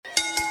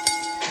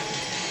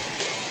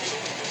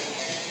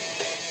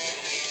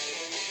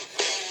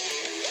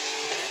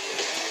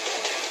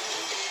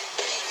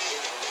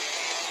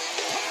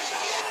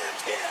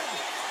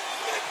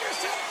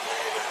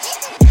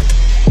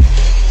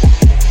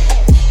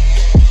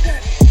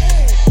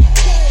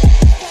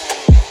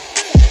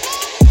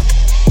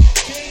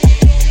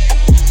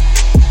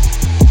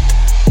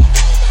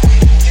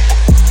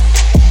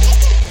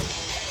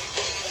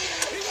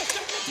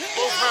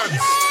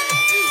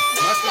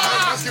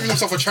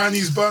Gets off a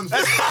Chinese bun. Man,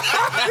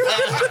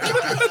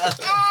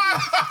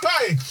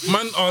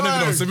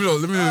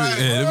 let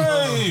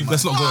me.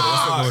 Let's not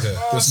go there.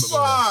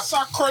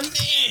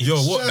 Yo,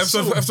 what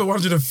episode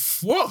 100 and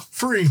what?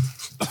 3,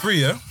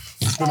 yeah.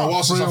 It's been a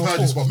while since I've heard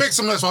this, but make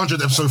some noise for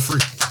 100 episode 3.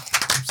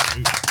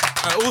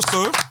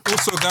 Also,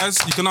 guys,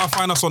 you can now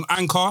find us on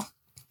Anchor.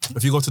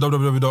 If you go to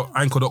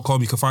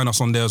www.anchor.com, you can find us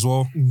on there as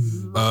well.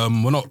 We're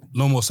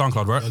no more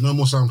SoundCloud, right? Yeah, no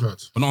more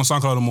SoundCloud. We're not on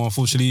SoundCloud anymore,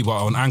 unfortunately, but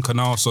on Anchor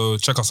now. So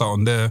check us out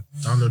on there.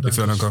 Download if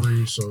you're on that. Anchor.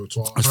 Free. So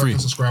to our It's free.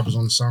 subscribers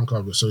on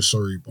SoundCloud, we're so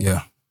sorry. But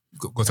Yeah,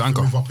 go to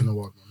Anchor. move up in the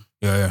world, man.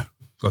 Yeah.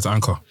 Go to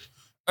Anchor.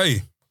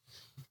 Hey,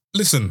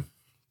 listen.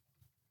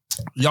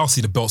 Y'all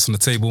see the belts on the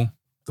table.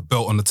 The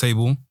belt on the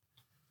table.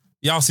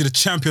 Y'all see the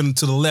champion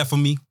to the left of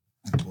me.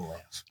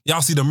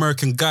 Y'all see the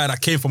American guy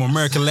that came from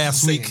America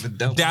last week.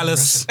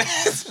 Dallas.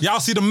 Y'all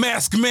see the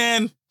mask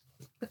man.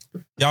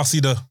 Y'all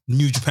see the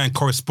New Japan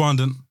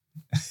correspondent.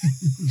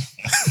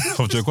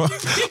 I'm joking.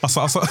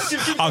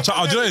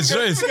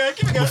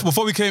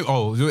 Before we came,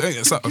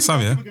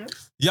 Sam, yeah.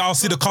 Y'all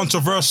see the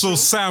controversial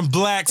Sam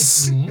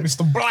Blacks.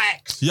 Mr.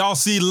 Black. Y'all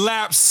see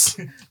Laps.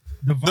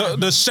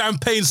 The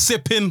champagne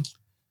sipping.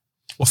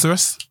 What's the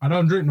rest? I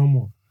don't drink no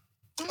more.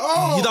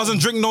 He doesn't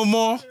drink no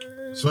more.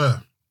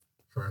 Swear.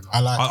 Fair enough.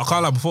 I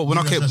can't lie. Before when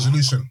I came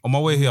resolution. on my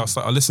way here,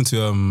 I listened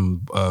to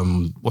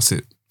what's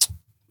it?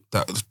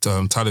 That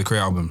Tyler the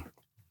Creator album.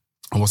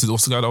 And what's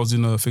the guy that was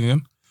in the thing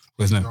again?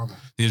 What's his name?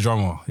 DJ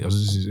Drama. Yeah, it was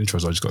his intro.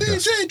 So I just got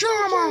DJ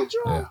Drama.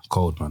 Yeah,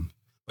 cold man.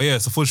 But yeah,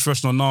 it's a full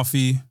professional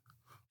Nafi,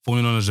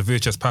 formerly known as the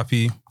VHS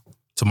Pappy.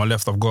 To my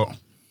left, I've got.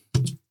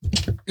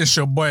 It's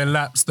your boy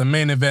Laps, the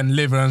main event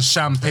liver and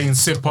champagne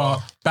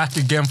sipper, back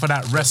again for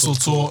that wrestle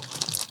talk,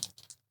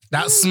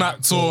 that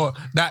smack talk,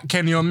 that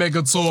Kenny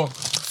Omega talk,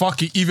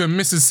 fuck it, even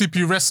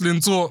Mississippi wrestling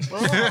talk.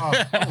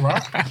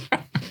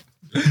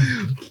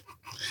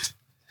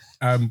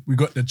 We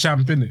got the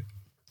champ in it.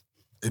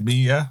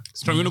 Yeah.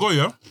 Straight, we gonna go,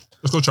 yeah?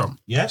 Let's go, champ.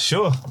 Yeah,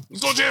 sure.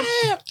 Let's go, Jim.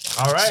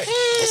 All right.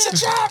 It's a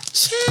champ.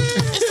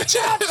 It's a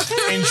champ.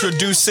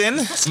 Introducing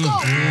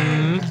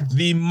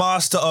the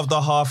master of the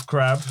half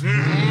crab,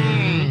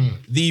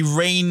 the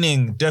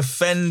reigning,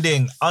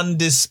 defending,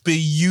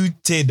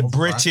 undisputed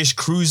British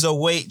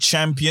cruiserweight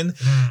champion,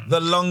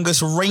 the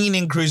longest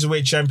reigning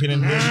cruiserweight champion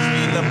in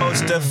history, the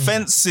most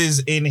defenses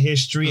in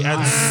history,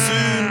 and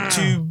soon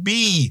to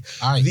be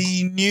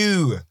the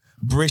new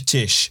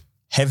British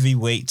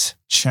heavyweight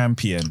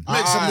champion.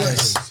 Make some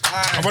noise.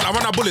 I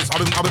run out bullets. I've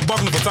been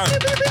bugging for time.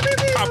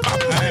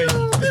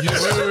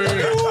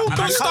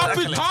 Don't stop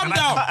it. Calm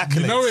down.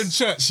 You know in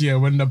church, yeah,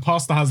 when the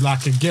pastor has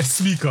like a guest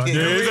speaker.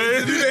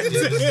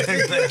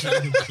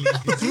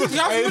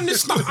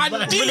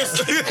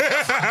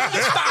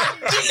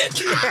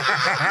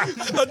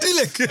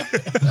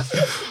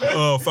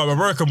 Oh, fam,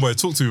 American boy,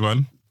 talk to me,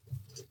 man.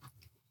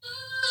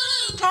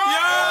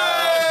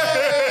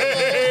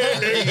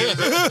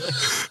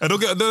 And don't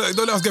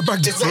let us get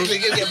bagged. Exactly,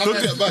 get back in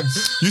that bag.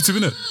 YouTube,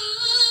 innit?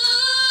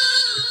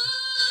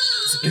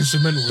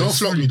 Instrumental. Don't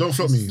flop me, don't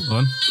flop me.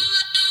 Man.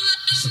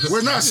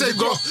 When I say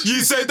go,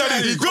 You say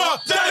daddy, go,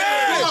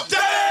 daddy,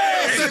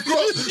 daddy.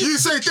 you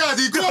say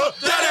daddy, go,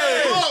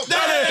 Daddy,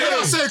 daddy. When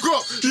I say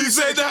go, You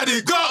say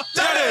daddy, go,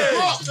 daddy,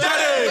 when I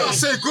daddy.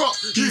 say go,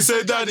 You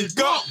say daddy,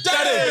 go,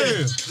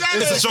 daddy.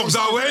 It's the shops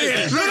are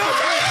waiting.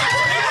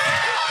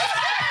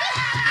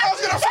 I was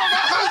gonna throw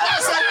my hands, but I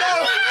said no.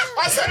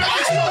 I said no.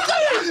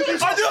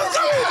 I knew it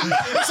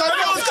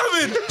was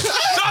coming.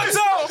 Shut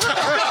up.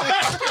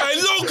 Hey,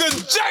 Logan,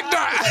 jack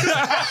that.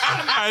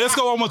 Hey, let's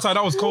go one more time.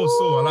 That was cold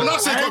still. I When I like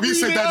say go, you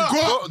say daddy,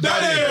 go,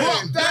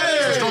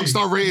 Daddy. Strong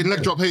star rating,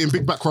 leg drop hating,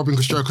 big back robbing,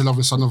 Kastroka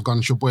loving, son of gun.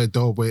 It's your boy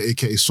Del Boy,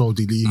 aka Soul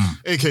D Lee,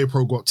 aka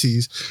Pro Got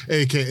Tees,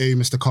 aka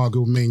Mr.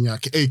 Cargill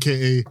Maniac,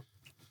 aka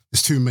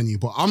there's too many,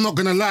 but I'm not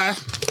gonna lie.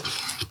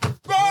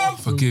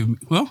 Forgive me.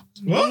 Well,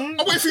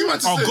 I'll wait for you man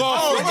to say.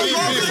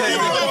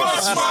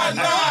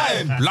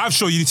 Live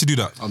show, you need to do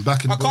that. I'm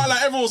back in the Can't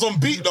like everyone's on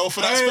beat though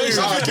for that space.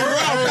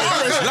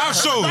 Live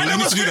show, you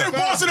need to do that.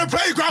 Bars in the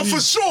playground for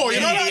sure, you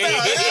know like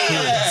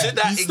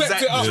that.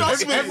 Stepped it up.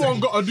 Everyone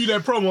got to do their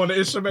promo on the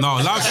instrument. No,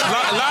 live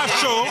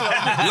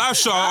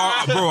show,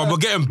 bro, I'm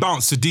getting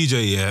bounced to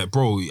DJ, yeah,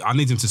 bro, I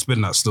need him to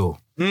spin that still.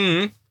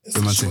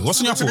 What's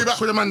on your to be Apple Watch? back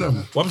with the man then.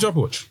 What's on your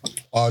Apple Watch?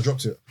 Oh, I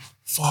dropped it.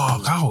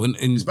 Fuck, how?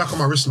 It's back on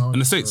my wrist now. In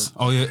the States?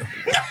 Oh, yeah.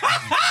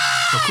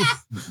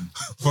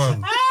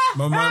 Fam,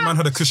 my man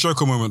had a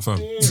Kishoko moment, fam.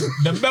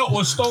 The belt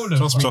was stolen.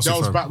 Trust me, Girls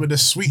fam. back with the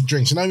sweet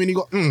drinks. You know when you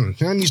got, you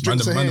know these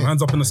drinks are Man, here.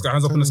 hands up in the sky,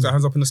 hands up in the sky,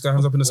 hands up in the sky,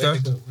 hands up in the sky.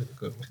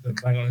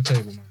 Bang on the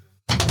table, man.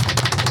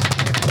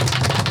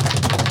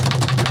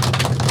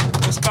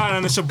 What's going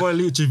on? It's your boy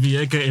Lucha V,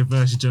 aka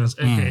Versi Jones,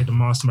 aka the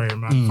Mastermind,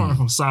 man.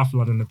 From South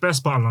London, the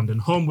best part of London,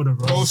 home with the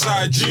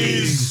Roadside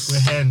G's. We're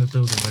here in the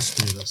building. Let's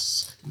do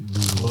this.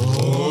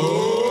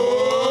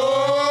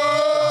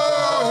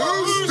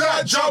 Who's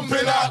that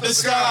jumping out the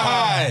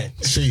sky?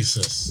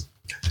 Jesus.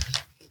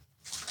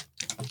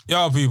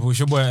 Yo, people, it's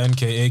your boy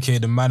NK, aka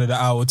the man of the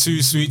hour.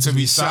 Too sweet to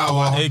be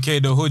sour, aka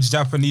the hood's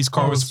Japanese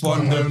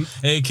correspondent,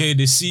 aka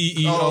the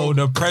CEO,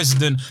 the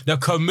president, the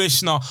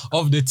commissioner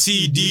of the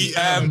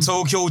TDM,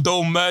 Tokyo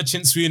Dome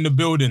Merchants. We in the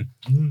building.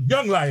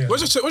 Young Lion.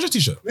 Where's your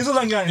t-shirt? It's a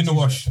young In the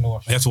wash. You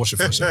have to wash it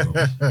first. Bro.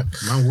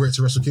 Man, wear it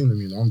to Wrestle Kingdom,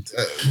 you know.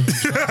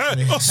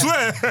 I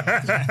swear.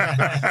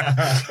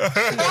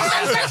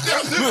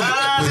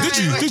 Wait,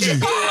 did you?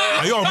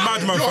 Are you a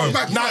madman,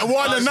 fam? Night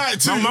 1 and night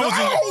 2. Man was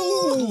in-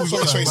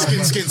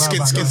 Skin. I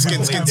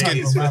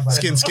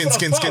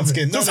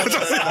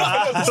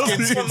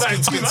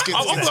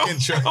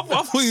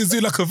thought he was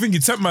doing like a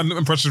thingy temp man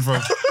impression, fam.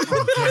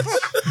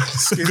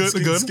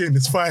 Skin.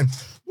 It's fine.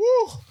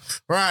 Woo.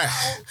 Right.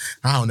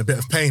 I'm in a bit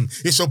of pain.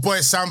 It's your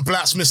boy Sam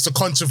Blatz, Mr.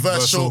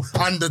 Controversial,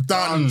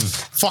 Underdone.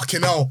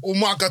 Fucking hell.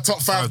 Umaga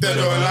top 5 dead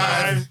or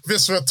alive.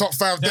 Viscera top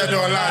 5 dead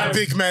or alive.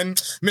 Big men.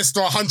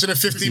 Mr.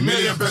 150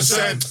 million %.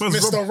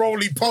 Mr.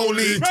 Roly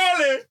Poly.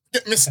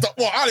 Get Mr.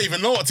 What? I don't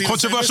even know what to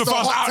Controversial say. Mr.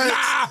 Fast Hot out Takes.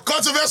 now.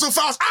 Controversial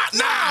Fast out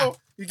now.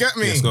 You get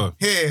me? Let's go.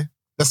 Here.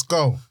 Let's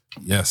go.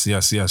 Yes.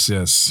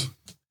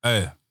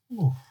 Hey,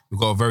 we've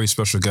got a very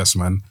special guest,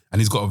 man.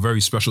 And he's got a very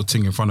special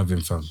thing in front of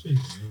him, fam.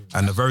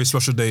 And a very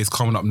special day is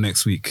coming up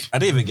next week. I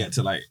didn't even get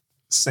to like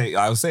say.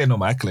 I was saying on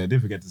my accolade. I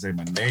didn't forget to say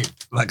my name.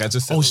 Like I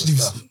just said. Oh, all she the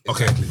did- stuff.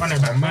 okay. Exactly. Run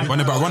it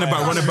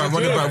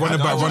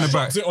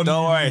back.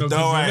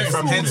 Don't worry.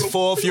 From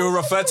henceforth, you'll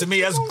refer to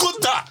me as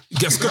Gunda.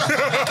 Guess good.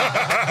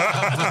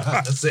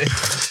 That's it.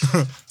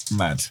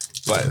 Mad.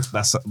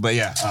 But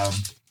yeah,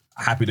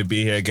 happy to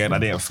be here again.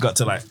 I forgot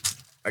to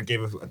I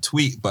gave a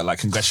tweet, but like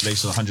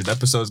congratulations on 100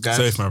 episodes, guys.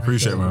 Safe, man.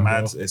 Appreciate it, man.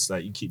 Mad. It's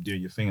like you keep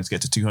doing your thing. Let's get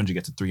to 200,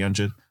 get to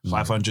 300,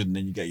 500, and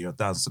then you get your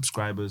 1,000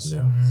 subscribers.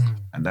 Yeah.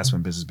 And that's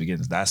when business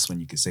begins. That's when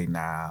you can say,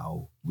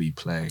 now we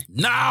play.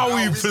 Now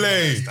we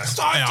play. Hey,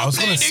 I was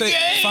gonna say,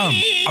 fam,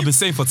 I've been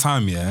saying for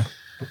time, yeah,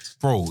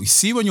 bro. You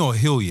see when you're a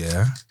heel,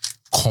 yeah,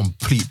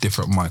 complete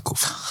different Michael.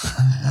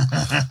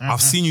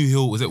 I've seen you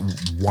heel. Was it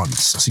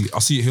once? I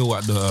see you heel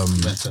at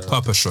the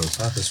Purpose show,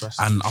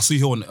 and I see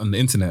you heel on the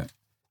internet,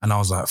 and I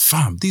was like,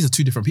 fam, these are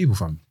two different people,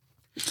 fam.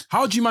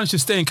 How do you manage to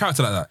stay in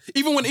character like that?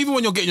 Even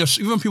when you're getting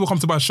even when people come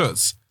to buy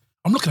shirts,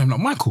 I'm looking at him like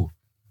Michael.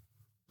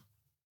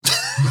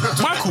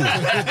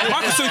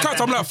 Michael's still in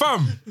character. I'm like,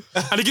 fam,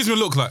 and he gives me a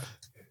look like.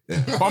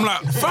 But I'm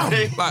like, fam,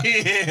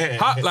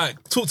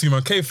 like, talk to me,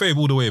 man. Kayfabe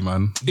all the way,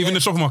 man. Even the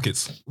shopping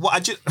markets. Well,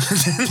 do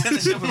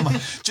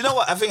you know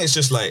what? I think it's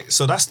just like,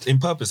 so that's in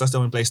Purpose. That's the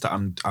only place that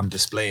I'm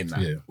displaying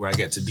that, where I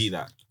get to be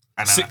that.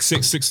 And Six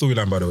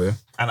storyline, by the way.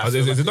 And I is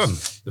feel it like done?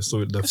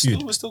 The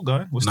feud. we're still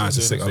going. Nice,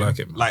 it's sick. I like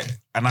it, man. Like,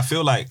 and I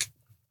feel like,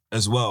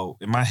 as well,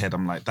 in my head,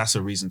 I'm like, that's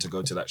a reason to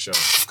go to that show,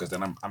 because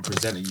then I'm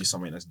presenting you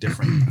something that's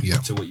different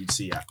to what you'd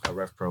see at a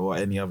Rev Pro or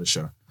any other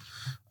show.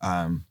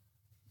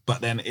 But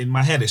then in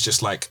my head, it's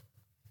just like,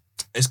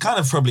 it's kind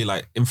of probably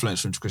like influence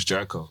from Chris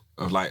Jericho.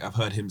 Of like, I've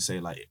heard him say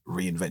like,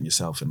 reinvent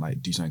yourself and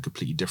like do something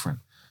completely different.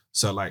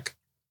 So like,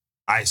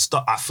 I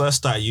first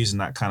started using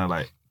that kind of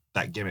like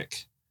that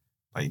gimmick,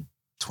 like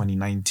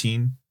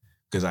 2019,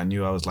 because I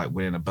knew I was like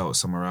winning a belt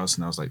somewhere else,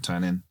 and I was like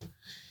turning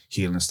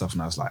heel and stuff,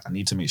 and I was like, I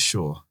need to make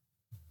sure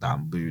that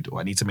I'm booed, or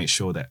I need to make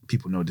sure that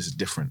people know this is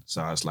different.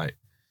 So I was like,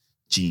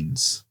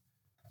 jeans,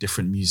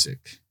 different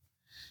music,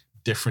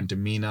 different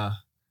demeanor.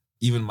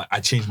 Even I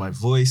changed my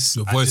voice.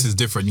 Your voice is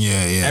different,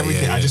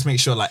 everything. yeah. I just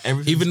make sure like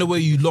everything. Even the way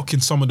you lock in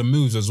some of the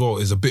moves as well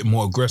is a bit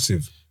more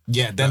aggressive.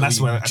 Yeah, then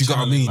that's where do you get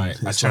what I mean?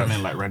 Like, I channel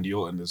in like Randy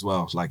Orton as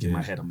well. Like in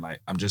my head, I'm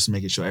like, I'm just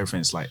making sure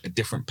everything's like a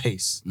different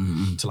pace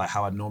to like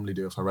how I normally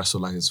do if I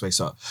wrestle like his face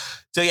up.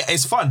 So yeah,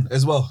 it's fun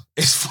as well.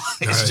 It's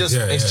fun.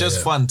 It's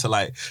just fun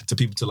to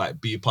people to like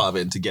be a part of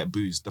it and to get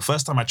boozed. The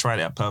first time I tried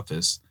it at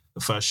Purpose,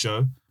 the first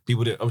show,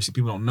 people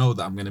don't know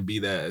that I'm gonna be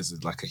there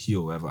as like a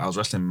heel or whatever. I was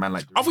wrestling man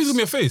like. I thought he was gonna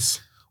be a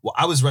face. Well,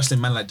 I was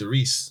wrestling man like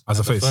Darius as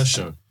a face. The first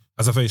show.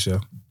 As a face, yeah.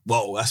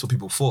 Well, that's what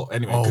people thought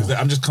anyway. Because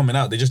I'm just coming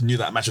out. They just knew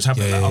that match was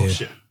happening. Oh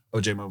shit.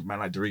 OJ man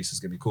like Darius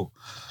is gonna be cool.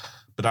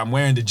 But I'm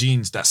wearing the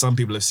jeans that some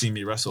people have seen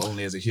me wrestle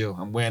only as a heel.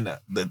 I'm wearing a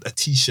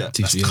t-shirt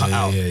that's cut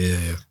out.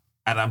 Yeah.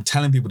 And I'm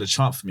telling people to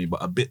chant for me,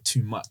 but a bit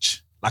too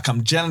much. Like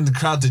I'm gelling the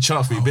crowd to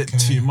chant for me a bit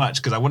too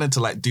much, because I wanted to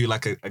like do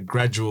like a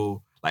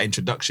gradual like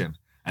introduction.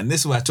 And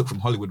this is what I took from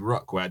Hollywood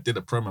Rock, where I did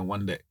a promo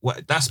one day.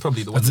 That's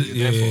probably the one that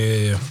you're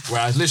there for.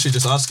 Where I was literally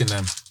just asking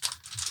them,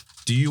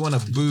 do you want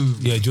to boo?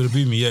 Yeah, do you want to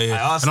boo me? Yeah.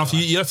 I asked and after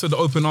you left with the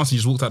open answer, you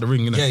just walked out the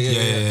ring, innit?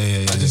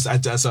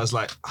 Yeah. So I was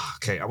like,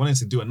 okay, I wanted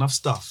to do enough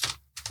stuff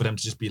for them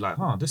to just be like,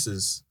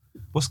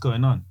 what's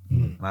going on?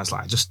 And I was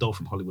like, I just stole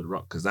from Hollywood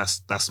Rock, because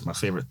that's my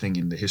favorite thing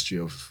in the history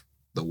of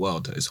the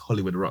world is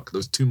Hollywood Rock.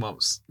 Those 2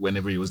 months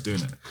whenever he was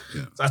doing it.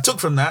 Yeah. So I took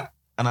from that,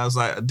 and I was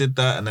like, I did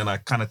that, and then I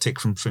kind of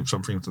take from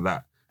something to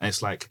that. And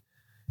it's like,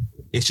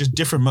 it's just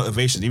different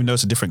motivations, even though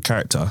it's a different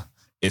character.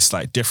 It's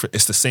like different.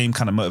 It's the same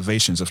kind of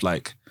motivations of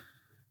like,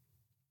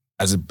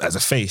 as a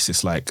face,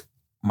 it's like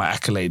my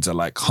accolades are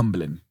like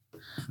humbling.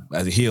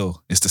 As a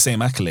heel, it's the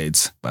same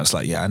accolades, but it's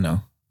like, yeah, I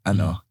know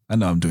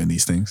I'm doing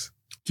these things.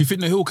 Do you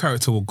think the heel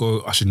character will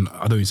go? I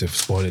don't need to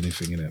spoil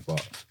anything in it, but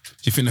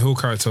do you think the heel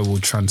character will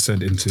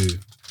transcend into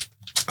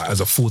like,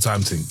 as a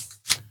full-time thing?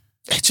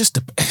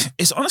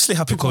 It's honestly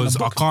how people Because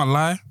I can't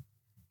lie,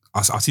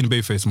 I've seen the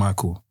Babyface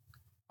Michael.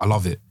 I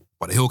love it.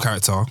 But the Hill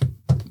character,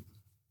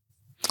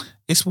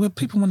 it's where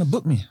people want to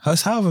book me.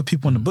 It's however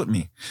people want to book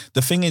me.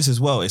 The thing is as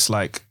well, it's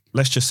like,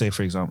 let's just say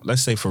for example,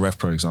 let's say for Rev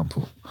Pro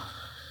example,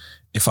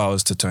 if I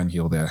was to turn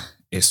heel there,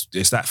 it's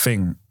that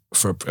thing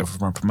from a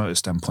promoter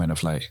standpoint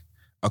of like,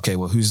 okay,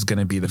 well, who's going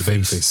to be the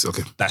face Babyface,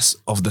 okay. that's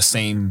of the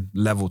same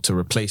level to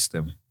replace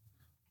them?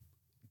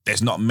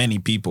 There's not many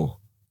people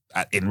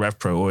in Rev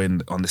Pro or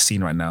on the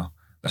scene right now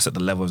that's at the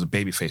level of the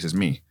Babyface as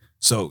me.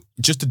 So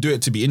just to do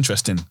it to be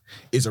interesting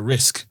is a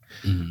risk.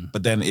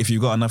 But then if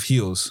you've got enough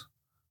heels,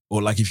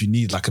 or like if you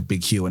need like a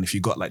big heel, and if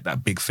you got like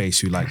that big face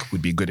who like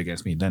would be good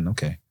against me, then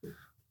okay,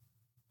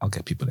 I'll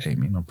get people to hate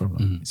me, no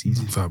problem. It's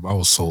easy. Fam, I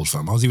was sold,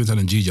 fam. I was even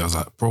telling Gigi, I was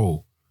like,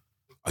 bro,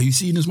 are you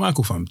seeing this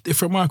Michael, fam?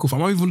 Different Michael,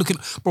 fam. I'm even looking,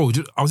 bro,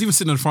 I was even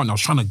sitting in the front and I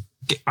was trying to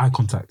get eye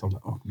contact. I was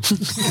like, oh.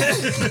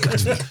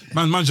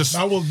 man just,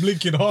 I was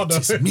blinking harder.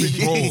 bro,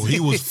 he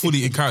was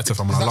fully in character,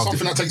 fam, and I Is that loved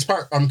something it. that takes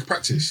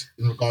practice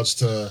in regards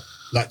to,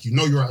 like, you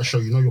know you're at a show,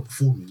 you know you're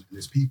performing, and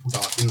there's people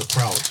that are in the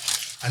crowd.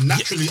 And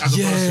naturally, as a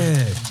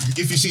person,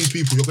 if you see these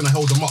people, you're going to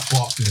hold them up,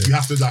 but you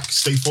have to, like,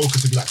 stay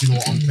focused and be like, you know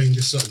what, I'm playing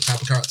this certain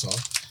type of character.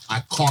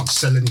 I can't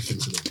sell anything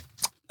to them.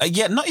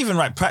 Yeah, not even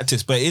right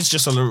practice, but it's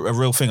just a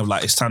real thing of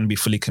like, it's time to be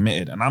fully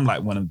committed. And I'm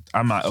like,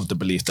 I'm like of the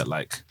belief that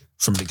like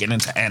from beginning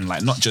to end,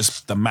 like not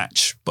just the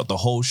match, but the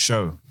whole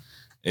show,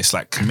 it's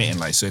like committing.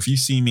 Like, so if you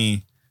see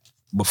me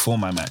before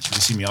my match, if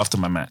you see me after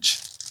my match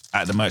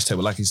at the merch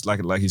table, like he's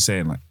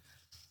saying, like,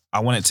 I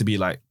want it to be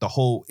like the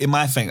whole, in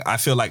my thing, I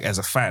feel like as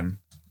a fan,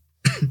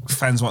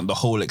 fans want the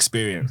whole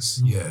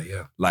experience.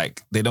 Yeah.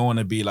 Like, they don't want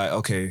to be like,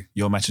 okay,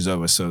 your match is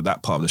over, so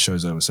that part of the show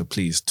is over, so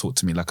please talk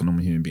to me like a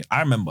normal human being. I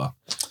remember,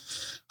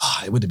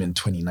 it would have been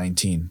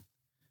 2019.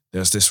 There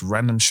was this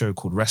random show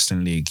called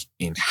Wrestling League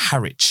in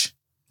Harwich.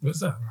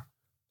 What's that?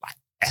 Like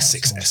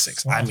Essex.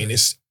 I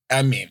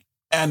mean,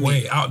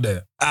 Way out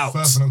there. out.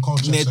 Further than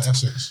Colchester, Near-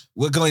 Essex.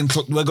 We're going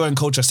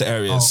Colchester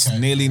areas, Okay.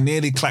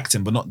 nearly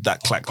Clacton, but not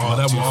that Clacton. Oh, not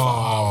that too one.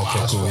 far. Oh,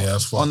 okay, cool. Yeah,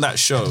 that's fun. On that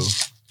show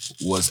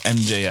was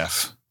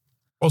MJF.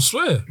 I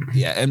swear.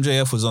 Yeah,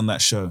 MJF was on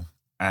that show,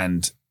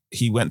 and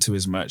he went to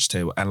his merch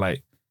table, and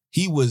like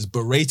he was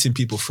berating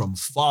people from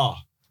far.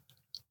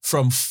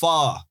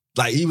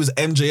 Like he was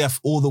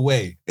MJF all the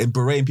way and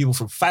berating people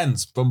from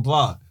fans from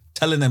far,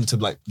 telling them to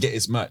like get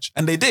his merch,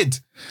 and they did.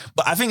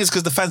 But I think it's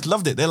because the fans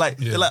loved it. They're like,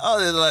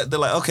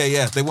 okay,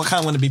 yeah. They kind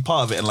of want to be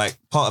part of it and like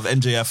part of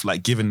MJF,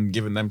 like giving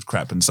them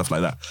crap and stuff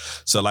like that.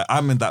 So like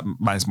I'm in that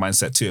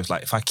mindset too. It's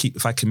like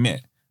if I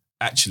commit,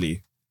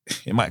 actually,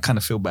 it might kind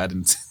of feel bad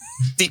and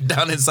deep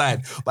down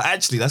inside, but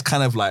actually that's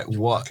kind of like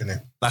what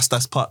that's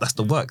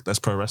the work. That's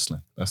pro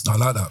wrestling. I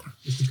like that.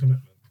 It's the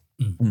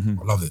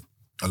commitment.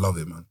 I love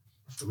it, man.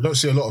 We don't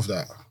see a lot of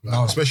that,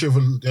 like, especially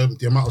with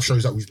the amount of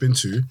shows that we've been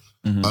to.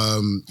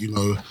 You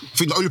know, I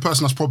think the only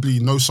person that's probably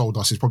no-sold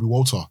us is probably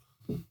Walter.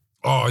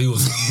 Oh, he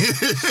was.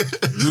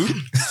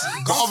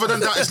 But other than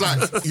that, it's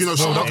like, you know,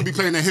 someone could be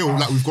playing a hill.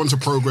 Like, we've gone to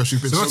Progress.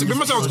 We've been. I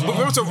thought I was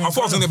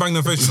going to get banged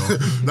in the face, you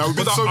know. Now, we've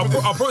been But so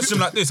I approached him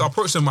like this. I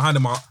approached him with my hand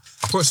in my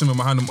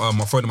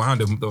phone in my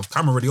hand, the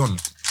camera already on.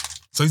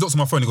 So he looks at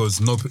my phone. He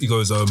goes, no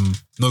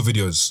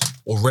videos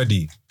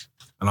already.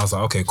 And I was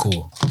like, okay,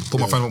 cool. Put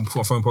my phone in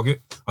my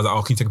pocket. I was like,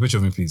 oh, can you take a picture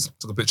of me, please?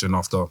 Took a picture, and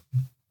after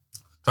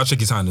I checked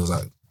his hand, he was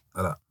like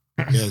that.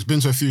 Yeah, it's been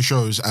to a few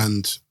shows,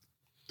 and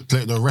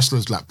the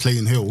wrestlers like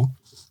playing heel.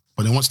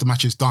 But then once the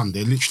match is done,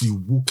 they're literally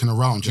walking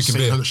around, just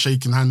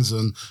shaking hands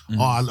and,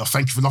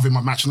 thank you for loving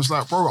my match. And it's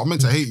like, bro, I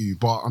meant to hate you,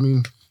 but I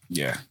mean,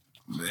 Yeah,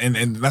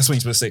 and that's when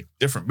you're supposed to say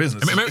different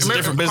business. It's a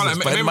different business.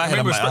 But in my head,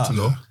 I'm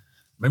like,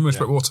 Maybe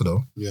respect Walter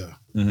though. yeah.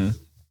 and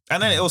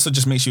then it also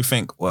just makes you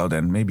think, well,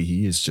 then maybe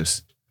he is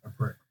just.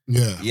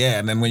 Yeah.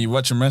 And then when you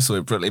watch him wrestle,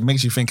 it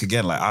makes you think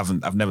again. Like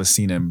I've never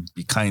seen him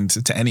be kind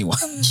to anyone,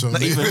 So-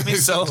 not even me.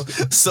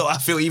 So I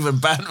feel even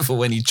bad for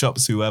when he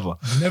chops whoever.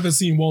 I've never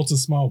seen Walter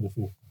smile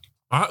before.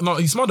 No,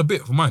 he smiled a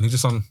bit for mine. He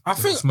just on. I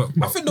think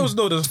there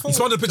was He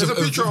smiled a picture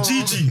of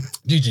Gigi.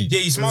 Gigi. Yeah,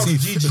 he smiled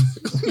with Gigi.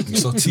 You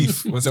saw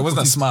teeth. It wasn't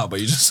that smile, but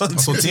you just saw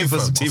saw teeth. teeth,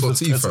 was- fam. I teeth saw was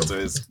teeth, present fam.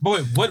 to his-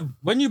 But wait,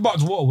 when you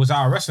boxed Water, was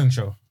that a wrestling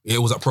show? Yeah,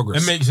 it was at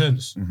Progress. It makes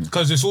sense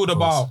because it's all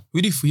about.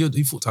 Who did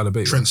he fought Tyler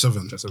Bate? Trent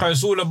Seven. Cause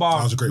it's all That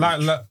about was a great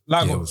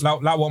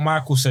like what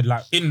Michael said.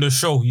 Like in the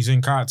show, he's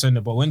in character in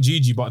it, but when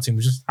Gigi boxed him, he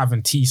was just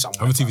having tea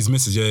somewhere. Having TV's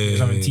misses, yeah. He was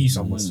having tea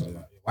somewhere. So, like,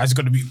 why is it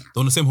gonna be?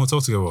 They're on the same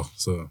hotel together,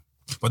 so.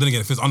 But then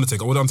again, if it's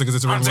Undertaker, all the Undertakers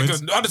is to Roman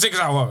Reigns. Undertaker's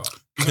out. What?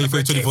 Pay for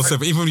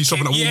 24/7, even when he's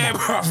shopping at Walmart. Yeah,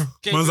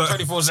 bro. Man's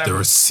like, 24/7. the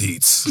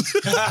receipts.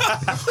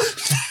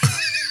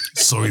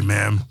 Sorry,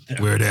 ma'am.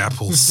 Where are the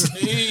apples?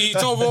 He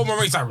told Roman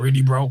Reigns, like,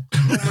 really, bro?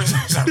 Roman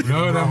Reigns like, really, You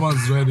know bro? them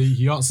ones where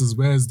he asks,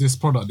 where's this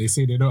product? They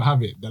say they don't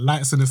have it. The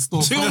lights in the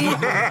store.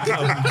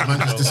 Man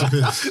just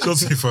disappeared.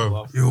 Trust me,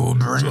 fam.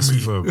 Trust me,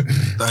 fam.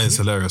 That is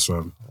hilarious,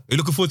 fam. Are you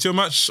looking forward to your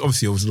match?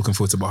 Obviously, I was looking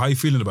forward to it, but how are you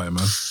feeling about it,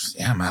 man?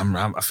 Yeah,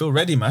 man. I feel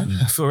ready, man.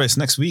 I feel ready. It's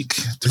next week.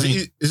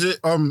 Is it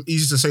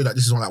easy to say that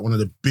this is like one of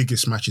the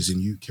biggest matches in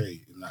UK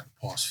in like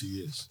past few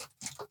years.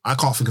 I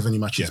can't think of any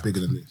matches bigger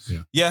than this.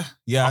 Yeah,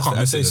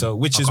 I say so.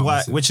 Which is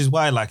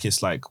why, like,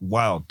 it's like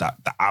wild that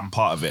I'm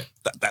part of it.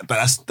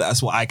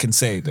 That's what I can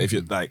say. That if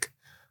you're like,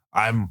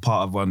 I'm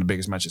part of one of the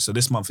biggest matches. So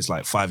this month is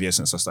like 5 years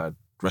since I started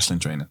wrestling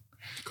training.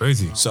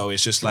 Crazy. So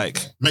it's just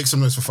like, Make some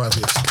noise for 5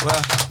 years.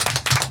 well,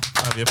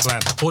 5-year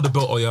plan. Hold the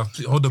belt, oh yeah.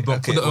 Hold the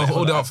belt. Okay,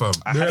 hold it up, fam.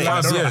 I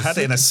had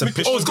it in a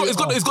submission. Oh, it's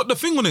got the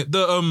thing on it.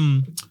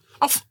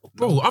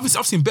 Bro, I've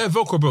seen bare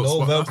Velcro belts.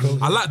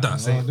 I like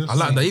that. I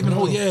like that. Even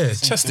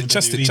chest it.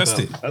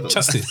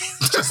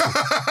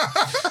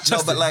 No,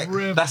 but like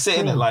that's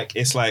it, innit? Like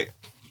it's like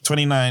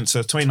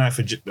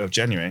 29th of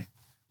January.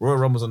 Royal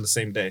Rumble's on the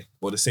same day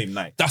or the same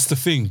night. That's the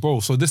thing,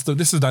 bro. So this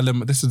is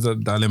dilemma. This is the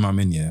dilemma I'm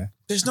in. Yeah.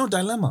 There's no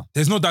dilemma.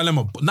 There's no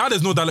dilemma. But now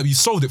there's no dilemma. You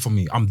sold it for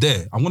me. I'm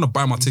there. I'm gonna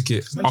buy my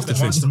ticket after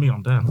Thanks to thing. me,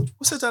 I'm there.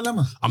 What's the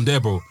dilemma? I'm there,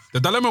 bro.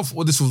 The dilemma of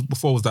what this was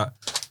before was that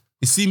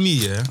you see me,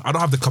 yeah. I don't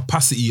have the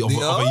capacity of a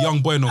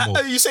young boy no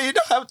more. You say you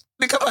don't have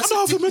the I capacity.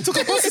 don't have the mental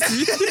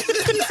capacity.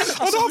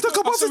 I don't have the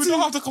capacity. I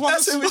don't have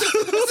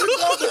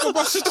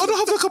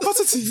the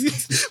capacity.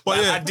 But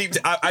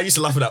yeah, I used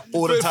to laugh at that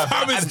all the time.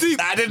 It's deep.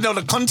 I didn't know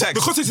the context.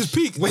 The context is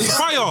peak. It was a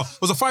fire. It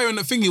was a fire in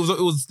the thing. It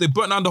was they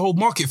burnt down the whole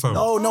market, fam.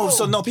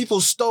 No,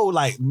 people stole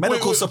like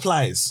medical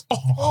supplies.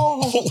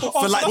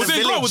 For like Was the it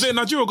in Ghana? village. Was it in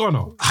Nigeria or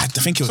Ghana? I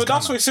think it was So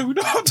that's Ghana. why he said we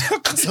don't have to.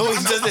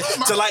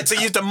 to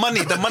use the money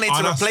to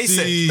replace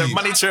it. The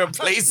money to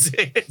replace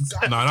it.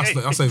 No, that's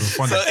not even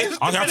funny. So if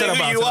depending on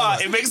who you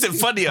are, it makes it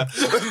funnier.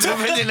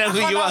 Depending on who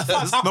you are.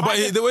 No, but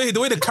the way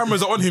the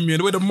cameras are on him, yeah,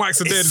 the way the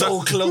mics are there, It's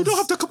so close. We don't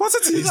have the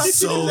capacity. It's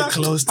so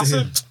close to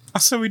him. I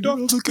said we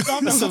don't have the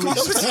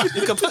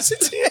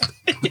Capacity.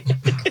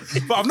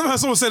 But I've never heard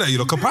someone say that,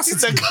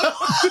 capacity.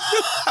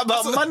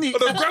 About money.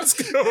 On a grand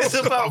scale. It's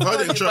about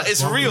money, but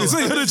it's real. You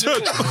say you're in the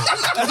church.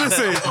 What did they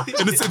say?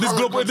 In this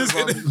global, You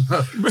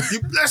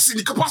blessing,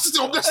 the capacity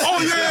of blessing.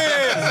 Oh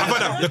yeah. I've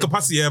heard that. The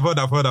capacity, yeah, I've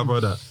heard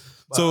that.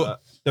 So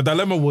the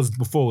dilemma was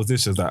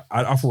this is that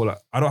I thought like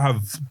I don't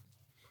have.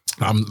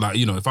 I'm like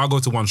if I go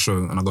to one show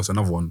and I go to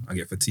another one, I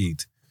get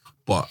fatigued.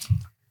 But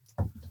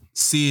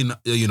seeing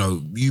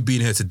you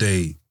being here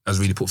today has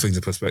really put things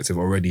in perspective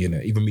already. In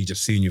it, even me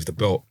just seeing you with the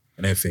belt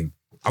and everything,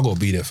 I gotta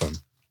be there, fam.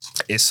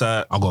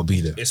 I gotta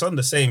be there. It's on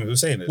the same. We were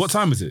saying this. What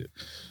time is it?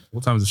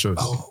 What time is the show?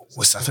 Oh,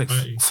 what's that? I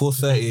think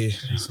 4:30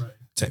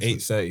 to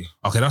 8:30.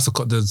 Okay, that's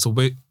so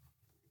wait,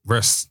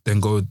 rest, then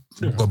go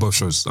both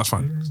shows. That's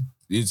fine.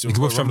 You can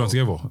both travel down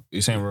together.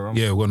 You're saying we're wrong?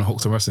 Yeah, we're gonna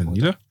Hoxton Wrestling.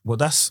 You know? Well,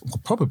 that's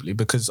probably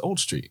because Old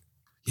Street.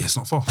 Yeah, it's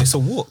not far. It's a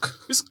walk.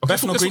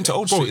 Bethnal Green to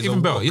Old Street. Bro,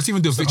 even better. Let's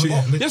even do a victory.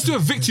 Let's do a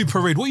victory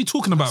parade. What are you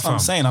talking about, fam? I'm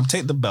saying I'm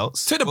take the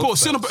belts. Take the belt.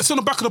 Sit on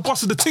the back of the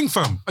bus of the thing,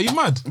 fam. Are you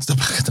mad? It's the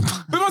back of the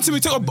bus. Bring on to me.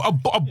 Take a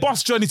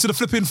bus journey to the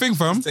flipping thing,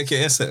 fam. Take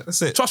it.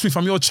 That's it. Trust me,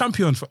 fam. You're a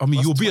champion. I mean,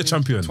 you'll be a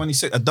champion.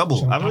 26. A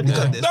double. I've already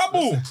got this.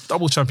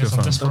 Double champion,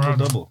 fam.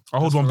 Double. I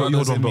hold one belt. You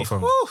hold one belt,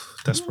 fam.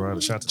 Desperado.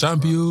 Shout out to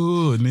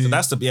Champion. So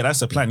that's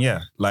the plan.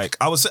 Yeah. Like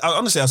I was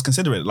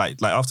considering it.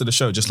 Like after the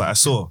show, just like I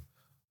saw,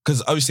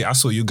 because obviously I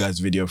saw you guys'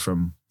 video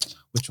from.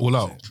 Which All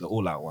Out. The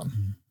All Out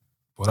one.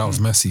 Well, that was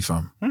messy,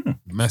 fam.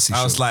 Messy.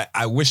 I was like,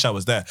 I wish I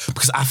was there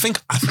because I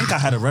think I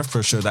had a Rev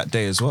Pro show that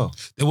day as well.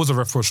 There was a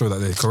Rev Pro show that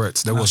day,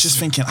 correct? There I was just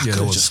thinking I could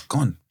have just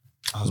gone.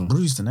 I was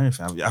bruised and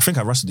everything. I think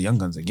I wrestled the Young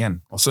Guns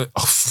again. So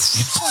I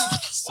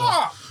was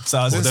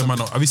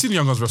have you seen the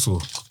Young Guns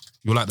wrestle?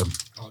 You like them?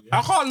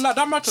 I can't like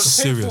that match was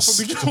Serious.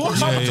 painful for me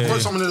to watch. To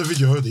put someone in the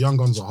video, the Young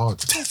Guns are hard.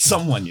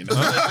 Someone, Someone,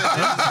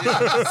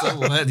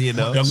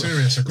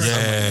 Serious.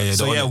 Yeah.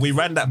 So yeah, we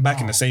ran that back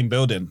in the same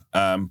building,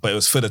 but it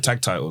was for the tag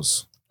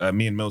titles.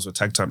 Me and Mills were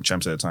tag time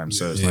champs at the time,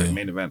 so it's like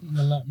main event.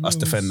 Us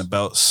defending the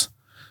belts,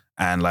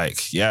 and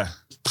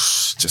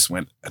just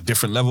went a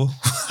different level.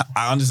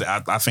 I honestly,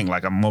 I think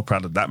like I'm more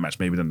proud of that match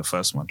maybe than the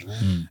first one.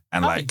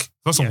 And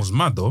first one was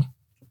mad though.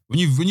 When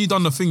you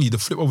done the thingy, the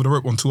flip over the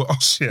rope onto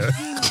us, yeah.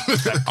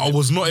 I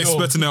was not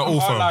expecting that at all,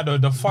 fam. Like,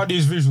 the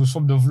funniest visuals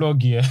from the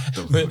vlog, yeah.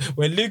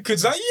 when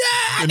Lincoln's like,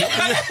 yeah!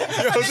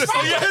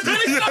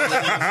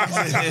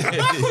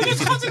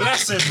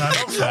 Bless him, man.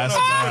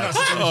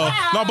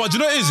 No, but do you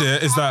know what it is, yeah?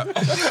 Is that I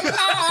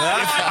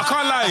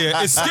can't lie,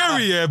 yeah. It's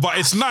scary, yeah, but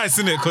it's nice,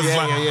 isn't it? Because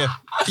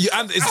you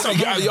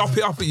up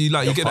it up, you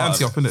get the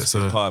ante up in it.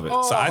 So part of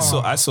it. So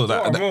I saw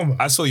that.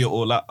 I saw your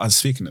All Out. I'm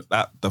speaking of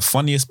that. The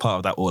funniest part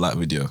of that All Out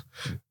video.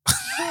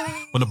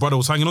 When the brother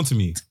was hanging on to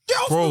me,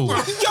 bro.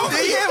 You're still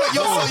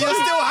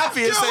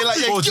happy and say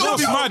like, bro, you know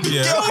what's mad,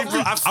 yeah?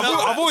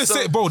 I've always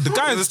said, bro, the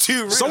guy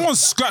someone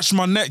scratched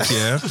my neck,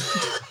 yeah.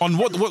 On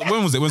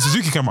when was it? When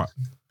Suzuki came out?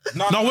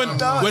 No, when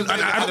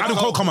Adam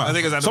Cole come out, I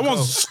think it was Adam someone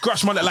Cole.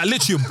 scratched my neck, like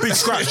literally a big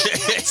scratch.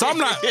 So I'm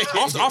like,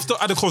 after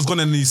Adam Cole's gone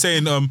and he's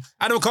saying,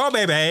 Adam Cole,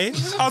 baby.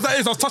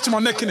 I was touching my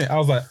neck in it. I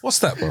was like, what's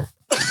that, bro?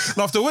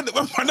 And after when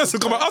my Nelson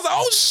come out, I was like,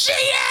 oh shit,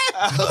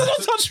 yeah!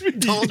 Don't touch me.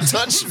 Don't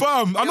touch me.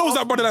 Fam, I know it's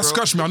that brother that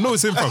scratched me. I know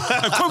it's him, fam.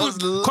 And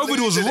COVID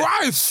was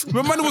rife.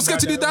 My man was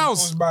getting it down. It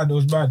was bad. It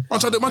was bad. Man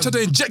tried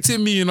to inject it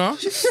in me, you know?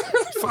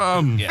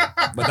 Fam. Yeah,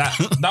 but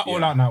That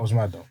all out night was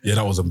mad though. Yeah,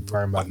 that was a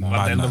Very bad night.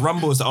 But then the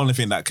Rumble is the only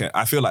thing that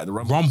I feel like the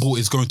Rumble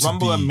is going to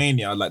Rumble be and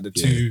Mania are like the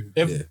two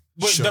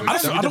shows. I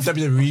don't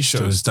WWE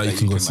shows that you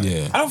can go see.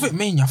 Yeah. I don't think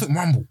Mania. I think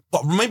Rumble.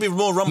 But maybe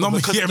more Rumble.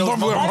 because of those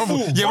Rumble.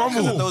 moments. Yeah,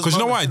 Rumble. Because of those Because you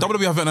know why? moments.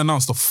 WWE haven't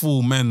announced the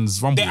full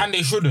men's Rumble. And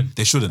they shouldn't.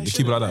 They shouldn't. They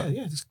keep it like that.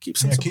 Yeah, just keep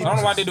some. I don't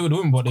know why they do it with the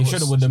women, but they should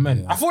have with the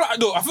men. I feel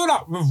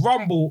like with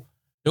Rumble,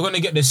 you're gonna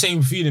get the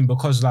same feeling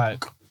because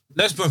like.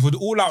 Let's be honest, with the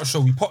all-out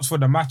show, we popped for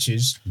the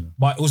matches,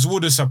 but it was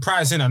all the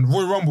surprise in, and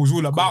Royal Rumble was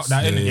all about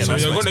that, innit? yeah, So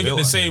that's you're what gonna it's get the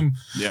built, same.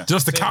 Yeah.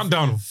 Just the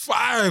countdown.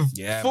 5,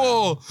 Yeah,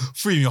 4,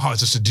 3 in your heart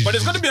just to do. But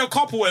there's gonna be a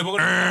couple where we're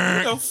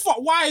gonna. What the fuck?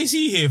 Why is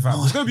he here, fam?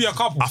 There's gonna be a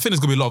couple. I think there's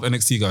gonna be a lot of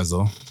NXT guys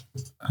though.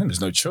 I think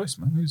there's no choice,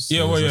 man.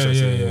 Yeah, well,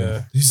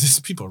 yeah. Who's this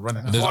people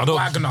running?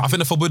 I think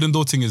the Forbidden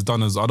Door thing is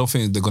done as. I don't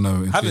think they're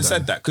gonna. Having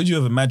said that, could you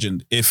have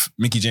imagined if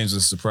Mickey James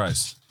was a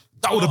surprise?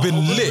 that would have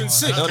been lit.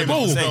 sick. That would have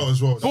been insane.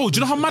 as well. Bro, do you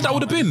know how mad that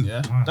would have been?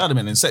 Yeah, that would have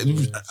been insane.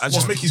 I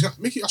Just just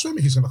Mickey. I swear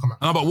Mickey's gonna come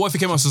out. No, but what if he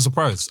came out as a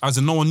surprise? As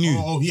in no one knew.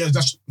 Oh yeah,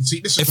 this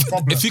is the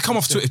problem. If you come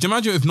off Twitter,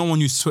 imagine if no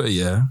one used Twitter,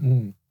 yeah,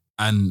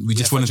 and we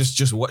just went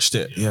just watched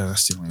it. Yeah,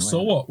 that's the only way.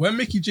 So what? When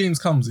Mickey James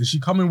comes, is she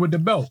coming with the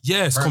belt?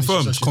 yes, Apparently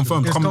confirmed. she's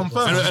confirmed. It's confirmed.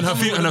 And her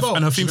theme, and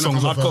her theme She's song.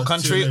 gonna was come like, up Hardcore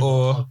Country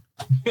or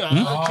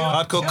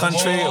Hardcore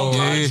Country or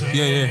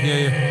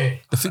yeah.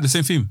 The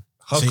same theme.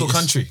 Hardcore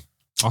Country.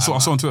 I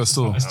saw on Twitter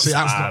still.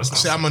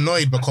 See, I'm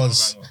annoyed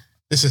because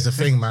this is the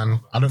thing, man.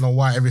 I don't know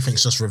why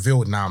everything's just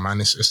revealed now,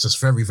 man. It's just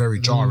very, very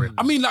jarring.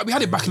 I mean, like we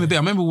had it back in the day. I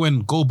remember when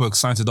Goldberg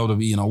signed to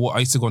WWE, and I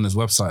used to go on his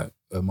website,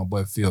 my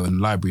boy Theo, in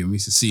the library, and we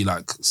used to see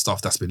like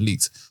stuff that's been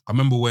leaked. I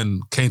remember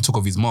when Kane took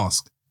off his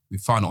mask. We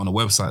found it on the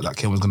website that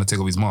Kane was going to take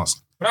off his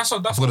mask. But that's all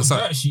forgot to say.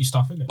 dirt sheet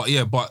stuff, isn't it? But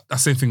yeah, but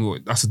that's the same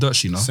thing. That's a dirt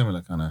sheet, no? Do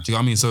Similar kind of. you know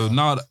what I mean? So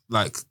now,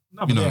 like,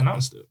 you know,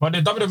 announced it. But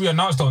the WWE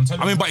announced it on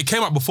television. I mean, but it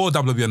came out before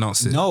WWE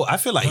announced it. No, I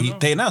feel like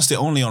they announced it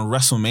only on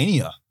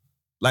WrestleMania,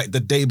 like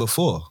the day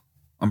before.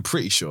 I'm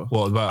pretty sure.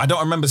 What about? I don't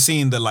remember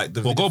seeing the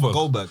video for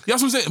Goldberg. Yeah,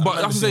 that's what I'm saying. But that's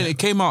what I'm saying. It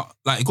came out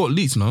like it got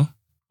leaked, no?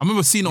 I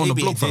remember seeing it on the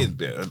Maybe blog. it fam.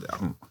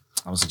 did.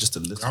 I was just a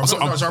little. I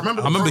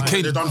remember. I remember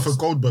Kane- they done for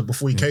Goldberg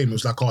before he came. It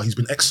was like, he's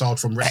been exiled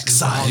from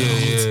wrestling.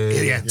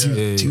 Yeah.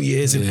 2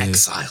 years in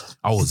exile.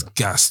 I was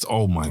gassed.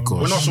 Oh my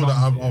gosh. When I saw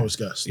that, I was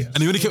gassed. And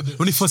then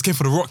when he first came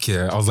for the Rock,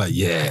 I was like,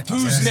 yeah.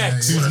 Who's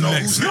next? Who's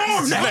next?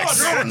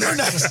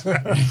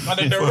 And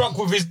then The Rock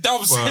with his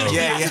doves.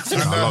 Yeah.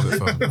 I love it,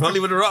 fam. Only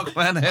with the Rock,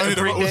 man.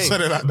 Every Rock day.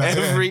 said it like that,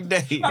 yeah. Every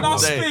day. And all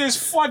that day. spear is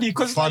funny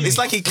because It's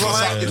like he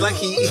climbs. It's like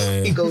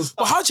he goes.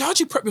 But how'd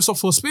you prep yourself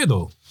for a spear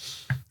though?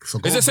 For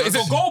Is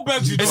it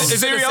Goldberg, you is it the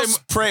Serious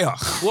same? prayer.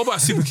 What about a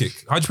super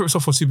kick? How'd you prep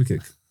yourself for a super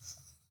kick?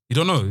 You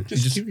don't know.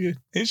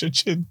 Here's your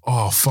chin.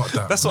 Oh fuck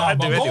that. That's what I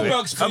do anyway.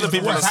 Goldberg's Other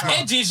people are like smart.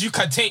 edges, you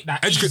can take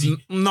that Edge easy.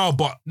 no,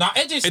 but Now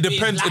edges. it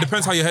depends. It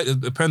depends how you head.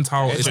 It depends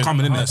how it's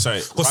coming in there. Sorry,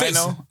 Because it's-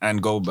 Rhino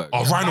and Goldberg.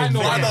 Oh, Rhino.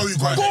 Rhino, you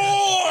got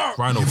it.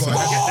 Rhino.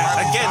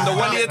 Again, the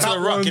one near to the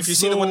Rock. If you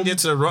see the one near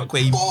to the Rock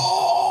where he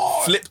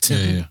flipped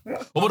him. Yeah.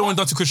 What about the one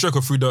done to Chris Jericho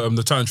through the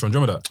Titantron? Do you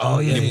remember that? Oh,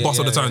 yeah, He yeah,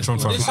 busted yeah, the Titantron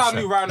from. This how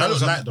new Rhino That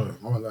was. was light though.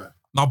 I won't lie.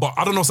 No, but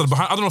I don't know what's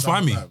behind. I don't know what's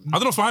behind me. I don't know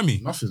what's behind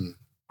me. Nothing.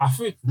 I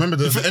think Remember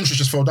the entrance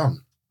just fell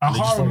down. I They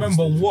just can't fell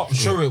remember on stage. what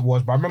show it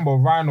was, but I remember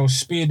Rhino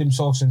speared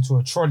himself into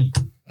a trolley.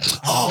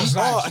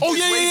 Oh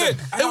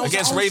yeah.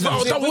 Against Raven.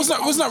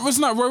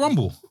 Wasn't that Royal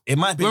Rumble? It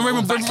might be When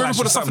Raven Backlash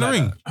put the stuff in the or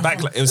ring. something like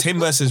that. It was him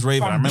versus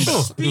Raven. I remember.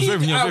 Sure. It was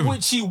Raven, yeah, At Raven.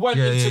 which he went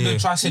Yeah, into yeah, the yeah.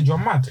 try. I said, "You're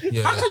mad.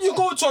 Yeah. How can you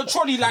go to a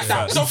trolley like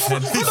that?" He fit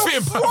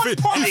him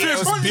perfect.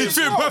 He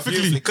fit him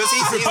perfectly. Because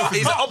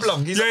he's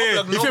oblong. He's Yeah,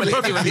 oblong he fit normally.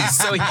 perfectly.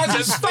 So he And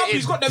his just stump, fit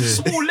he's in. got them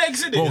small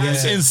legs in it. Bro,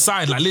 he's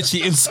inside, like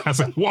literally inside. It's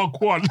like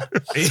one.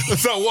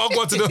 It's like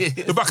one to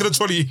the back of the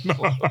trolley.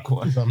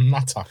 He's a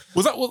nutter.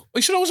 Was that?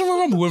 You sure that wasn't Royal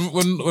Rumble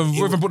when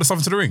Raven put the stuff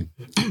into the ring?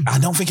 I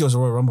don't think it was a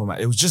Royal Rumble, man.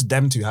 It was just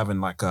them two having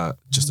like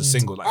just a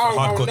single, like a I'll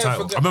hardcore never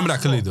title. forget. I remember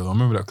that clearly, though.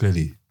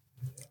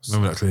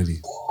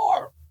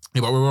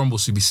 Yeah, but Royal Rumble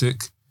should be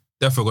sick.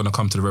 Definitely gonna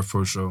come to the Rev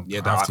Pro show.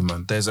 Yeah, I have to,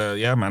 man. There's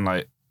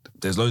like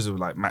there's loads of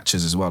like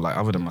matches as well. Like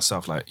other than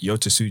myself, like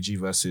Yota Tsuji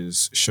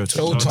versus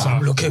Shota.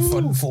 I'm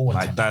looking for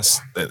Like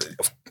that's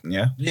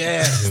yeah.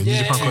 Yeah.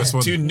 Japan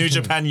correspondent. Two New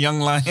Japan young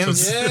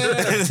lions.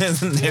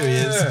 There he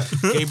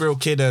is. Gabriel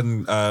Kidd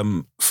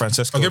and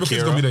Francesco. Gabriel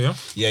Kidd's gonna be there,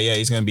 yeah? Yeah,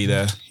 he's gonna be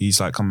there. He's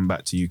like coming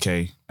back to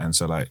UK, and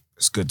so like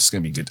it's good. It's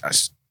gonna be good.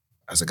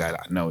 As a guy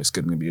that I know, it's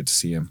gonna be good to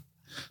see him.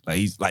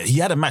 He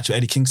had a match with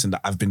Eddie Kingston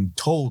that I've been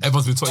told.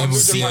 Everyone's been talking.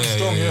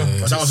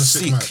 But that was a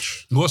sick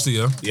match. What's the,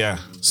 yeah? Yeah,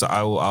 so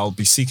I'll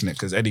be seeking it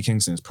because Eddie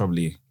Kingston is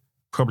probably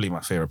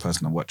my favorite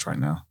person to watch right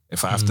now.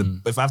 If I have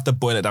to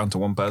boil it down to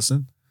one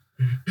person,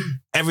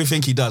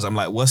 everything he does, I'm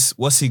like,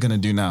 what's he gonna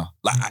do now?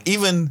 Like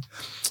even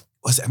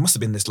it must have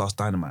been this last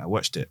Dynamite. I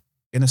watched it.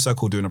 Inner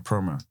Circle doing a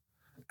promo,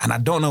 and I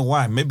don't know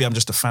why. Maybe I'm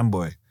just a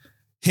fanboy.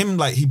 him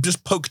like he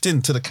just poked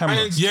into the camera.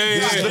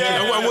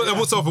 And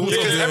what's up?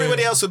 Because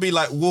everybody else would be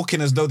like walking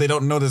as though they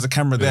don't know there's a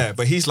camera there.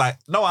 But he's like,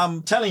 no,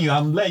 I'm telling you,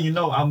 I'm letting you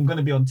know I'm going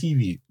to be on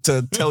TV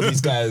to tell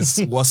these guys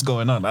what's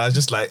going on. I was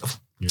just like,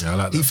 I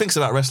like that. he thinks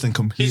about wrestling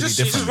completely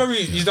different.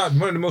 He's like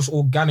one of the most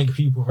organic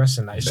people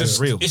wrestling. Like, it's just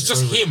real. It's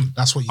just him.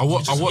 That's what you I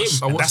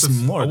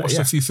watched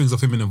a few things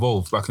of him in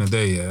Evolve back in the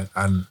day, yeah.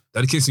 And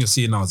the Kingston you're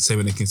seeing now is the same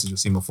as the Kingston you've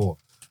seen before.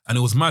 And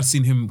it was mad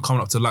seeing him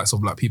coming up to the likes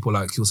of like people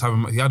like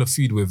he had a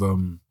feud with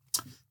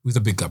who's the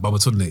big guy, Baba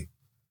Tunde.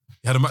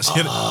 He had a match.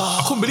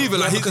 I couldn't believe it.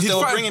 Like because they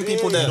were bringing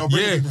people there.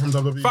 People from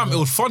WWE. Fam, it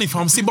was funny,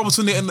 fam. Seeing Baba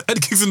Tunde and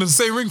Eddie Kingston in the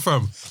same ring,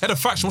 fam. He had a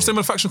faction. What's the name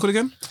of the faction called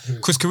again?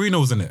 Chris Carino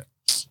was in it.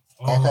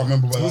 I can't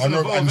remember, but I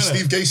know. And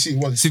Steve Gacy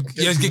was.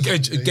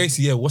 Gacy.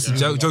 Yeah, what's it?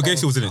 Joe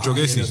Gacy was in it. Joe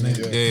Gacy.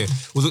 Yeah.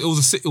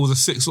 It was a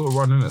sick sort of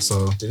run in it.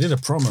 So they did a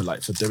promo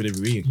like for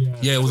WWE.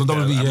 Yeah, it was on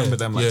WWE. I remember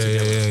them. Like,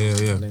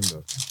 yeah.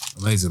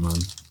 Amazing, man.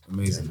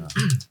 Amazing.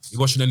 You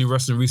watching any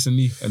wrestling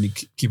recently? Any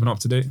keeping up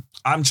to date?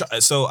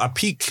 So I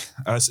peak.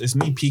 It's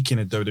me peaking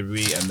at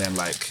WWE, and then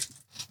like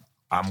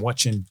I'm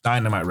watching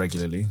Dynamite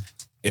regularly.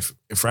 If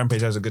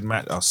Rampage has a good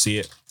match, I'll see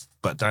it.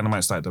 But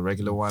Dynamite's like the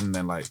regular one, and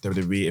then like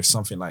WWE, if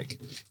something like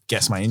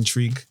gets my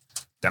intrigue,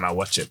 then I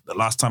watch it. The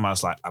last time I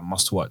was like, I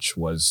must watch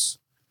was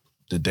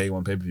the Day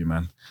One pay-per-view,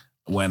 man.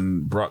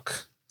 When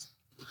Brock.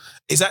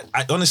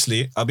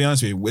 Honestly, I'll be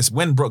honest with you, it's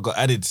when Brock got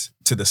added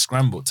to the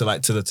scramble, to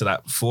that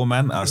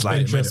 4-man, I was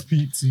like,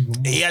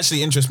 he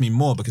actually interests me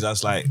more because I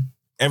was like,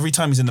 every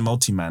time he's in the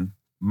multi-man,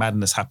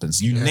 madness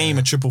happens. You name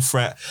a triple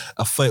threat,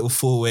 a fatal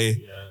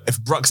 4-way.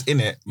 If Brock's in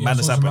it,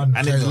 madness happens.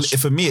 And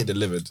for me, it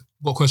delivered.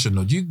 Got a question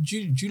though. Do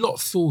you lot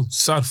feel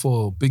sad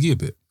for Big E a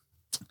bit?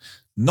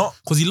 Not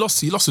because he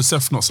lost with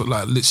Seth not so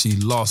like literally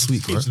last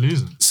week, right?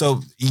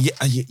 So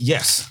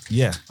yes.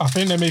 I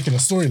think they're making a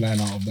storyline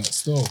out of that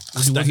still.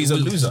 That he's a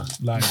loser.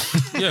 Like,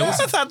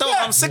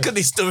 I'm sick of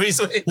these stories.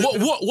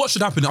 What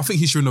should happen? I think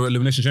he should in the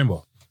Elimination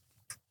Chamber.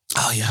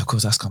 Oh yeah, of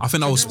course that's coming. I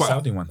think that was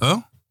Saudi one.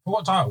 Huh? For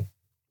what title?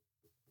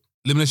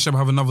 Elimination Chamber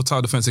have another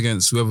title defense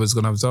against whoever's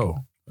gonna have the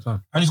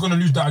title. And he's gonna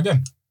lose that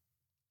again.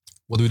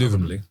 What do we do with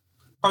him?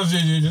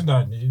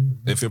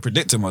 If you're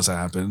predicting what's gonna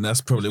happen,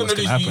 that's probably what's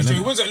gonna happen. So he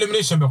wins the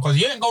Elimination because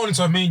he ain't going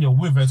into a Mania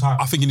with a title.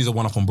 I think he needs a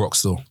one-up on Brock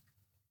still.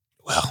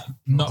 Well,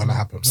 not gonna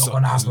happen. Not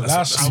gonna happen.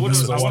 I would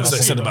have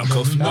said about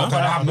Kofi. Not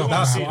gonna happen.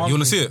 You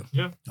wanna see it?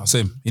 Yeah. I'll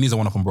say him. He needs a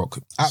one-up on Brock.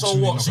 So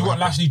what? So you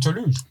want Lashley to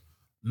lose?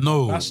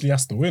 No. Lashley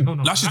has to win.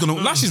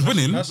 Lashley's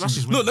winning.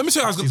 Look, let me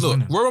tell you.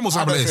 Look, Royal Rumble's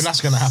gonna be like this.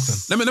 That's gonna happen.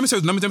 Let me tell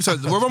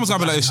you. Royal Rumble's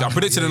gonna be like this. I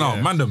predicted it now.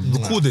 Mandem,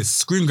 record this,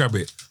 screen grab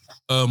it.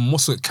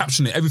 What's it?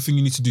 Caption it. Everything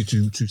you need to do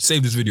to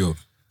save this video.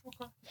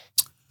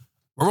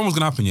 Royal Rumble's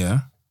gonna happen,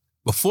 yeah.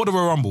 Before the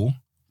Royal Rumble,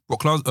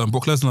 Brock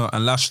Lesnar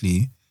and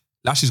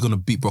Lashley's gonna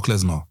beat Brock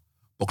Lesnar.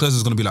 Brock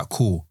Lesnar's gonna be like,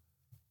 cool,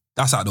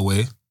 that's out of the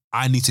way.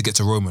 I need to get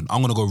to Roman.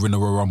 I'm gonna go win the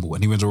Royal Rumble,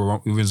 and he wins the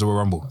Royal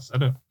Rumble.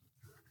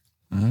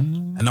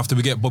 And after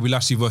we get Bobby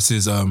Lashley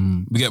versus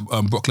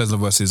Brock Lesnar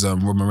versus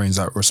Roman Reigns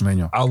at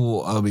WrestleMania.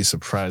 I'll be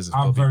surprised.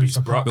 I'm very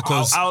surprised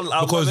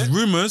because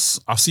rumors.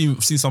 I've seen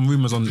some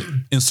rumors on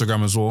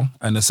Instagram as well,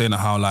 and they're saying that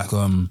how like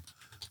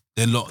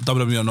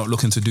WWE are not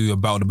looking to do a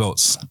battle of the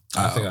belts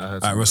at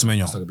WrestleMania.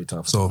 That's gonna be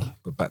tough. So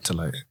but back to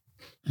like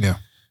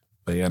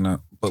but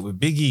but with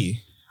Big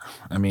E,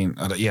 I mean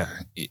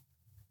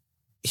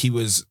he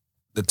was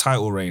the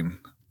title reign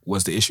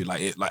was the issue.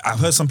 Like I've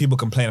heard some people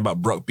complain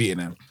about Brock beating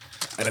him.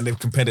 And then they've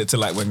compared it to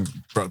like when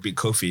Brock beat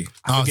Kofi.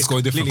 It's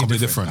completely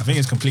different. I think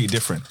it's completely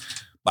different.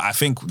 But I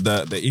think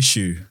the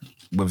issue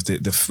with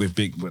with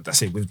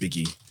Big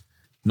E,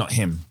 not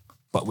him,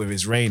 but with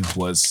his reign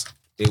was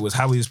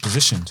how he was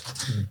positioned.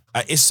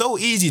 It's so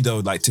easy though,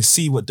 like to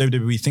see what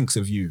WWE thinks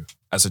of you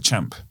as a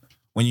champ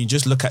when you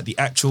just look at the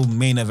actual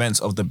main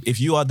events if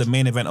you are the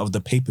main event of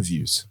the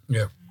pay-per-views.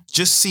 Yeah.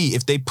 Just see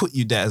if they put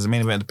you there as the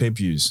main event of the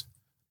pay-per-views.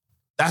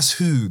 That's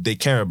who they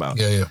care about.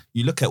 Yeah.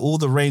 You look at all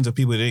the reigns of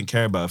people they didn't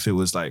care about. If it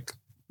was like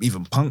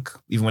even Punk,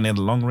 even when they had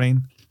a long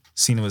reign,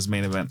 Cena was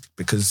main event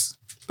because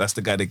that's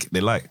the guy they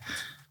like.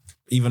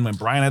 Even when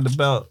Bryan had the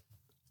belt,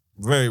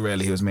 very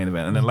rarely he was main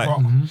event. And then like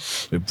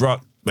with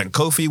Brock, when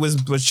Kofi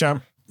was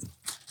champ,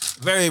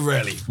 very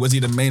rarely was he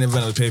the main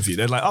event of the pay-per-view.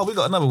 They're like, oh, we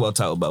got another world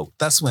title belt.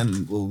 That's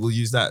when we'll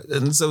use that.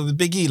 And so with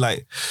Big E,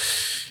 like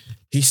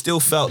he still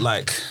felt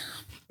like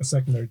a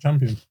secondary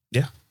champion.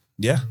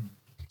 Yeah.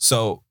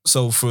 So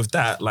for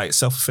that, like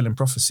self-fulfilling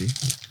prophecy,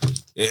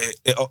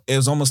 it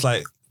was almost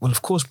like, well,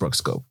 of course Brock's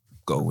go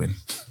win.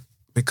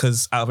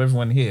 Because out of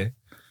everyone here,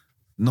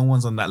 no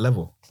one's on that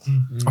level.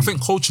 Mm-hmm. I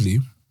think culturally,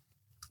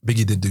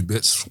 Biggie did do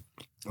bits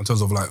in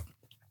terms of like,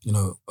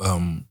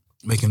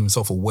 making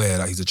himself aware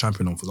that he's a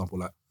champion on, for example,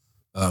 like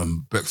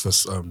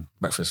Breakfast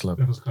Club.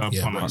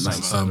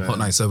 Hot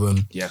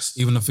 97. Yes.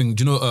 Even the thing,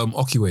 do you know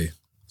Okiwe?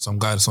 Some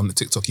guy that's on the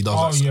TikTok, he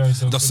does he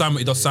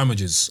does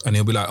sandwiches, and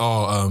he'll be like,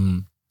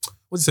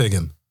 what did he say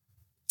again?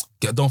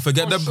 Don't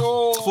forget them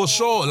sure. for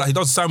sure. Like he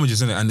does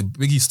sandwiches in it, and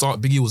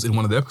Biggie was in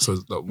one of the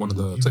episodes, like one of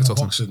the TikToks.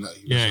 Boxing that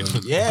he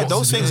was, Yeah,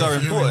 those things are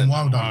important.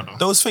 Well done.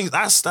 Those things,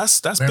 that's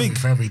Very, big.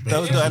 very big.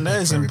 And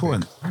that is Very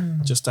important.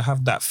 Just to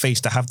have that face,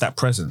 to have that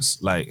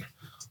presence, like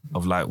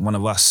of like one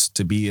of us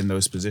to be in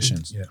those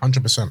positions.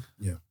 100%.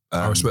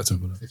 I respect him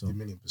for that. 50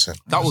 million%.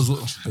 That was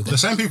The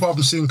same people I've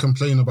been seeing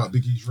complain about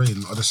Big E's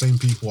reign are the same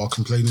people who are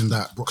complaining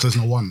that Brock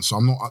Lesnar won. So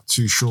I'm not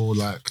too sure.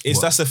 Like,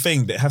 That's the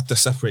thing. They have to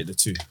separate the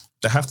two.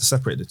 They have to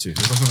separate the two. it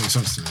doesn't make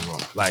sense to me. Bro.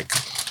 Like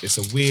it's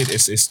a weird.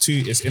 It's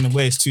two. It's in a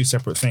way it's two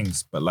separate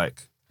things. But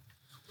like,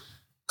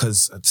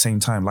 because at the same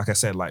time, like I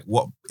said, like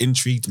what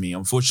intrigued me,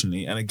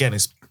 unfortunately, and again,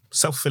 it's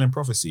self-fulfilling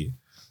prophecy.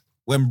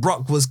 When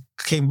Brock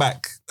came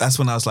back, that's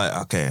when I was like,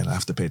 okay, I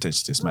have to pay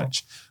attention to this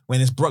match. When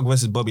it's Brock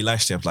versus Bobby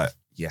Lashley, I'm like,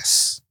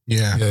 yes,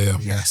 Yeah.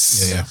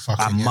 yes,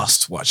 Fucking I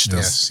must watch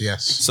this.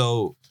 Yes.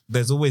 So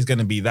there's always going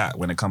to be that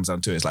when it comes down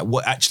to it. It's like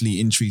what actually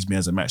intrigues me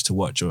as a match to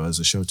watch or as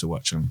a show to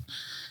watch. And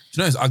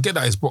You know, I get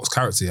that it's Brock's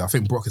character. I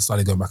think Brock is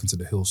starting going back into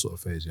the heel sort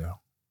of phase, yeah.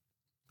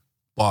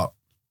 But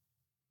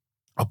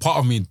a part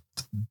of me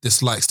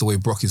dislikes the way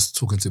Brock is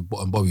talking to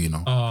Bobby, you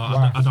know.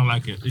 I don't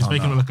like it. He's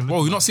making him look a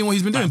Bro, you're not seeing what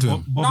he's been doing to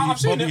him. I've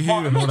seen Bobby it, Hue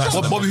and all that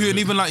stuff. Bobby Hue and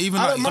even like I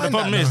don't But the mind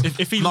problem that, is, though.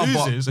 if he No,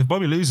 but- loses, if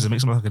Bobby loses, it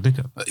makes him look like a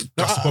dickhead.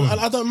 That's the problem.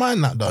 I don't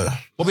mind that though.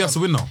 Bobby has to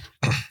win now.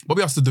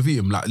 Bobby has to defeat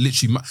him, like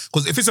literally.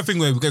 Because if it's a thing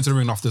where we get to the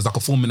ring after it's like a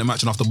 4-minute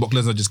match and after Brock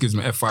Lesnar just gives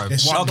him an F5.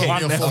 It Okay, won't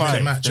be a F5.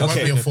 4-minute match. It won't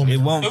be a 4-minute it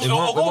won't. It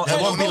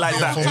It won't be like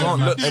that.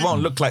 It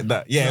won't look like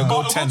that. Yeah,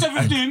 it'll go 10.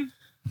 15,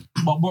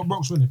 but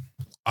Brock's winning.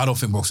 I don't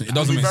think Brock's. It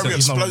doesn't It'll make be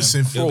very sense.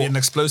 explosive. It'll be an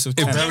explosive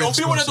 10. It'll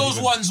be one of those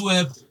ones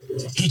where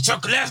he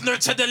took Lesnar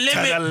to the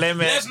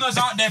limit. Lesnar's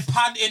out there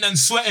panting and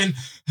sweating,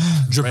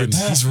 Dripping.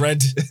 He's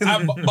red.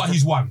 but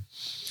he's won.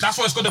 That's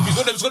what it's gonna be.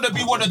 It's gonna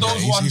be one of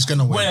those ones he's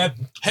gonna win. where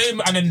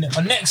Heyman, and then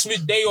the next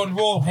day on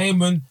Raw,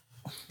 Heyman,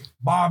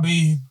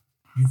 Bobby,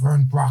 you've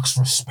earned Brock's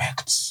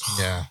respect.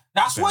 Yeah.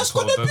 That's what it's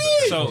gonna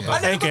be. So,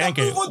 And then they're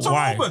gonna move on to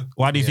why? Roman.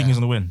 Why do you think he's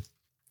gonna win?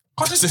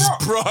 Because This it's is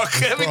Brock. Brock.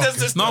 I mean, that's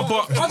just No,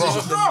 but Because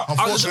it's Brock.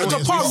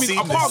 Unfortunately, a part of me, we've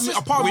a part of me,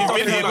 a part of me. What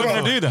doesn't are you hate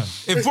gonna that. do then?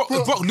 If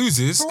Brock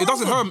loses, it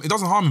doesn't harm. It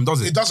doesn't harm him,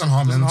 does It it? doesn't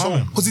harm him at all.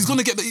 Because he's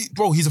gonna get the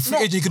bro. He's a free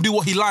agent. He can do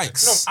what he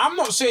likes. No, I'm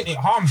not saying it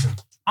harms him.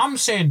 I'm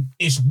saying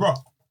it's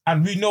Brock.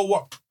 And we know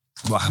what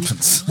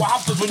happens.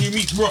 happens when you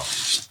meet Brock.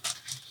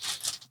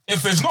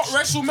 If it's not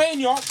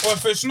WrestleMania, or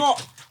if it's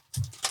not,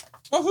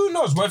 well, who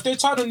knows? But if they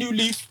turn a new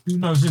leaf, who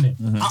knows, innit?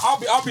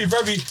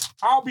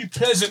 I'll be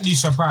pleasantly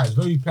surprised.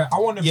 I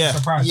want to be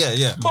surprised.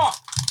 Yeah. But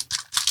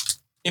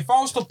if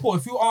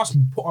you ask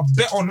me, put a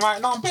bet on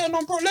right now, I'm betting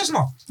on Brock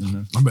Lesnar.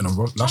 I'm betting on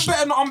Brock.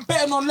 I'm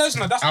betting on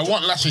Lesnar. I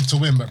want Lashley to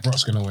win, but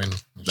Brock's gonna win.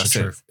 That's the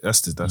it. truth.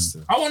 That's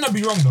the. I want to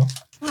be wrong though.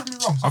 I want to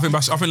be wrong. I think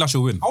Lashley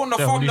will win. I want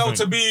the Yeah, what do you thumbnail think?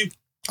 to be.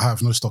 I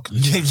have no stock in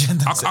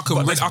it. I could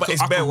win. But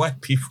it's bare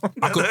white people.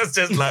 That's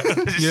just like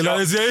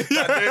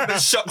the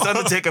shocked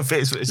Undertaker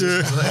face. Which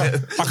is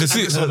I can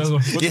see it. What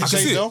did I you can say,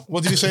 see it. though?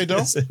 What did you say, though?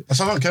 I said, I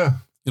don't care.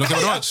 You don't care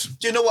about much.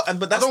 Do you know what?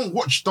 But I that's don't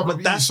watch WWE.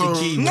 But that's so the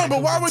key. No,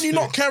 but why would you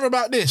not care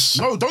about this?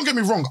 No, don't get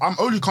me wrong. I'm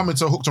only coming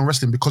to Hooked on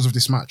Wrestling because of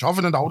this match.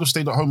 Other than that, I would have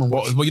stayed at home and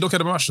watched. But you don't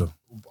care about much though.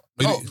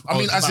 No, I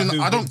mean, as in,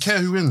 I don't care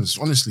who wins.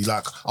 Honestly,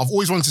 like I've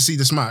always wanted to see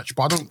this match,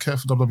 but I don't care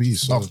for WWE.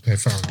 So Okay,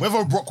 fair enough.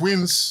 whether Brock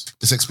wins,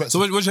 it's expected. So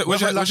where's your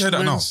Whether head Lashley at now?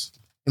 wins,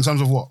 in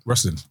terms of what?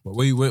 Wrestling.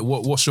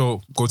 What's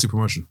your go-to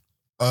promotion?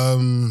 I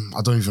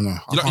don't even know.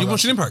 You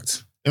watching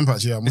Impact?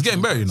 Impact? Yeah, I'm It's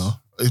getting watching better, you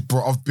know.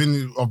 Bro, I've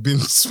been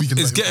speaking.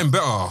 It's about getting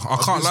Impact. better. I I've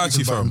can't been lie to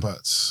you, speaking about fam.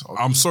 Impact.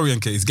 I'm sorry,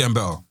 NK. It's getting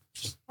better.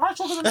 I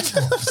talking about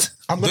this.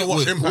 I'm gonna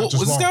watch Impact as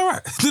Was this guy well.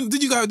 right?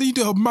 Did you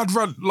do a mad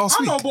rant last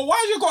I week? know, but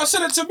why you gotta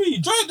send it to me?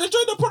 Join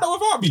the product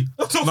without me.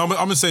 No,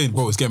 I'm just saying,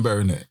 bro, it's getting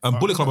better, innit?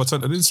 Bullet Club, I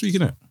didn't speak,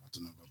 innit?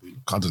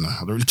 I don't know. I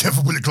don't really care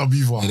for Bullet Club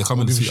either. Yeah, they're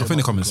coming this week. I think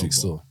they're coming this week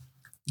still.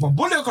 But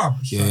Bullet Club.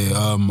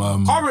 Yeah,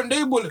 Current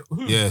day Bullet.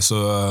 Who? yeah,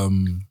 so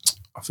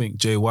I think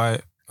Jay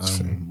White,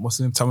 what's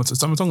his name?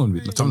 Tamatonga gonna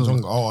be.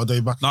 Tamatonga. Oh, are they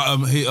back? No,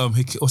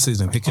 what's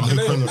his name?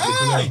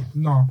 Hey,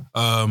 no.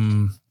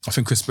 I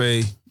think Chris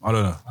Bay. I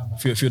don't know. A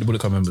few of the Bullet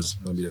Club members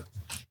gonna be there.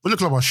 Bullet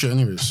Club are shit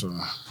anyway. So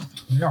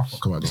Yeah.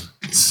 come on, then.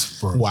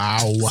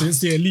 Wow. Since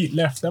the elite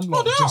left, them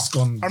lot just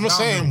gone. I'm just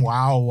saying,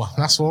 wow.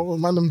 That's what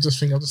man. I'm just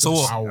thinking. So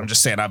what? Wow. I'm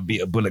just saying I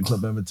beat a Bullet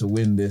Club member to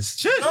win this.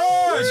 Talk.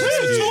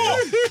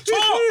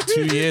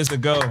 2 years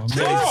ago.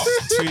 Nearly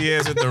 2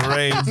 years with the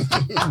reign.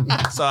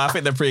 So I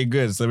think they're pretty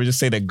good. So let me just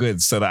say they're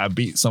good so that I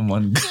beat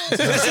someone.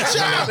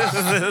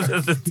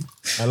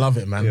 I love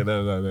it, man.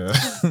 No.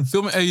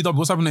 Filming AEW.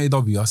 What's happening at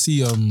AEW? I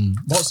see.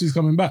 Moxley's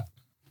coming back.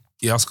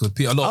 Yeah, that's good.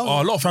 A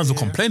lot of fans were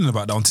complaining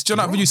about that. Did you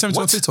know that video sent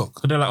to on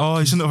TikTok? They're like, oh,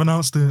 you shouldn't have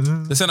announced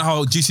it. They said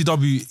how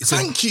GCW.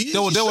 Thank you.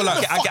 They were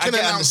like, I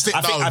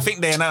think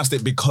they announced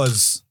it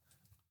because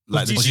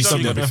like the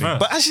GCW everything.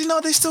 But actually, no,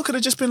 they still could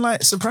have just been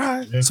like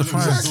surprise.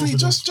 Exactly.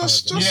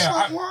 Just Yeah,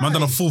 like, why? man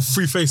done a full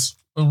free face.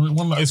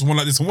 One like this, one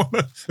like this, one.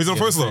 It's on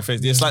the poster.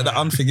 It's like the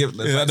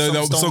Unforgiveness. Yeah, like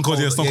the song called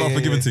Stone Cold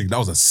Unforgiven yeah. thing. That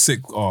was a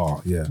sick.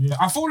 Oh yeah. Yeah,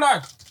 I feel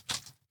like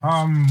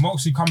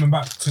Moxley coming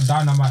back to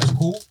Dynamite is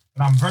cool,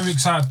 and I'm very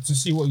excited to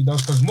see what he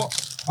does because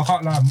I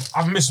can't lie.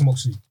 I've missed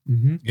Moxley.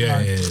 Yeah.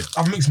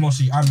 I've mixed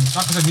Moxley, and like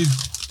I said,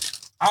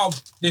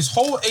 this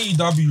whole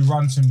AEW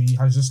run to me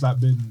has just like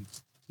been.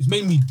 It's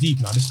made me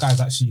deep now. This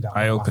guy's actually like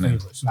Eye-opening. my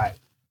favourites. Like,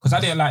 because I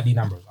didn't like Dean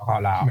Ambrose. I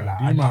can't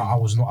lie. I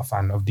was not a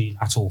fan of Dean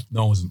at all.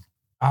 No, I wasn't.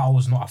 I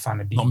was not a fan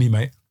of Dean. Not me,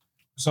 mate.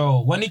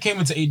 So when he came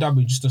into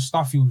AEW, just the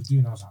stuff he was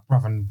doing, I was like,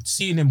 bruv, and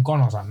seeing him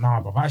gone, I was like,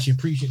 nah, bruv, I actually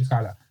appreciate this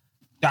guy. Like,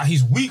 that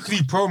his weekly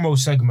promo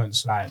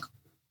segments, like,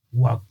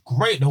 were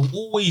great. They were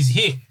always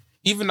hit.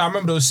 Even I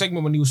remember there was a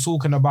segment when he was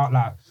talking about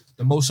like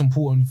the most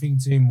important thing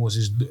to him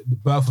was the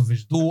birth of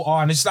his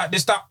daughter, and it's like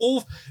this that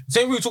all.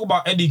 Same way we talk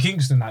about Eddie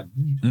Kingston, like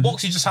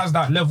Moxley just has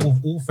that level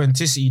of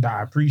authenticity that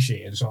I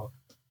appreciate. And so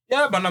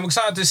yeah, man, I'm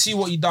excited to see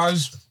what he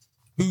does.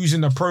 Who's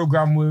in the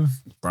program with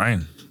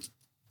Brian.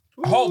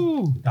 I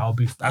hope that'll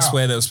be. That's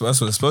what it's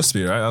supposed to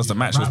be, right? That was the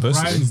match it was supposed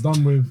to be. Brian's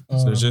done with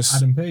So just-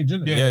 Adam Page,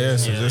 isn't it? Yeah.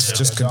 So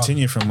just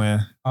continue from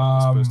where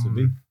it's supposed to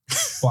be.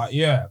 But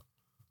yeah,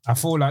 I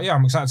feel like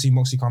I'm excited to see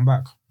Moxley come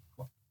back.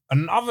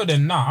 And other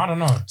than that, I don't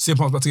know. CM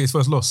Punk's about to get his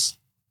first loss.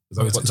 Is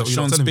that what you're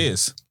Sean telling me?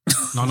 Spears.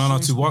 No.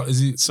 To what is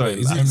he? Sorry,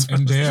 is he?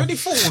 MJF.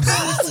 He's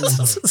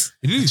already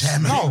He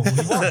did. No,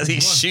 he won. He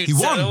shoots He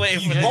won. it away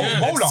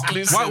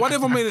from Why they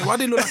made it? Why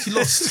they look like he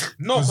lost?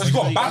 No, because he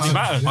got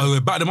battered. Oh, they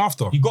batted him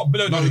after. He got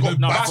below. he got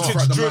battered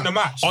battered during the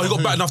match. Oh, he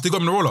got batted after they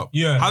got him in the roll up.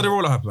 Yeah. How did the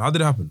roll up happen? How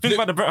did it happen? Think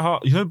about the Bret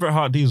Hart. You know Bret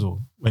Hart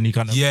Diesel when he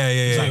kind of Yeah.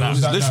 It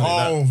was Literally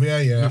that.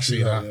 that. Yeah, I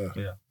see that.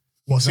 Yeah.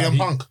 What, CM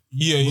Punk?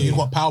 Yeah. He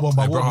got powerbombed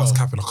by Hey, Bret Hart's Wardlow.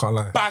 capping. I can't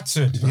lie.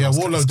 Battered. Yeah,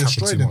 Wardlow It's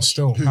destroyed capping too him much.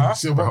 still. Huh?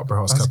 CM Bret Punk?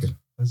 Hart's capping.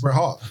 Bret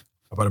Hart.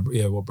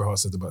 What Bret Hart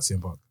said about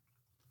CM Punk.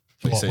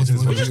 What said? did he You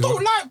say? just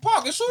don't like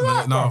Park. It's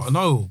alright.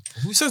 No.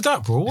 Who says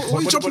that, bro? Why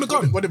are you jumping the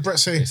gun? What did Bret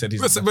say? He said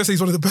Bret said he's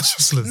one of the best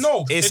wrestlers.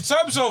 No, It's- in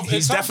terms of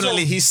He's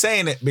definitely he's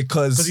saying it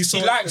because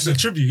he likes the it.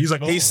 tribute. He's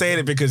like, he's saying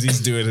it because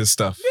he's doing his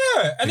stuff.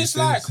 Yeah, and it's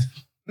like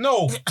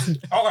no. Okay, He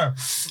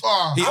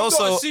I'm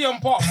also not a CM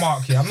Punk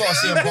mark here. I'm not a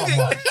CM Punk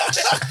mark,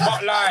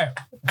 but like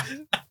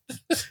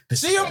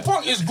CM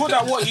Punk is good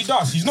at what he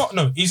does. He's not.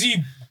 No, is he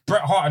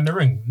Bret Hart in the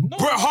ring? No.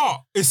 Bret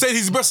Hart is saying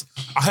he's the best.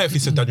 I hear if he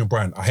said Daniel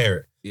Bryan. I hear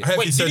it. I hear if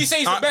Wait, did he say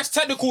he's the best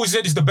technical? Or he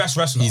said he's the best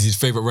wrestler. He's his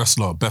favorite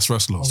wrestler, best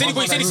wrestler. He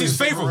said he's his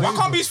favorite. Why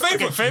can't be his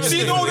favorite?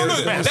 See, no.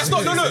 That's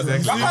not no. Why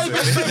can't he be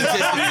his favorite?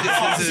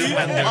 Because he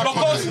can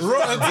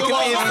be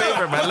his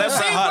favorite, man. Let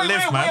Bret Hart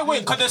live, man. Wait.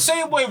 Because the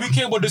same way we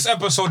came with this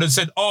episode and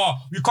said,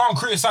 we can't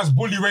criticize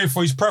Bully Ray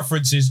for his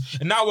preferences,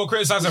 and now we're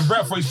criticizing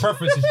Bret for his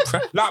preferences.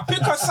 Like,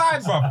 pick a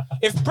side, bro.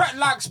 If Bret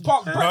likes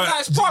Punk, Bret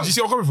likes Do Punk. you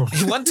see where I'm coming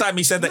from? One time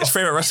he said that his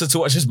favorite wrestler to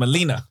watch is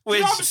Melina. You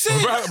know what I'm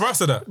saying? Bret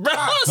said that. No,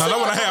 that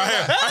one I hear. I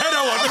heard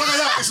that one.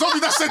 It's not me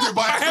that said it,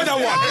 but I heard that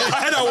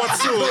one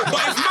too.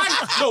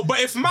 But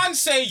if man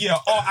say,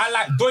 I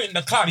like Doink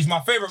the Clown, he's my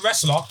favorite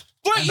wrestler.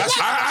 But I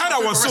heard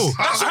that one too.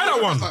 I heard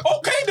that one.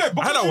 Okay then.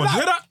 I heard that one. You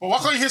hear that? But why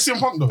can't you hear CM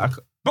Punk though?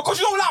 Because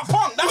you don't like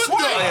Punk. That's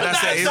why. Yeah,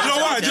 that's it. Do you know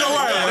why?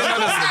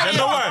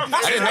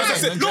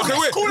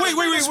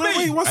 Look,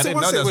 wait. One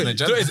second.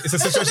 It's a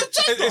situation.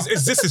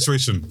 It's this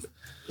situation.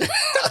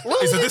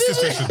 It's a this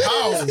situation.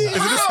 How?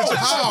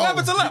 How?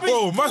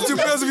 Bro, man, do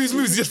players of these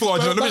moves. He just thought,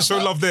 let me show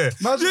love there.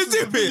 You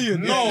dip it.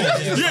 No.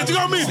 Yeah, do you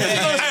know what I mean?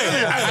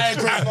 Hey,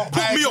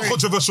 put me on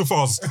controversial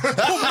fast.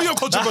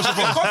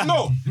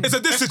 No. It's a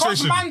this Because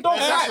situation. man don't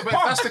like But if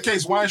Punk. that's the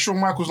case, why is Shawn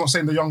Michaels not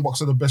saying the Young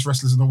Bucks are the best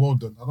wrestlers in the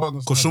world then? I don't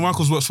understand. Because Shawn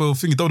Michaels works for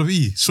thingy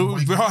WWE. So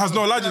Bret Hart has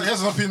no He allegiance.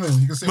 has an opinion.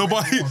 He can say No,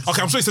 what but he wants.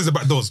 okay, I'm sure he says it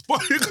back doors.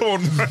 But come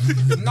on, man.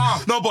 Nah.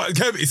 No, but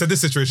Kevin, it's a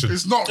this situation.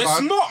 It's not, It's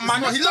man. not,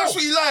 man. He likes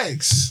what he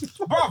likes.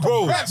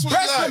 Bro, That's what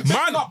Bret's he been likes.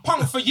 backing up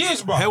Punk for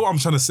years, bro. Hear what I'm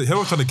trying to say. Hear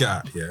what I'm trying to get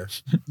at. Yeah.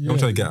 I'm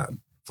trying to get at.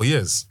 For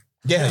years.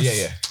 Yeah.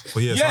 For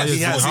years. Yes, How years?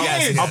 he has, How- he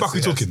has, How back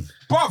we talking?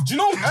 Bruv, do you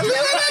know?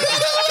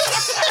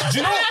 do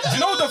you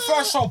know the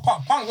first show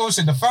Punk always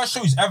said the first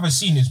show he's ever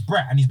seen is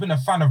Bret, and he's been a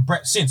fan of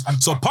Bret since.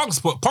 And So Punk's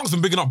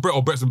been bigging up Bret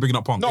or Bret's been bigging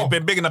up Punk? No. They've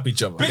been bigging up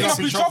each other. bigging up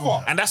each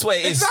other. And that's what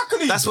it is.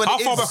 Exactly. That's what How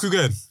it far is. back we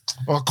going?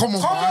 Oh, come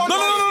on, man. No.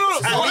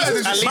 At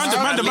least- Man.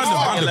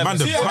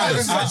 See,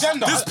 it's an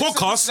agenda. This It's an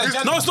podcast.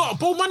 agenda. No, it's not.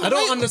 Bro, man. I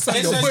don't understand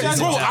It's your a point.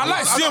 agenda. Bro, I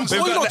like CM. What are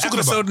you not talking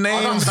about? Episode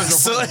names. I'm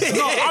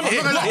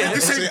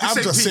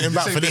just sitting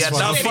back for this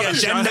one. What I'm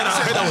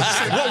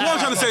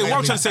trying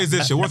to say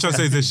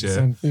is this,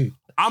 yeah.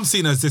 I'm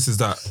seeing as this is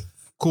that.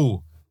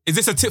 Cool. Is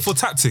this a tit for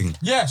tat thing?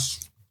 Yes.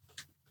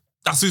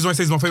 That's the reason why I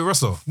say he's my favorite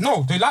wrestler.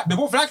 No, they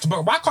both like,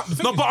 but why can't the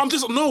thing No, but I'm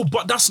just I'm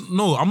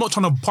not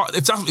trying to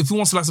if he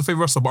wants to like a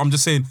favorite wrestler, but I'm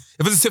just saying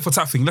if it's a tit for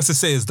tat thing, let's just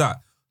say it's that.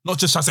 Not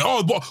just try to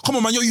say, but come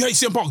on man, you hate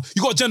CM Punk,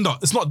 you got agenda.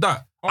 It's not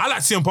that. I like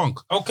CM Punk.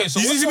 Okay, so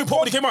you what's see your me pop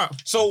when he came out.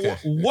 So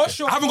what's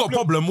your I haven't got a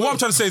problem. What I'm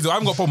trying to say is I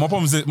haven't got a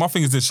problem. My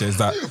thing is this shit, is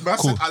that Man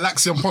cool. said, I like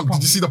CM Punk.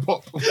 Did you see the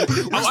pop?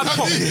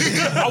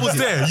 I was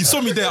there. You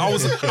saw me there.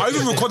 I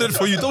even recorded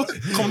for you. Don't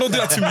do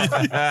that to me.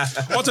 What I'm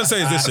trying to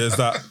say is this shit, is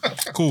that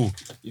cool.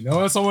 You know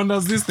when someone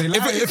does this, they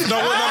like it. Is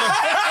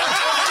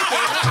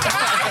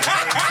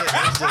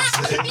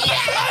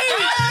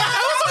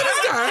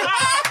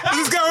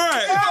this guy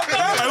right?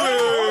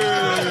 Wait.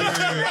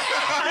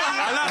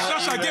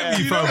 That's trying to get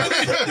me, fam.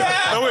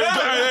 No, wait.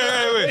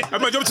 I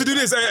might jump to do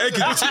this. Hey,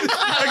 just do this.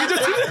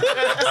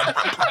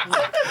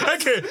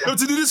 Okay, jump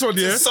to do this one,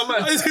 yeah? To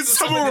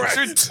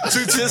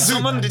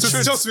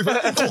just with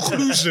a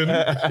conclusion,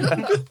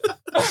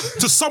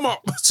 to sum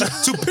up,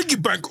 to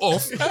piggyback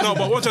off. No,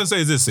 but what I'm trying to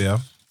say is this, yeah?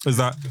 Is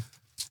that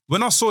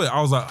when I saw it,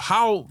 I was like,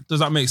 how does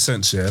that make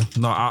sense, yeah?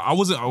 No, I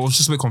was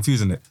just a bit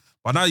confused in it.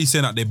 But now you're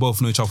saying that they both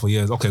know each other for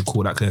years. Okay,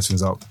 cool, that clears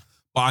things up.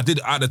 But I did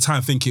at the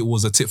time think it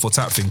was a tit for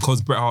tat thing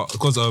because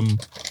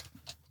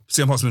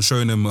CM Punk's been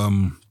showing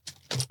him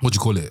what do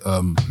you call it?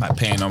 Like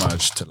paying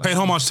homage to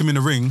him in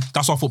the ring.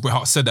 That's why I thought Bret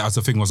Hart said that as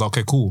a thing. Was like,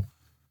 okay, cool.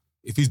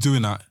 If he's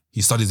doing that,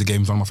 he studies the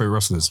game. He's one of my favorite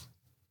wrestlers.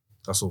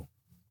 That's all.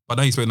 But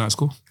now he's playing that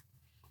school.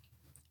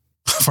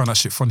 I find that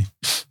shit funny.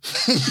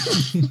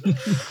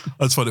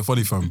 I just find it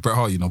funny from Bret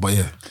Hart, you know. But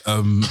yeah,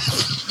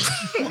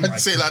 Why'd you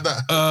say it like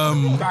that?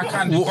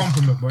 Backhanded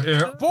compliment, but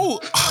yeah. Bro,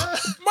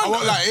 I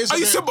won't lie. I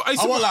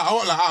won't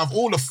lie. Out of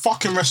all the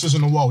fucking wrestlers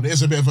in the world, it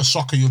is a bit of a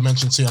shocker you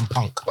mentioned CM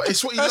Punk. But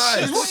it's what you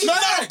like. No,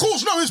 of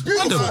course, no. It's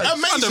beautiful,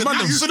 amazing,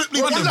 absolutely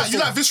You wonderful.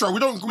 like Viscera. We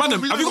don't.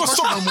 Madam, have you got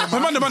stocks?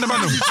 Madam. I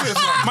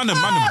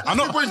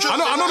know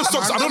the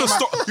stocks. I know the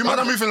stock. You man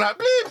are moving like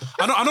bleep.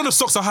 I know the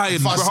stocks are high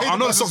in. I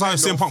know the stocks are high in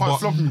CM Punk. But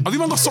have you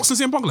man got stocks in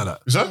CM Punk like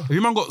that? Is that? Have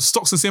you man got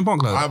stocks in CM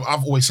Punk like that?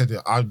 I've always said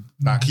it.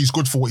 Like he's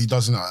good for what he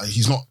does.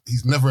 He's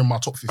never in my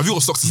top 50. Have you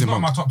got stocks in He's CM not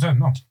in my Punk? top 10,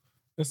 no.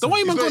 The way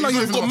you man got like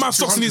you've got mad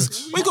stocks in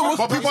his. But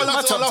people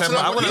like to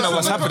I want to know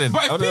what's happening.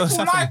 But if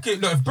people like it,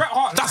 look, if Bret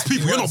Hart That's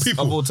people. You're not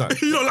people. Of all time.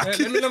 You don't like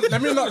it.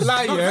 Let me not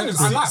lie, yeah.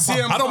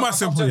 I don't mind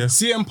simple, yeah.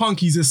 CM Punk,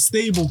 he's a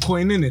stable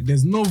coin, innit?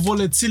 There's no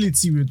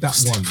volatility with that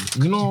one.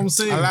 You know what I'm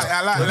saying? I like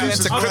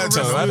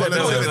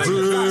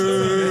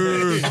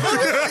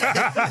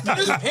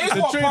Here's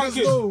what Punk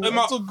is.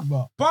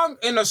 Punk,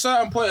 in a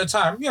certain point in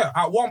time, yeah,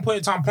 at one point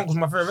in time, Punk was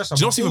my favorite wrestler.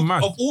 Do you know what's even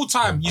mad? Of all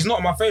time, he's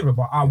not my favorite,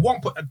 but at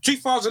one point,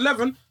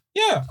 2011,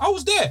 yeah, I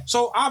was there.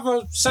 So I have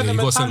a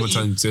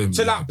sentimentality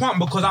to that Punk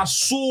because I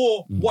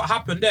saw what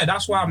happened there.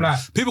 That's why I'm like...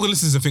 People can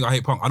listen to this and think I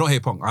hate Punk. I don't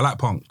hate Punk. I like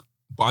Punk.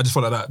 But I just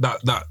felt like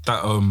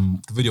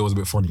that video was a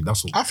bit funny.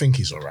 That's all. I think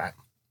he's alright.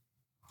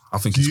 I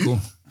think he's cool.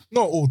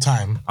 Not all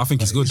time. I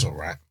think he's good. He's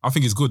alright. I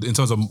think he's good in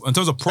terms of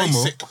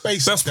promo.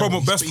 Basic best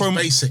promo.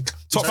 Basic.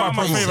 Top 5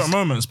 my favorite promos.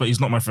 moments, but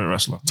he's not my favorite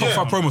wrestler. Top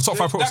 5 promos. Top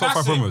 5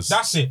 promos.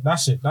 That's it.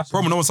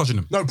 Promo, no one's touching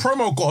him. No,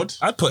 promo God.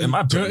 I'd put him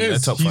in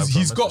the top 5.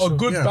 He's got a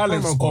good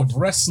balance promo God. of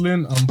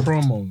wrestling and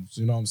promos.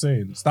 You know what I'm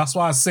saying? So that's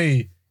why I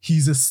say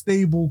he's a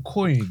stable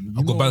coin.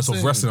 I've got balance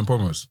of wrestling and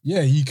promos.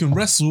 Yeah, he can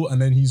wrestle and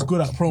then he's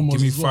good at promos.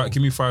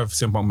 Give me 5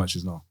 CM Punk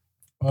matches now.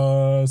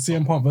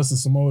 CM Punk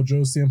versus Samoa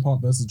Joe, CM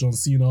Punk versus John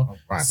Cena,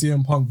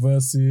 CM Punk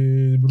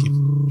versus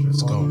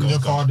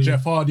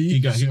Jeff Hardy,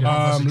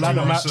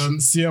 ladder match,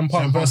 CM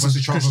Punk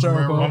versus Chris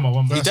Jericho.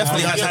 He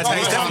definitely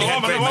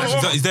had great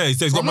matches. He's there.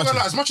 He's got matches.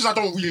 As much as I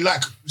don't really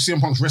like CM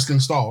Punk's wrestling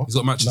style, He's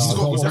got matches.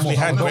 Definitely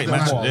had great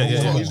matches.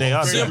 Yeah, they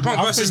are. CM Punk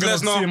versus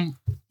Lesnar.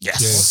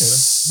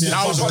 Yes.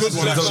 That was a good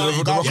one.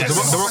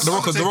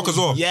 The Rock as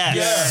well. Yeah.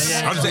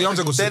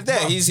 They're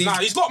there.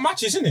 He's got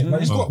matches, innit?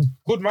 Like, he's got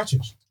good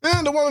matches.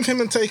 Yeah, the one with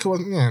him and Taker was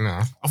I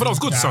thought that was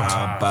good, son.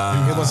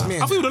 It was me.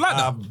 I thought you would like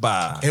that.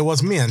 It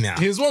was me and now.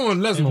 His one with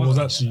Lesnar was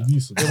actually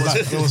decent.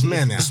 It was me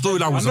and now. The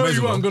storyline was I know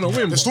amazing. you weren't gonna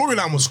win. The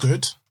storyline was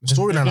good. The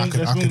storyline I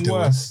could deal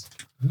with.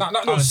 No.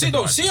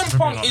 CM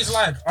Punk is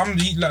like,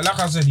 like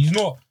I said, he's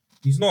not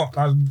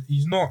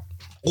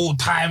all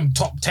time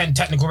top 10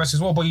 technical wrestler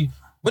as well. But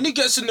when he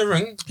gets in the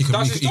ring, he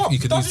does his job. He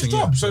does his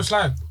job. So it's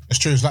like, It's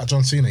true. It's like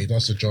John Cena. He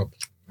does the job.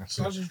 he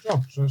does his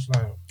job. So it's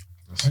like,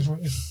 that's what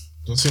it is.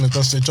 John Cena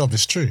does the job.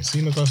 It's true.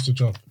 Cena does the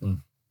job.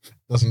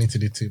 Doesn't need to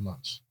do too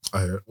much.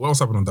 What else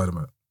happened on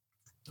Dynamite?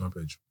 On my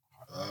page.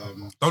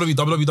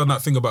 WWE done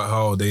that thing about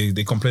how they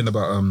complained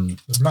about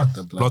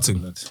the blood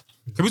thing.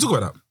 Can we talk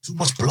about that? Too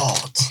much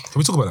blood. Can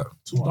we talk about that?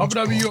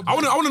 WWE. I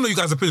want to know you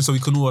guys' opinion so we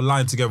can all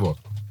align together,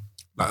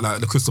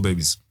 like the Crystal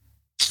Babies.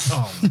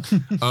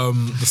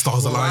 The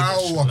stars align.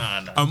 Wow.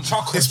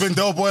 It's been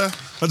Del Boy.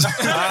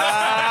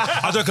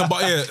 I'm joking,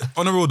 but yeah,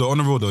 on the road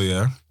though,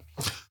 yeah.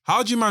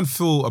 How do you man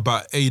feel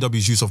about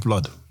AEW's use of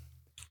blood?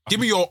 Give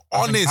me your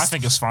honest. I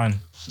think it's fine.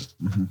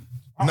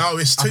 No,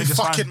 it's too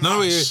fucking much. No,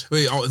 wait.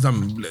 I want to hear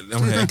it.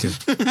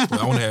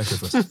 I want to hear it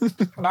first.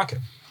 I like it.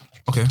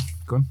 Okay,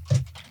 go on.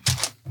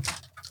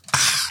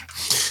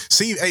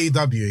 See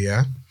AEW,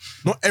 yeah?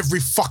 Not every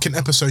fucking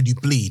episode you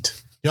bleed.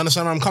 You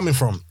understand where I'm coming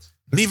from?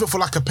 Leave it for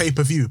like a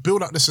pay-per-view.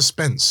 Build up the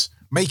suspense.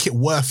 Make it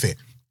worth it.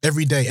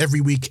 Every day,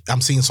 every week,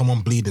 I'm seeing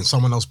someone bleeding,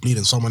 someone else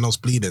bleeding, someone else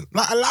bleeding.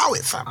 Like, allow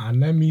it, fam.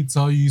 And let me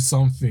tell you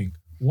something.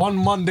 One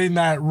Monday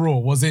Night Raw,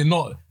 was it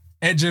not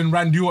Edge and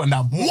Randy Orton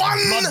that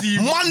One Monday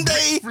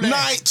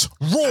Night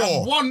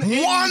Raw. One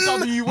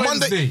AEW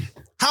Wednesday.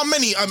 How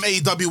many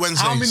AEW Wednesdays?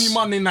 How many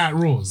Monday Night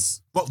Raws?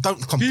 Well,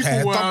 don't compare.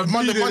 People were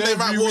Monday bleeding Night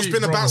every Raw's week,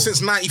 been bro. about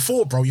since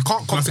 94, bro. You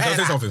can't compare I'll say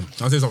that. something.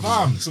 I'll say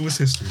something. So what's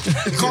history?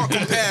 You can't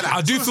compare that.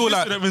 I do feel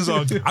like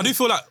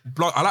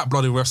blood. I like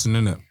blood in wrestling,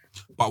 innit?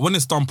 But when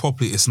it's done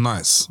properly, it's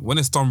nice. When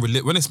it's done,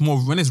 when it's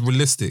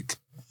realistic,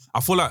 I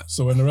feel like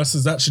So when the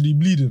wrestler's actually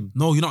bleeding.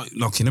 no, you're not.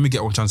 Okay, let me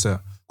get what I'm trying to say.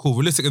 Cool.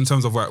 Realistic in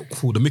terms of like,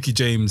 cool, the Mickey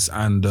James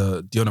and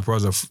Deonna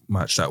Purrazzo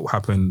match that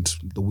happened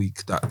the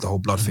week that the whole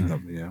blood thing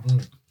happened. Yeah.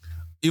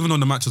 Even though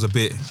the match was a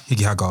bit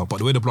higgy hagger, but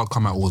the way the blood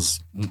come out was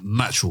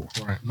natural.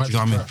 Right. Do you know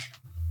what I mean?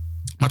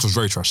 Match was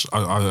very trash.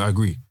 I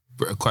agree.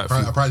 Quite.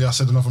 Apparently, I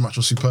said another match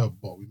was superb,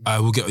 but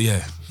We'll get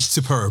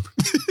superb.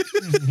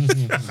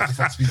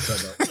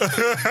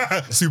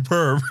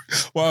 Superb.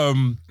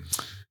 Well,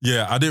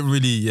 yeah, I didn't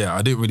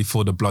really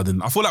feel the blood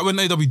in. I feel like when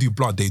AEW do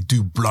blood, they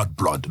do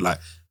blood. Like,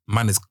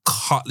 man, it's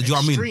cut. Do you know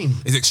what I mean? Extreme.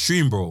 It's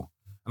extreme, bro.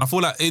 And I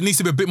feel like it needs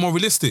to be a bit more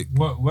realistic.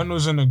 When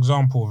was an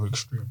example of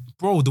extreme?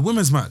 Bro, the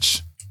women's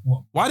match.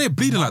 What? Why are they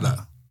bleeding like that?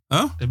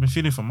 Huh? They've been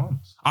feuding for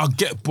months. I'll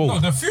get, bro. No,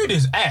 the feud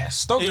is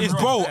ass. Don't get me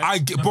wrong.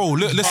 Bro,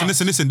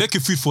 listen. They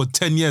can feud for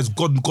 10 years.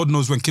 God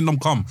knows when Kingdom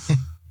come.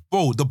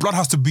 Bro, the blood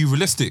has to be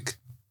realistic.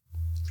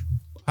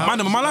 Man,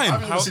 am I lying? I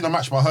haven't even seen the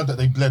match, but I heard that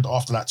they bled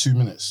after like 2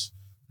 minutes.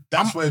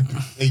 That's where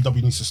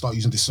AEW needs to start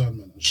using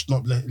discernment and just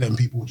not letting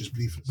people just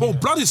bleed. Bro,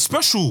 blood is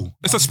special.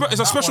 It's a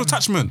special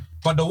attachment.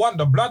 But the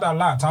blood I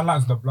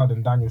liked the blood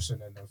in Danielson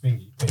and the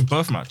thingy.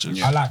 Both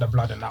matches. I like the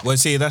blood in that one. Well,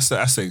 see, that's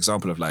the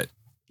example of like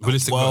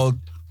Realistic world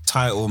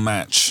title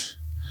match.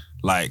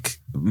 Like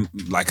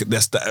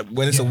that's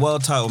when it's a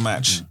world title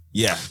match.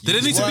 Yeah. Did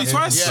it need to be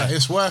twice? Yeah,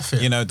 it's worth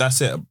it. You know, that's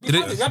it. We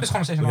had this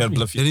conversation last week.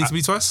 Did it need to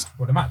be twice?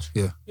 For the match?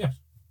 Yeah. Yeah.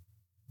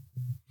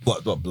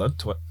 What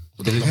blood? What?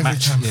 Every time Yeah, they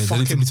need to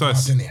fucking be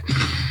twice. blood,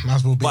 innit? Might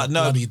as well be But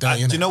no, bloody day,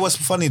 do you innit? know what's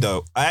funny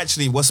though? I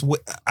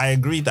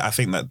agree that I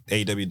think that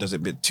AEW does it a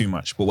bit too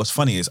much. But what's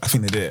funny is I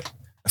think they did it.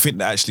 I think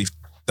they actually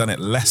done it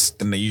less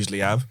than they usually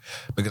have.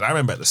 Because I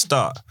remember at the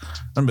start,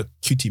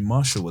 QT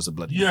Marshall was a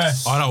bloody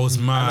Yes. Oh, that was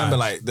mad. I remember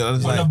like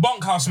The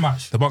bunkhouse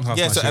match. the bunkhouse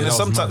yeah, match. so, and that then was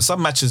sometimes mad.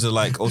 some matches are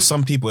like, or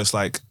some people it's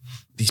like,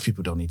 these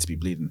people don't need to be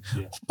bleeding.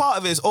 Yeah. Part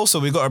of it is also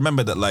we got to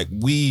remember that like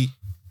we,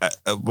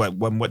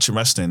 when watching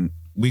wrestling,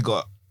 we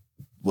got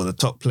the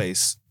top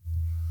place.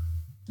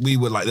 We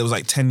were like there was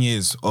like 10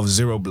 years of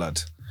zero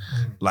blood,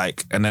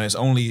 like, and then it's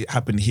only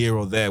happened here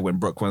or there when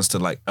Brock wants to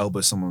like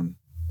elbow someone.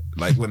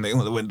 Like when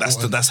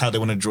that's how they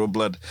want to draw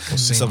blood.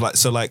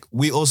 So like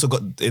we also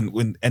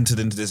entered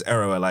into this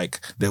era where like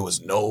there was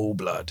no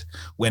blood.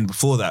 When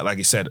before that, like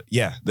you said,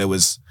 yeah, there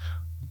was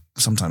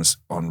sometimes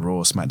on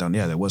Raw, SmackDown,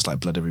 yeah, there was like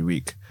blood every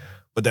week.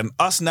 But then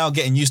us now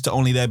getting used to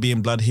only there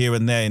being blood here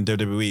and there in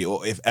WWE,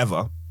 or if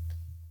ever,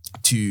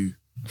 to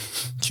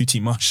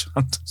QT Marshall,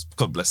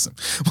 God bless him,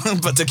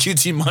 but to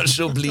QT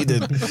Marshall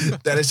bleeding,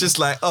 then it's just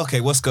like, okay,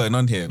 what's going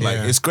on here? Like,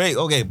 it's great.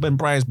 Okay, Ben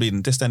Bryan's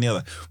bleeding, this, that, and the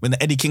other. When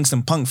the Eddie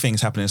Kingston Punk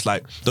thing's happening, it's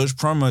like those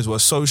promos were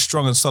so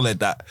strong and solid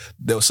that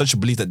there was such a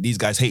belief that these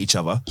guys hate each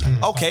other.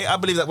 Okay, I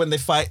believe that when they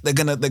fight, there's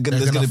gonna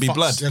be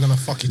blood. They're gonna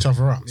fuck each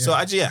other up. So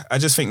I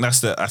just think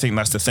that's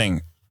the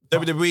thing.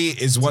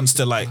 WWE wants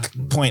to like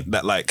point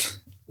that like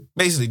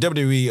basically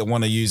WWE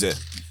want to use it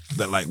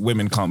that like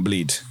women can't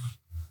bleed.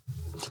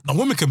 A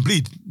woman can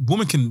bleed.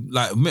 Women can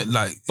like.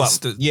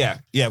 But yeah.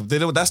 They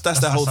don't, that's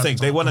the whole thing.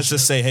 They want us to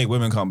say, "Hey,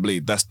 women can't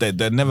bleed."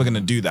 They're never gonna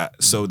do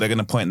that. So they're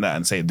gonna point that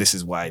and say, "This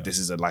is why this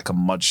is like a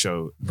mud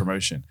show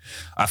promotion."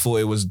 I thought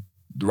it was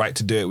right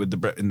to do it with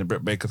in the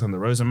Britt Baker Thunder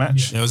Rosa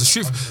match. Yeah, it was a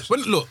street.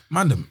 Look,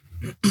 Mandem.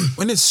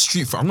 When it's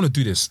street fight, I'm gonna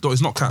do this. Though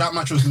it's not cap. That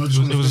match was It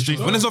was a street.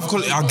 When it's off,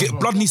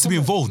 blood needs to be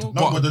involved. No,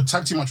 but the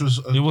tag team match was.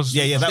 It was.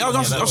 Yeah. That's what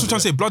I'm trying to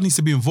say. Blood needs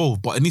to be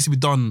involved, but it needs to be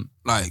done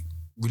like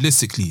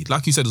realistically.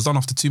 Like you said, it was done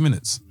after 2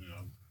 minutes.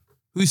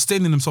 Who's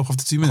staining himself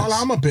after 2 minutes?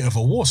 I'm a bit of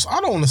a wuss. I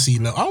don't want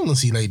to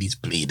see ladies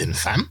bleeding,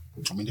 fam.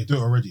 I mean, they do it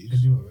already.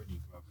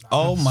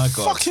 Oh my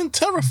god! Fucking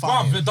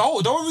terrifying. Bruv, the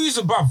whole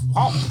reason, bruv,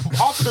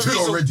 half of the They do it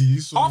reason, already.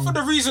 So half of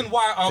the reason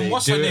why,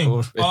 what's her do it name?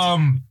 already.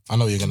 I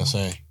know what you're gonna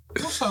say.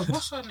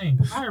 What's her name?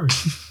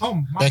 Irish.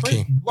 My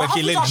Becky. brain. Well,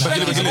 Becky how Lynch. could I say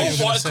Becky it's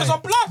Lynch. over? It's because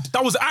of blood.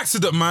 That was an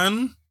accident,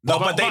 man. No,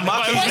 but they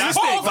marketed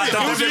But the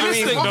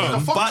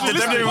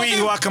WWE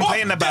who are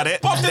complaining about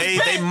it,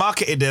 they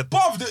marketed it.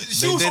 Bruv,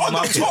 she was did on the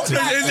market top it.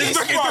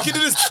 like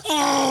this,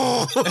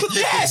 bruv.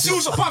 Yeah, she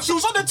was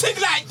on the thing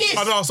like this.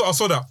 I know, I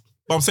saw that.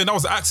 But I'm saying that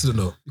was an accident,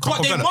 though. You can't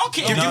But they compare that.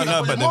 marketed it.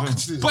 No, but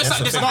But it's like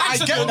there's an No, I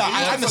accident. get that.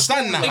 I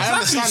understand that. I Exactly.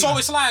 understand So that.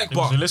 it's like, It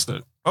was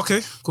realistic.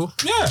 Okay, cool.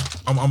 yeah,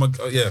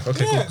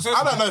 Okay, cool. yeah. So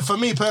I don't know. For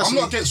me I'm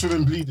personally, not against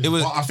women bleeding.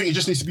 was- but I think it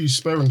just needs to be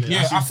sparingly.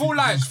 Yeah, I feel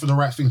like- it's for the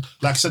right thing.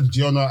 Like I said,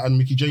 Deonna and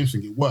Mickey James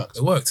thing, it worked.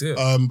 It worked,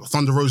 yeah.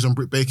 Thunder Rosa and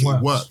Britt Baker,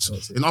 it worked.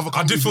 In other I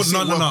countries, did feel you see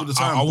it work all the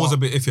time, I was but- a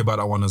bit iffy about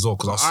that one as well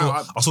because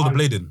I saw the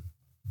blading.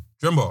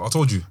 Do you remember? I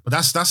told you. But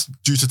that's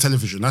due to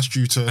television. That's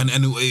due to And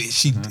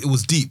it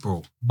was deep,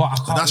 bro. but I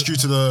can't. that's due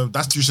to the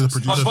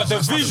producer. But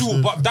the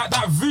visual, but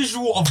that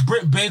visual of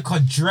Britt Baker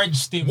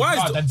drenched in Why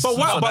blood. is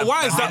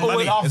why is that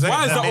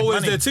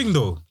always their thing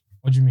though?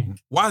 What do you mean?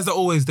 Why is that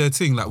always their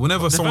thing? Like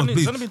whenever someone only-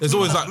 bleeds, there's only been there's two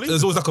always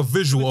matches like a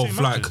visual Two of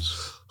like.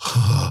 matches.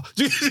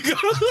 Do you get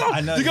what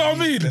I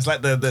mean? There's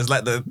like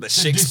the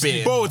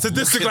Shakespeare. Bro, it's a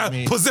distinct Look at me.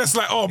 like possessed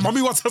like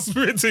mommy what's her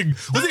spirit thing?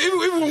 Was it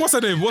even what's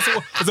her name? What's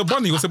it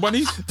Bunny? Was it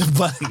Bunny? Have The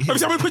bunny. you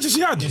seen how many pictures she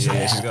had?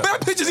 Yeah, she's got-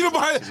 Bad pictures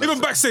even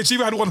backstage. She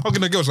even had one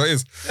hugging a girl. She's like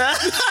this.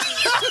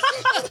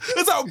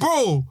 It's like,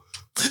 bro.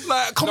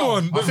 Like, come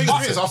on.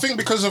 I think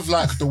because of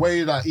like the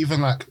way that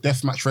even like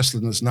deathmatch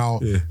wrestling has now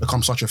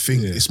become such a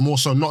thing, it's more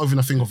so not even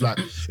a thing of like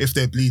if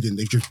they're bleeding,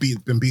 they've just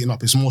been beaten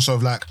up. It's more so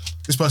of like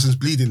this person's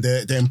bleeding,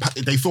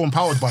 they feel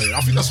empowered by it.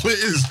 I think that's what it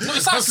is. No,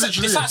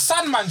 it's like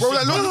Sandman. Bro,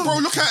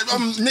 look at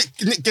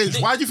Nick Gage.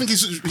 Why do you think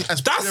he's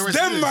as That's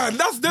them, man.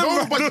 That's them, No,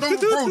 man. but no,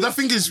 bro, that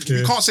thing is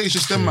you can't say it's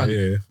just them,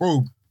 man.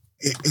 Bro,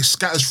 it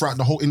scatters throughout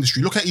the whole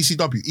industry. Look at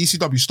ECW.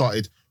 ECW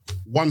started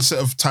one set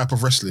of type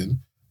of wrestling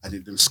and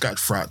it then scattered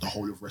throughout the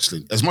whole of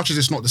wrestling. As much as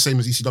it's not the same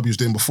as ECW was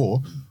doing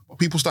before, but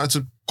people started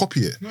to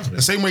copy it.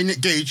 The same way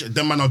Nick Gage,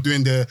 them man are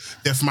doing their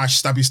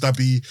deathmatch,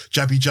 stabby,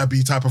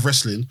 jabby type of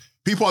wrestling.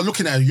 People are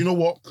looking at it, you know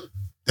what?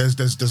 There's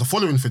a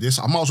following for this.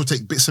 I might as well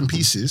take bits and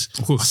pieces.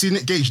 I see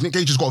Nick Gage. Nick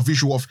Gage has got a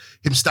visual of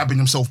him stabbing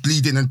himself,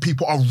 bleeding, and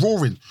people are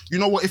roaring. You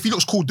know what? If he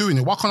looks cool doing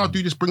it, why can't I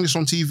do this, bring this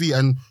on TV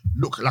and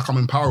look like I'm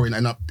empowering?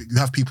 And you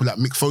have people like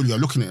Mick Foley are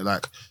looking at it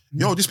like,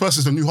 yo, this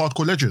person's the new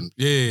hardcore legend.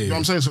 Yeah. You know what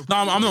I'm saying? So, No,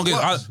 I'm not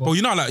getting. But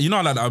you know,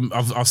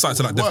 I've started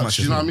to like It works, deathmatches.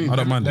 you know what I mean? I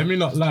don't mind. Let me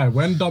not lie.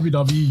 When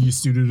WWE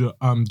used to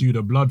do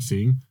the blood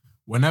thing,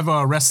 whenever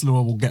a wrestler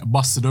will get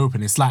busted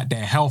open, it's like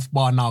their health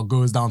bar now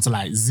goes down to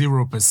like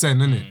 0%,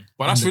 innit?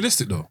 But that's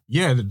realistic though.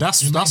 Yeah,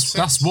 that's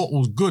what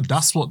was good.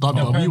 That's what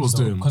WWE was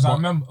doing. Because I But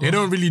remember they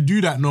don't really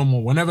do that no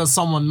more. Whenever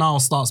someone now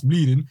starts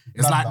bleeding,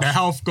 it's like their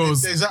health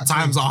goes Exactly.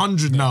 times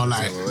 100 now.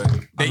 Like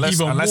they Unless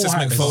even it's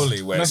more Mick hyped.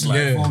 Foley, where it's like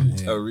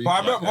Yeah. a re- But I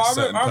like remember, a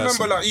certain I remember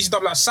person. like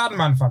ECW like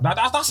Sandman, fam.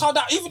 That's how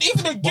that even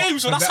in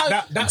games. So that's how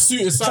That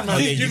suited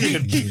Sandman.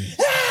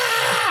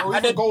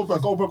 and then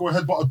Goldberg will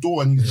headbutt a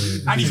door and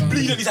he's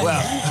bleeding. He's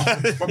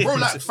like, but bro,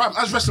 like fam,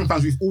 as wrestling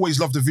fans, we've always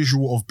loved the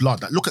visual of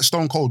blood. Like, look at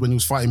Stone Cold when he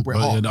was fighting Bret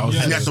Hart, that was-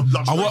 and he had the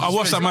blood. I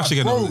watched that match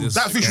again. Bro, It's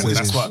that visual is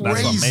That's what made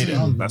crazy.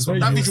 it. That's what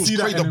That made it. visual's see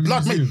that crazy. in The a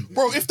blood, mate. museum.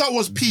 Bro, if that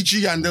was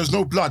PG and there was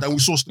no blood and we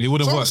saw It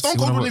wouldn't work. Stone It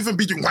Cold wouldn't wouldn't even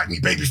be doing white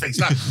meat babyface.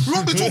 Like, we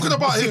won't be talking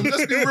about him.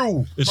 Let's be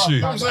real. It's true.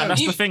 You know what I'm saying? And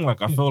that's the thing.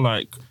 Like, I feel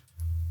like,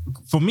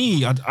 for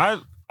me,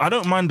 I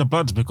don't mind the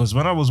bloods because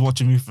when I was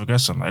watching Youth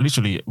Progression, like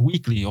literally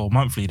weekly or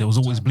monthly, there was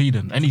always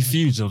bleeding. Any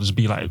feuds, there'll just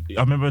be like,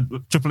 I remember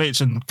Triple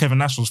H and Kevin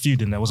Nash was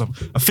feuding. There was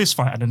a fist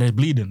fight and then they're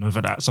bleeding over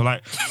that. So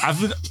like,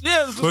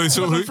 Wait,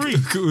 so free.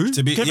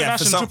 To be, Kevin yeah, Nash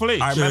for and some, Triple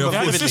H. I remember They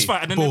had a vividly. fist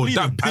fight and then they're Bro,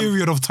 bleeding. that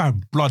period of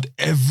time, blood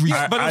every.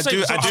 But I'm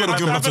saying, so I do gotta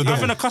give him that to the I've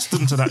been devil.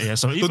 accustomed to that, yeah.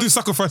 So They'll even, do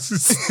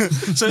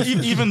sacrifices. so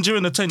even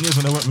during the 10 years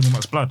when there weren't really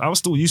much blood, I was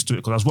still used to it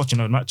because I was watching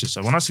those matches.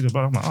 So when I see the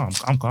blood, I'm like,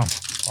 oh, I'm calm.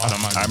 I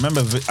don't mind.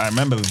 I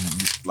remember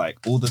like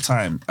all the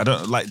time. I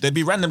don't like there'd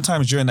be random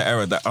times during the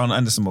era that Arn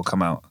Anderson will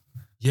come out.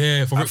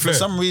 Yeah, for Ric For Flair.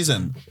 some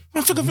reason,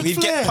 he'd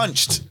get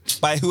punched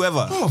by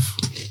whoever.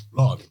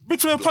 Ric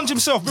Flair punched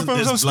himself, ripped his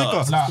own There's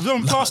blood. sticker, his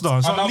own plaster,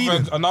 and started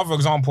bleeding. another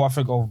example I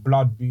think of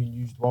blood being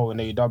used well in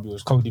AEW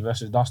was Cody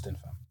versus Dustin,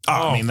 fam.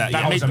 I mean that.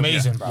 That was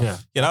amazing, bro. Yeah.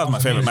 Yeah, that was my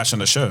favorite match on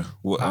the show.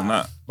 On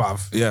that,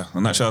 yeah,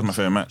 on that show was my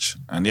favorite match,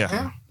 and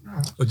yeah.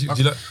 Do you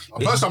like?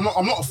 Personally,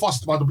 I'm not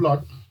fussed by the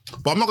blood.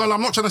 But I'm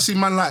not trying to see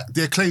man like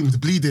the Acclaimed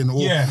bleeding,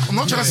 or I'm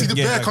not trying to see the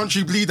Bear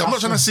Country bleed. I'm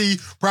not trying to see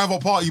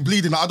Private Party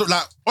bleeding. Like, I don't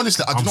like.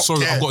 Honestly, I do I'm not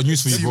sorry, care. I've got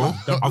news for you, bro.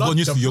 I've got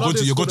news for you.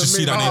 You're going to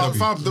see that in AEW.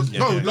 Fam,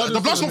 the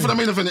blood's not for the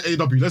main event in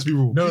AEW. Let's be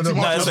real. No,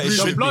 that's what it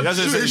should be. That's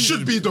what It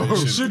should be though.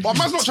 But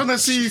man's not trying to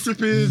see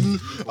flipping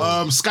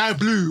Sky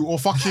Blue or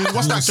fucking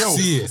what's that girl?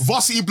 see it.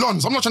 Varsity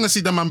Blondes. I'm not trying to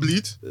see them man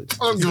bleed. I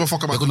don't give a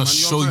fuck about. They're gonna them, man,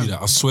 show know what you I'm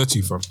that. I swear to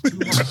you, fam.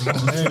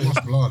 saying?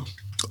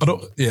 I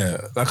don't. Yeah,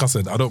 like I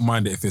said, I don't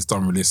mind it if it's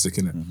done realistic,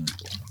 innit?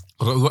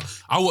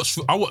 I watch.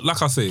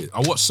 Like I say, I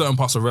watch certain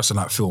parts of wrestling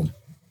like film.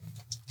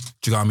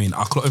 Do you know what I mean?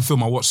 In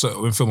film, I watch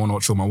certain film. I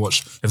watch film. I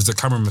watch if there's a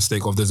camera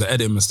mistake or if there's an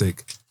editing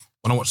mistake.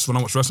 When I watch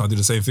wrestling, I do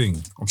the same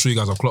thing. I'm sure you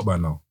guys have clocked by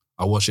now.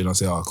 I watch it and I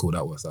say, "Oh, cool,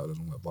 that works. That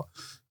doesn't work." But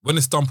when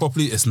it's done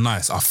properly, it's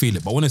nice. I feel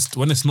it. But when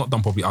it's not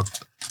done properly,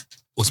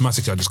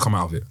 automatically I just come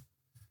out of it.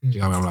 Do you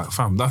know what I mean? I'm like,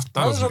 fam, that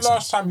When was doesn't the make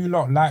last sense. time you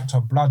lot liked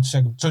a blood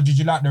segment? So did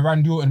you like the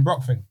Randy Orton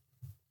Brock thing?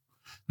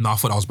 No, I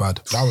thought that was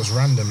bad. That was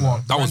random.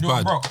 What? That was Randy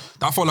Orton bad. Brock?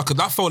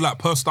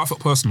 That felt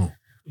personal.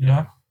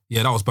 Yeah.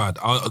 Yeah, that was bad.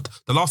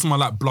 The last time I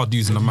like blood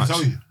used in a match.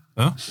 Tell you.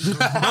 Huh?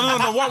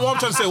 No. What I'm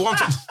trying to say.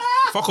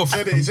 Fuck off.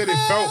 He said it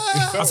felt.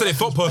 I said it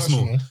felt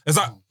personal. It's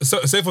like,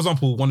 say for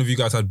example, one of you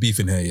guys had beef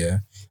in here, yeah,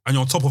 and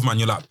you're on top of man,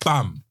 you're like,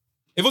 bam.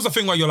 If it was a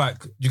thing where you're like,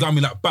 you got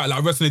me like,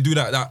 like wrestling, they do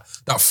that,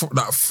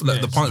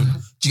 the punch,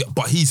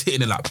 but he's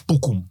hitting it like,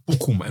 bukum,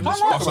 and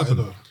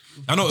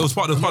I know it was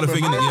part of the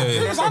thing, innit? Yeah.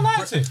 Because I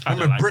liked it. I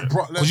remember Britt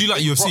Brock Was you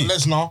like UFC? Brock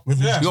Lesnar with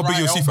his You're a big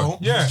right UFC fan. elbow.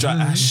 Yeah.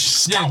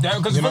 Yeah,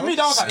 because for me,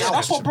 that was like, yeah,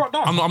 that's what Brock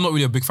done. I'm not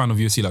really a big fan of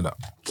UFC like that.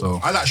 So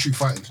I like street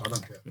fighting, so I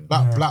don't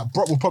care. Like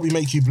Brock will probably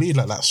make you bleed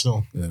like that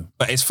still.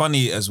 But it's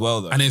funny as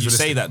well though. And it's you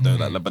say realistic. that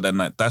though, like, but then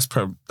like that's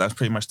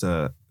pretty much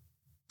the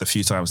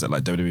few times that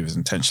like WWE was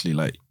intentionally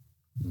like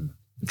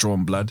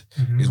drawn blood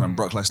is when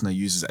Brock Lesnar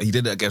uses it. He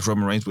did it against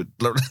Roman Reigns with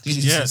blood. He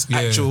uses his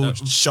actual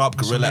sharp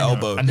gorilla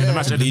elbow. And then the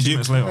match to ended lead 2 you.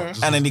 minutes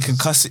later. And then he can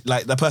cuss it,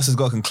 like the person's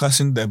got a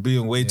concussion, they're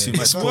being way too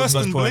much. It's worse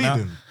than pouring out.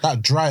 bleeding.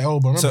 That dry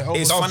elbow. Remember So elbow?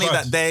 it's funny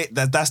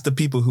that's the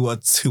people who are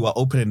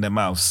opening their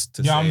mouths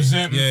to Yeah, I'm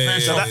say. zipping. Yeah,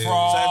 Face yeah, off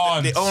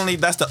yeah.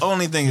 front. That's the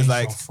only thing is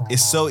like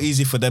it's so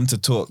easy for them to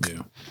talk.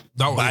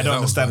 But I don't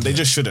understand. They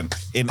just shouldn't.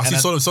 I see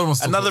Solomon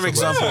Another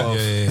example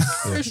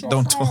of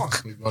don't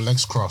talk. Your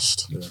legs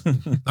crossed.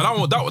 And that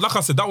one, like I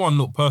said, that one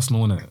looked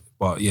personal, innit?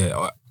 But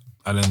yeah, at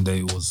the end of the day,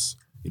 it was,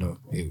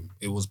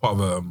 it was part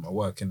of a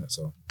work, innit?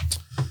 So,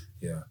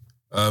 yeah.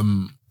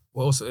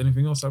 What else?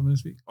 Anything else happened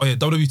this week? Oh yeah,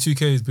 WWE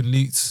 2K has been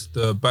leaked.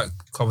 The back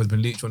cover has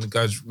been leaked. Want the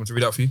guys want to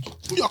read out for you?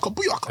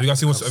 Booyaka. Have you guys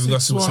seen what's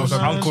happening?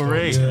 Uncle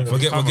Ray. We're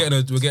getting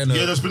a.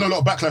 Yeah, there's been a lot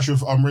of backlash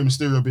with Rey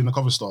Mysterio being the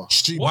cover star.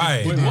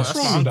 Why? What's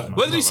wrong with that?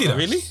 Where did you see that?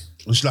 Really?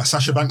 Which like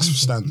Sasha Banks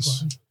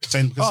stands.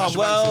 Saying because Sasha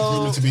Banks is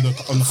rumored to be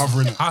on the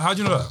cover in it. How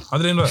do you know that? How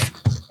did they know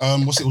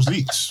that? It was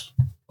leaked.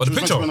 Oh, the She was meant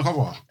picture. to be on the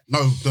cover.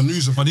 No, the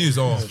news of news,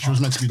 oh. Yeah, she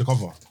was meant to be the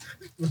cover.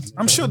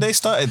 I'm sure they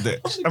started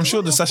it. I'm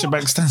sure the Sasha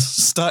Banks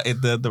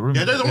started the rumor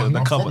Yeah, they're the one- the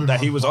cover probably that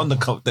he was on the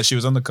cover, that she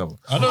was on the cover.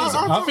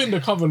 I think the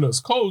cover looks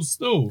cold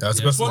still. Yeah, it's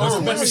the best. One of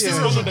the best. yeah.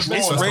 One of the best.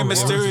 Rey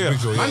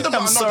Mysterio. Man,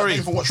 I'm sorry.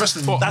 For watch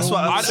wrestling. That's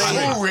what I'm I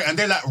saying. saw it and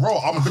they're like, "Raw,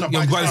 I'm gonna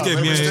Yeah, buy guys, game.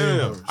 Rey Yeah,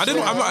 Mysterio." yeah. I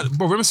didn't.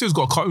 But Rey Mysterio's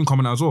got a cartoon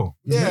coming out as well.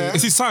 Yeah.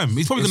 It's his time.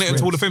 He's probably going to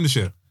enter Hall of Fame this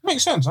year.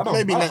 Makes sense. I don't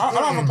Maybe have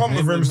a problem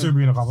with Rey Mysterio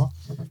being a cover.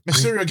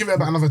 Mysterio, give it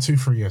about another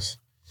 2-3 years.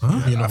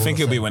 I think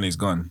it'll be when he's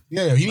gone.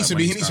 Yeah, he needs to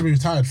be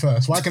retired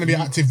first. Why can he be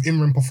an active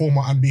in-ring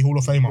performer and be Hall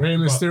of Famer? Rey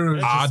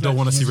Mysterio. I don't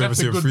want to see Rey That's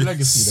a Mysterio good free.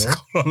 legacy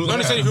though. You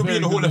only said he'll be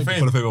in the Hall of Fame.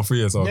 Hall of Fame on 3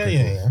 years. Okay,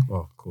 Yeah. cool.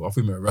 Oh, cool. I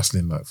think we were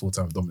wrestling like full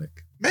time. Dominic.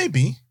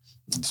 Maybe.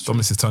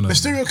 Dominic's turn.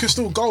 Mysterio can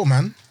still go,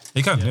 man.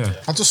 He can. Yeah.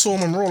 I just saw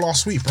him on Raw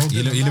last week, bro.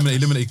 He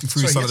eliminated. He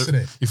threw his son.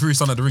 yesterday. He threw his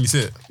son at the ring. You see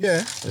it?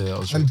 Yeah. Yeah. That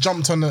was And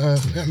jumped on the, you know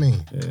what I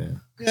mean?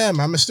 Yeah,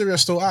 man.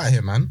 Mysterio's still out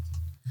here, man.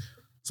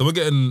 So we're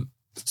getting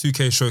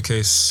 2K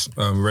showcase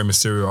Rey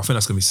Mysterio. I think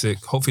that's gonna be sick.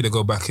 Hopefully they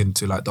go back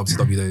into like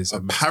WCW days.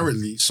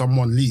 Apparently,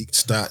 someone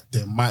leaked that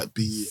there might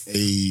be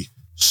a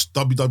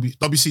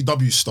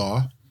WCW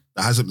star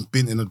that hasn't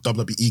been in a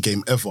WWE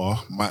game ever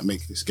might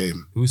make this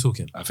game. Who are we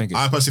talking? I think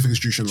I it's personally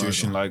think it's Jushin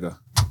Jushin Liger.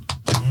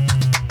 Liger.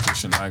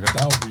 Jushin Liger.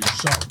 That would be a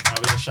shock.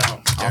 That'll be a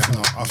shout.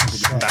 I think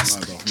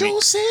it's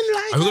Jushin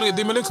Liger. Are we gonna get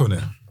Dominic on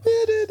there?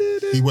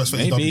 He works for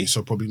Maybe. EW,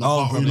 so probably not. Oh,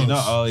 But who probably knows?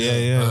 not. Oh,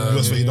 yeah. He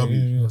works for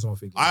EW. That's what I'm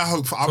thinking. I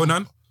hope.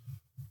 Conan?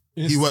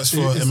 He works for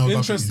It's MLW.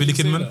 interesting Billy you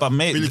say Kidman? that. But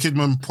mate, Billy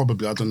Kidman,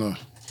 probably. I don't know.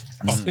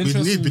 It's We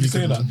interesting need you Billy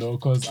say that Kidman. though,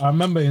 because I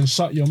remember in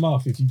Shut Your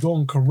Mouth, if you go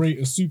and create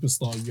a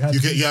superstar, you had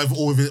You have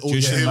all of it. All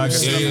Jushin him, Liger.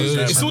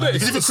 Yeah. It's all there. He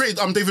can even create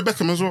David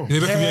Beckham as well. Yeah,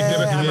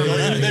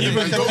 Beckham.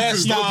 even the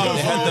hairstyle.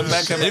 they had the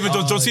Beckham. Even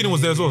John Cena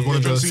was there as well. One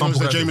of John the Cena was sample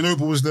there, guys. Jamie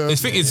Noble was there. I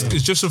think it's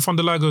just Van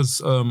der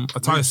Liger's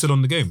attire still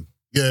on the game.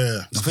 Yeah,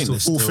 I think they're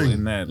full still thing.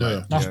 in there. Yeah.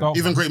 Like, That's dope.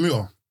 Even Great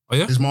Muta. Oh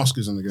yeah. His mask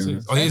is in the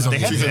game. Oh, he is on They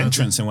the had game. his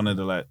entrance in one of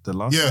the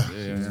last. Yeah.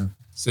 Yeah.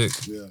 Sick.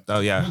 Oh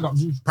yeah.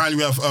 Apparently,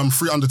 we have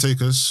 3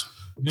 Undertakers.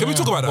 Can we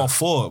talk about Well, that?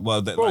 4.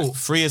 Well, Bro,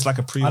 3 is like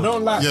a pre. I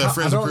don't like. Yeah, I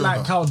Friends don't of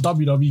like how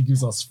WWE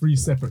gives us 3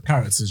 separate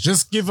characters.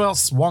 Just give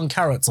us one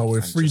character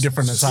with 3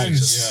 different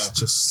attacks.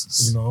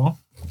 Just You know.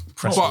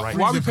 but why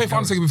are we paying for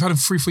Undertaker? We've had him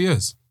free for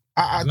years.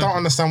 I don't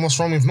understand what's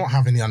wrong with not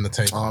having the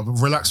Undertaker. But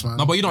relax, man.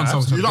 No, but you don't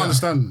understand. You don't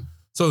understand.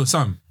 So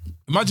Sam,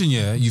 imagine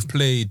you're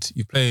playing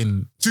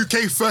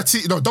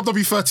 2K13, no,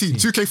 WWE13,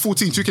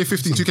 2K14,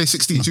 2K15,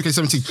 2K16,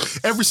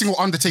 2K17. Every single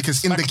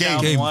Undertaker's in the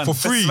game one. for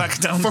free.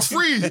 Smackdown For two.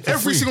 free.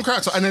 Every single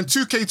character. And then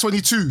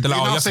 2K22. They're like, they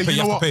oh, now you have to say, pay, you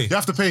you know have what? to pay. You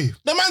have to pay.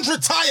 The man's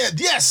retired.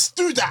 Yes,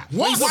 do that.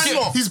 Why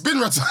not? He's been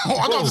retired.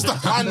 I don't understand.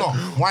 Why not?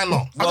 Why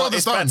not? I Well, don't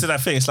it's back understand. to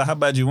that thing. It's like, how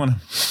bad do you want him?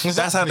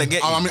 That's how they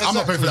get you. I mean, I'm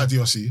not paying for that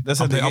DLC. That's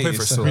how they I'll get pay you.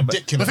 for it So- still. The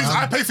Ridiculous. thing is,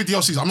 I pay for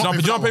DLCs. I'm not No, paying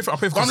but you don't for pay for- I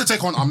pay for- The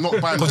Undertaker one, I'm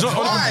not buying. Because you're-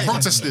 I'm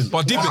protesting.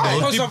 But deep it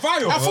Because though. of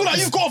Vio. I feel like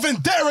you've got a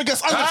vendetta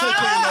against Undertaker,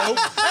 you know?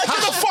 Hey, get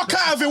the fuck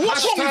out of it.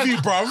 What's wrong with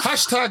you, bro?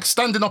 Hashtag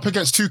standing up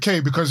against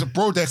 2K because,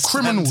 bro, they're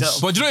criminals.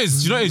 But you know what it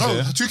is? No,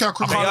 Yeah? 2K are I can't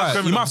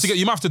criminals. lie.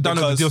 You might have to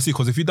download the DLC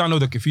because if you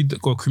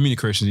go community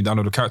creations, you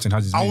download the character and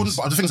has his I moves. wouldn't,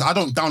 but the thing is, I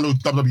don't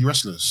download WWE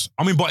wrestlers.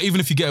 I mean, but even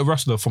if you get a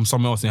wrestler from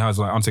somewhere else and it has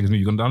like Undertaker's move,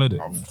 you're gonna download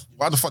it.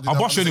 Why the fuck? I'll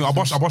boss you anyway. I'll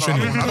boss you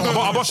anyway.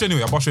 I'll boss you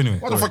anyway.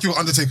 Why the fuck you want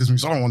Undertaker's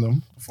moves? I don't want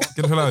them.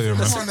 Get the hell out of here, I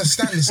man. don't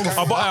understand this guy.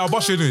 I'll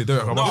boss you anyway. Do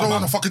it. I don't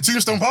want a fucking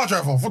Tombstone Power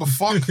Driver. What the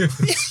fuck?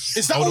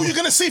 Is that all you're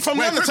going to see from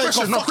the Quick Undertaker?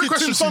 question, no, quick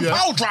question to you.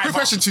 Power Quick driver.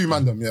 question to you,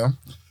 man. Them, yeah.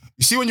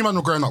 You see, when you man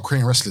were growing up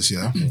creating wrestlers,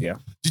 yeah. Yeah.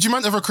 Did you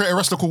man ever create a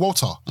wrestler called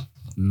Walter?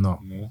 No.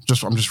 I'm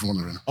just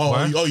wondering.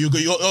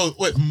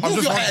 Wait, move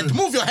just your head, wondering.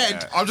 move your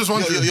head. I'm just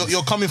wondering.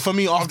 You're coming for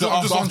me after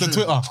I'm just wondering.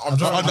 Twitter. I'm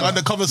just wondering. On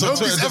the covers of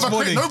Twitter this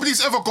morning.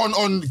 Nobody's ever gone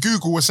on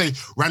Google and say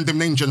random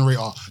name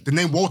generator. The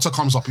name Walter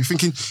comes up. You're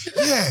thinking,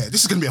 yeah,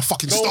 this is gonna be a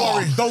fucking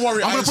star. Don't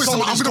worry. I'm gonna put this in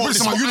my universe. I'm gonna put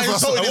this in my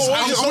universe. I'm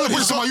gonna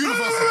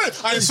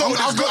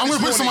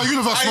put this in my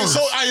universe.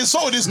 I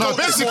insulted this. No,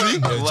 basically,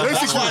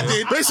 that's what I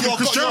did. basically,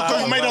 Chris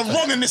Jericho made a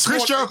wrong in this.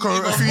 Chris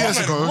Jericho a few years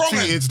ago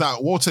tweeted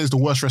that Walter is the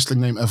worst wrestling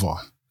name ever.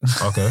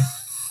 Okay.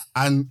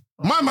 and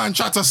my man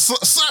tried to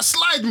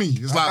slide me.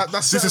 It's like,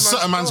 That's this is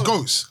certain man's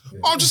goats.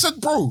 I just said,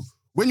 bro,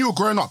 when you were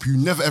growing up, you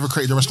never ever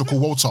created a wrestler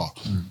called Walter.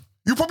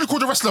 You probably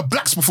called the wrestler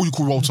Blacks before you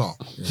called Walter.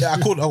 Yeah, I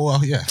called. Oh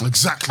well, yeah.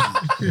 Exactly.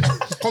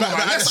 Come on,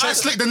 man. Let's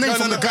isolate the name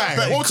from the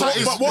guy. Walter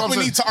is. But what we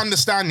need to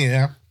understand,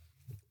 yeah,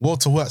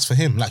 Walter works for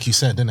him, like you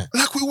said, didn't it?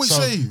 Like we always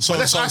say. So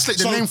let's isolate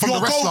the name from the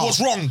wrestler. Your goat was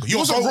wrong.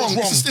 Your goat was wrong.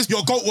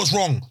 Your goat was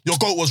wrong. Your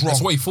goat was wrong.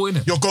 That's what he thought,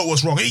 innit? Your goat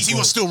was wrong. He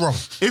was still wrong.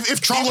 If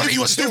Charles, he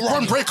was still if wrong.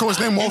 Ron Breaker was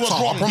named Walter,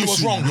 He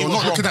was wrong. You're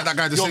not looking at that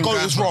guy the same Your guy.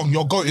 goat is wrong.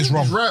 Your goat is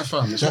wrong. Right,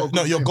 fam.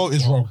 No, your goat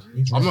is wrong.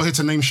 I'm not here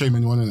to name shame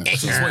anyone, innit?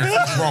 It's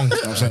wrong. You know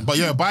what I'm saying? But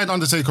yeah, buying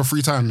Undertaker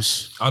 3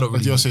 times. I don't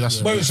really DLC, know.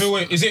 that's Wait,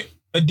 is it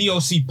a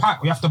DLC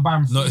pack? We have to buy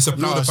them. No, it's a No,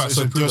 pre-order pack. it's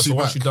So a pre-order. DLC So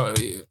once pack. you done,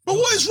 But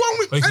what is wrong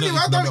with? Wait, Anyway,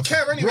 I don't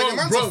care anyway. The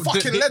man's a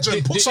fucking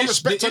legend. Put some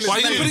respect on his why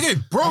you didn't play the name.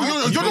 game? Bro,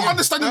 you're not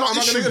understanding our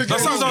issue. That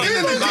sounds like He's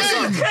been in the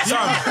game.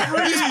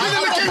 He's been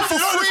in the game for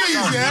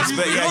 3 years.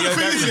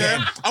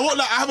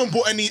 I haven't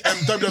bought any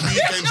WWE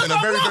games in a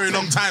very, very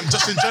long time,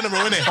 just in general,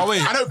 innit? Oh,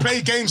 wait. I don't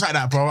play games like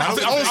that, bro.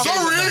 Oh,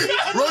 sorry.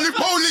 Roly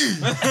poly.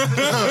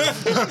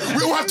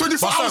 We all have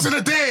 24 hours in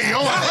a day.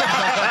 All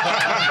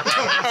right.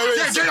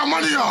 Get your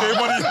money out.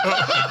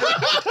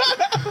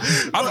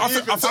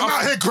 I'm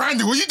out here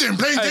grinding. What you doing?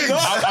 Playing games.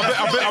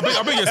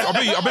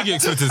 I beg you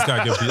explain to this guy,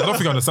 Gimpy. I don't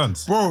think he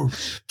understands. Bro.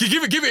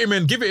 Give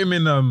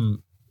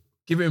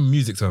it in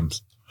music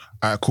terms.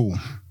 Alright, cool.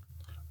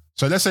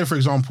 So let's say, for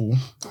example,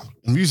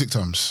 in music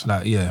terms.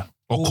 Like, yeah.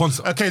 Or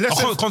concert. Okay, let's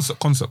say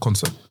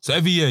concert. So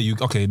every year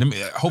let me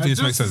hopefully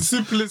this makes sense.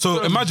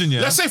 So imagine,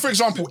 yeah. Let's say, for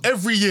example,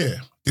 every year,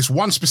 this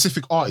one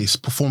specific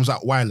artist performs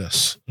at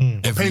Wireless.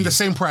 They're paying the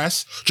same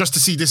price just to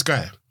see this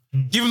guy.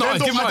 Give him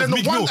the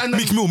Meek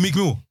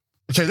Mill.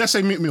 Okay, let's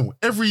say Meek Mill.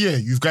 Every year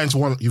you've gone to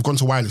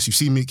Wireless, you've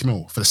seen Meek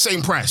Mill for the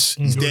same price.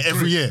 He's there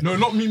every year. No,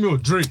 not me, Mill.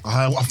 Drake.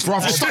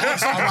 Brother, stop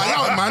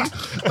allow it, man.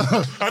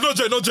 I know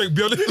Drake,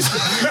 be honest.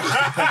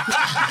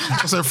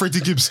 I said Freddie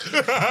Gibbs.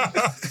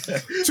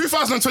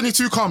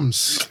 2022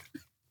 comes.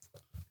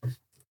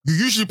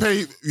 You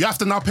have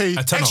to now pay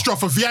extra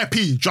for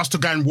VIP just to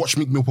go and watch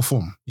Meek Mill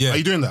perform. Yeah. Are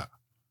you doing that?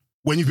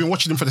 When you've been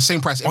watching him for the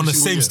same price On the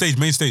single same year? stage,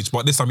 main stage,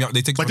 but this time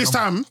they take. But this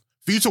time,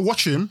 for you to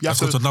watch him, you have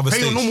go to to another pay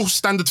stage. a normal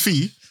standard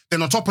fee.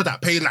 Then on top of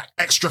that, pay like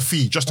extra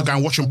fee just to go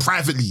and watch him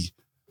privately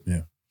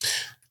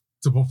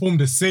To perform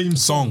the same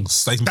song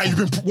songs that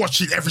you've been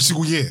watching every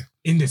single year.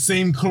 in the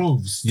same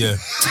clothes. Yeah.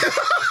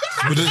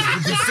 With the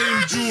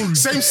same jewelry.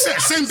 Same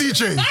set, same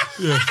DJ.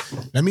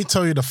 Let me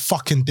tell you the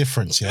fucking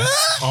difference, yeah?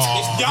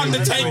 It's the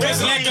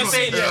Undertaker's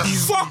legacy.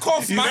 Fuck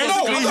off, man.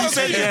 Basically, he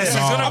said yes.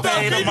 He's gonna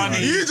pay the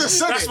money. You just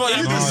said That's it. what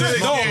You that just said it.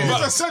 means. You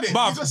just said it.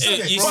 Bob, You just said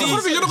it. you Bro, see-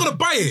 what if You're not gonna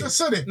buy you it. just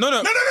said it? No.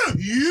 No.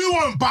 You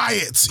won't buy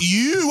it.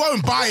 You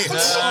won't buy it.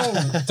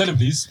 Tell him,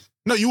 please.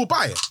 No, you will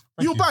buy it.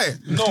 You'll buy it.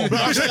 No.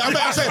 I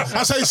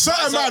say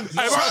certain man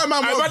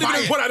won't buy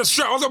it. Put out the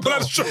strap. I was gonna put out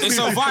the strap. It's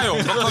a vial.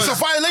 It's a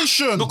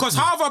violation. Because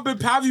how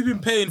have you been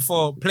paying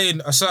for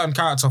playing a certain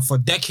character for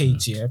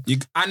decades, yeah?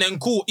 And then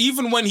cool,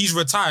 even when he's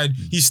retired,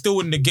 he's still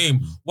in the game.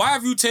 Why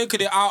have you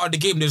taken it out of the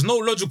game? There's no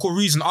logical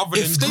reason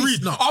other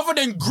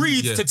than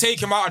greed to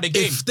take him out of the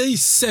game. If they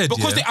said,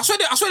 Because I swear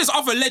there's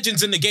other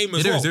legends in the game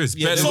as well. there is.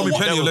 There's So gonna be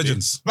what- plenty of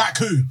legends. Like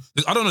who?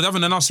 I don't know. They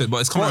haven't announced it, but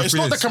it's coming. Bro, out it's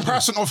in 3 not the years.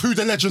 comparison of who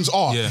the legends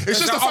are. Yeah. It's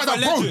just the There's fact that,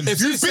 other bro, legends. if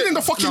you've been in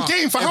the fucking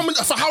game for how long?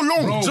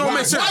 Why?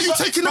 Why are you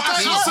taking the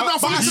guy out now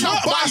for me to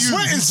not But buy I you?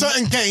 swear in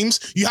certain games,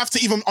 you have to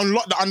even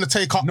unlock the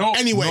Undertaker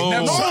anyway.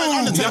 No.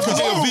 Certain You have to Undertakers.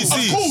 get a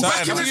VC. Cool, Certain-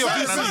 back in the you have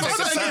to get a certain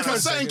VC.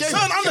 Undertakers. Certain games.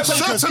 Certain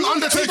Undertakers. Certain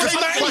Undertakers,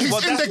 but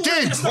he's in the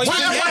game.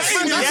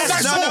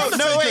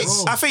 No, wait.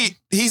 I think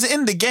he's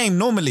in the game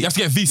normally. You have to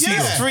get VC.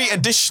 Yeah. though. 3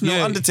 additional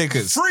Yeah.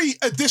 Undertakers. 3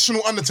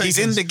 additional Undertakers.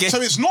 He's in the game.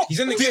 So it's not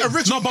in the the game.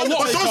 original. No,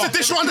 but those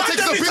additional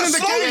Undertakers have been in the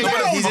game.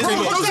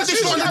 Those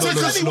additional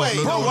Undertakers anyway.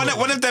 Bro,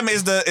 one of them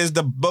is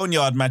the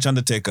Boneyard match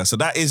Undertaker, so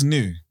that is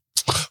new.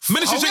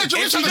 Ministry If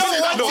Check. you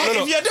don't want it,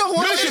 don't get it.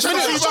 Ministry Check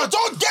has been in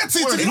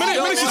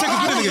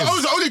the game. That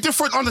was the only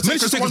different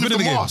Undertaker's Ministry one Check has with been the in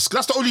the game. mask.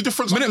 That's the only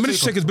difference. Ministry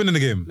Check has been in the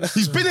game.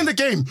 He's been in the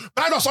game.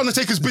 Badass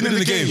Undertaker's been in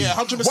the game. Yeah,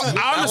 100%.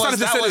 I understand if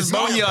they said it's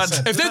Boneyard.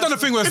 If they've done a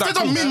thing where it's If like, they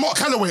don't cool. mean Mark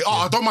Calloway,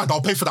 I don't mind. I'll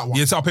pay for that one.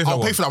 Yes, I'll pay for that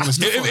one. I'll pay for that one. It's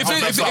different. If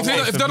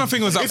they done a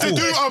thing where it's like, If they cool.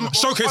 do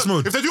Showcase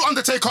mode. if they do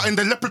Undertaker in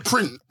the leopard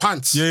print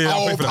pants, Yeah,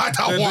 I'll I'll pay for buy that.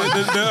 that one.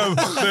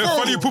 The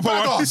funny pooper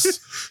one. Badass.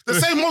 The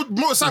same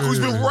motorcycle he's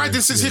been riding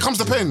since Here Comes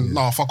the Pen.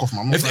 Nah, fuck off,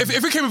 man. If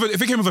it came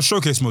with a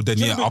showcase mode, then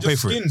yeah, I'll pay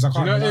for it. Skins, I You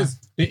can't know what it lie. is?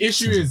 The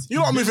issue is You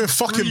lot are moving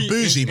fucking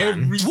bougie,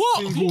 man. every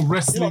single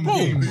wrestling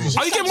game. Bro.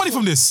 Are you getting money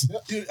from this?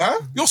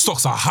 Huh? Your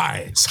stocks are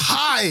high. It's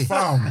high,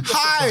 fam.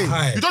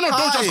 High. You don't know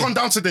Doja's gone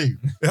down today. You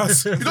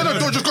don't know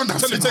Doja's gone down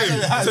today.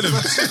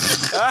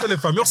 Tell him,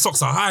 fam. Your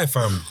stocks are high,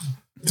 fam.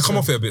 He's come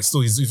off it a bit.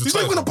 Still, he's He's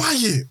not retired. even gonna buy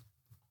it.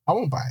 I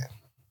won't buy it.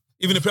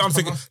 Even if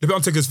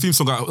Undertaker's theme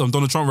song at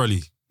Donald Trump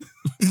rally.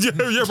 yeah,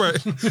 right.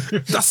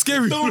 That's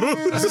scary.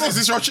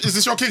 Is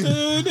this your king?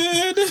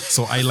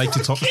 So I like to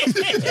talk.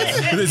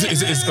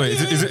 Is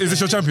this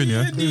your champion?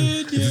 Yeah.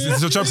 Is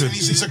this your champion?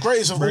 He's the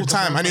greatest of all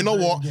time, and you know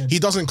what? He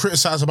doesn't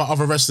criticize about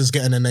other wrestlers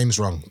getting their names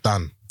wrong.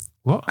 Done.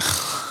 What?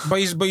 But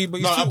he's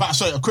No, but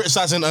sorry,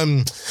 criticizing.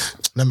 I'm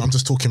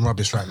just talking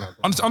rubbish right now.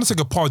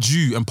 Undertaker parred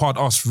you and parred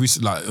us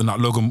recently, like in that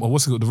Logan. Or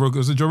what's it called?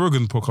 Was it Joe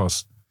Rogan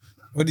podcast?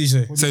 What do you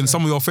say? Saying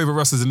some of your favorite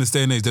wrestlers in this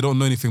day and age, they don't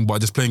know anything but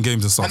just playing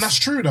games and stuff. And that's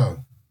true though.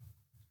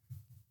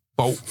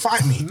 But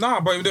Fight me. Nah,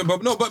 but Give me your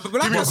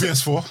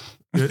PS4.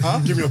 Huh?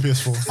 Give me your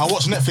PS4. I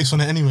watch Netflix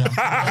on it anyway.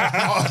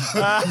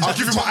 I'll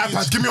give you my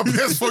iPad. Give me your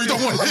PS4. You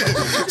don't want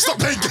it. Stop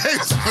playing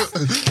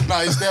games.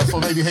 Nah, it's there for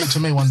maybe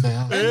HMA one day.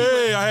 Huh?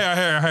 hey,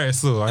 I hear it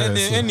still.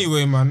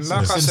 Anyway, man,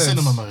 like I in said,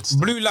 cinema mode.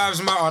 Blue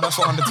Lives Matter. That's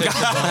what Undertaker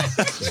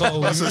does. So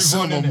we That's a move on.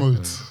 cinema innit?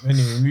 mode.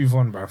 Anyway, move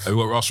on, bruv. Hey, we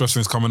got Ross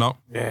Wrestling's coming up.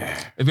 Yeah.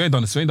 If you ain't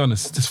done this,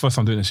 this is the first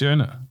time doing this year,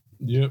 innit?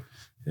 Yep.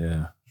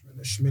 Yeah.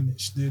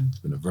 Minutes, dude. It's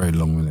been a very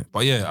long minute.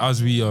 But yeah,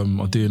 as we are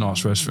doing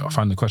Arts Wrestling, I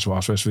found the question about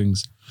Arts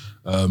Wrestlings.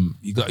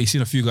 You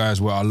seen a few guys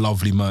wear our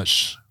lovely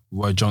merch.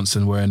 Roy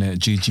Johnson wearing it,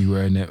 GG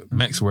wearing it,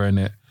 Mex wearing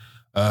it.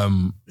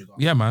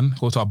 Yeah, man.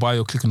 Go to our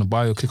bio, click on the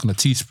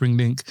Teespring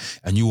link,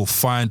 and you will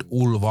find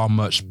all of our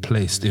merch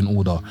placed in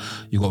order.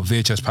 You got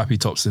VHS Pappy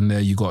tops in there.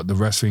 You got the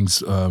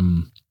Wrestling's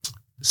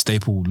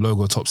staple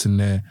logo tops in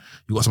there.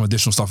 You got some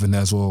additional stuff in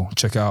there as well.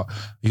 Check out.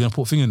 You're gonna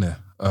put a thing in there.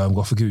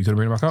 God forgive you. Gonna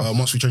bring it back out.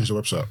 Once we change the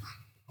website.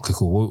 Okay,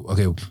 cool. Well,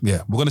 okay,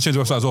 yeah, we're gonna change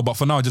the website as well. But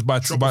for now, just buy.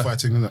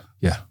 Shopify thing, isn't it?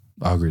 Yeah,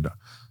 I agree with that.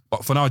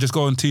 But for now, just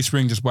go on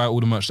Teespring, just buy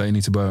all the merch that you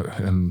need to buy,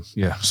 and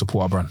yeah,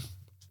 support our brand.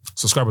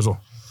 Subscribe as well.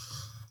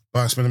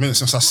 Right, it's been a minute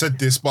since I said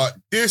this, but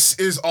this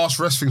is Ask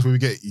Wrestling, where we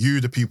get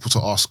you, the people, to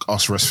ask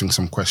us Wrestling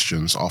some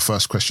questions. Our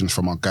first question is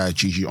from our guy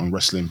GG on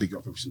Wrestling. Big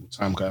up every single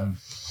time, guy.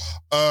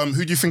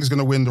 Who do you think is going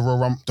to win the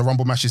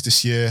Rumble matches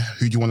this year?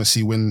 Who do you want to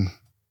see win?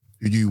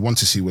 Who do you want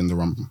to see win the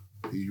Rumble?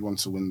 Who do you want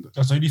to win?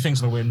 So who do you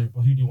think's gonna win?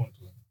 But who do you want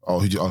to win? Oh,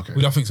 who do you, okay.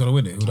 Who do I think's gonna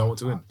win it? Who do I want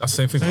to win? That's the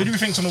same thing. So who do you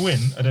think's gonna win?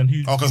 And then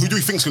who? Okay, who do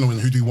you think's going to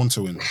win? Who do you want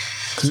to win?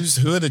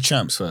 Who are the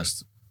champs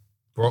first?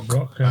 Brock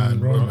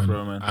and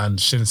Roman. and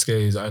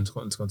Shinsuke's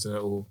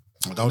Intercontinental.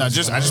 No, I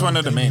just want to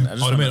know the main.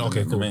 Oh, the main.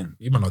 Okay, cool.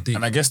 You might not deep.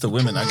 And I guess the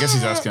women. I guess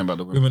he's asking about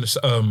the women.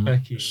 Women,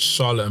 Becky.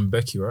 Charlotte and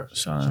Becky, right?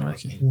 Charlotte and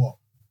Becky. What?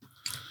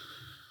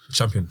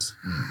 Champions.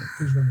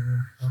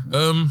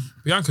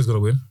 Bianca's gonna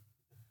win.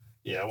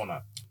 Yeah, I want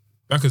that.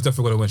 Bianca's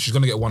definitely gonna win. She's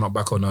gonna get one up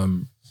back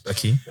on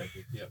Becky.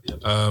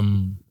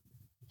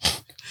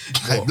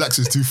 Hey, Blacks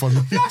is too funny.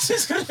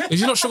 Is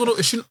she not struggling?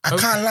 Is she? I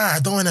can't lie. I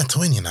don't want her to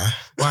win, you know.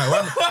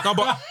 Why? No,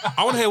 but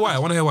I want to hear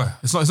why.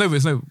 It's not.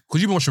 Because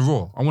you've been watching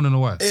Raw. I want to know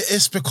why.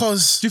 It's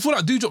because Do you feel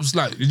like Dewdrop's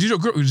like? Is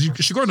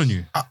she growing on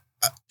you?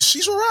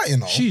 she's all right, you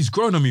know. She's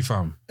growing on me,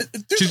 fam.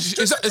 Is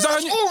that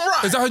her new? all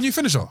right. Is that her new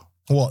finisher?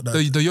 What? The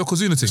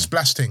Yokozuna thing.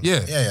 Splash thing?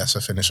 Yeah. Yeah, it's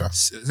a finisher.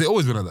 Has it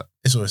always been like that?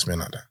 It's always been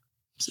like that.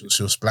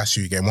 She'll splash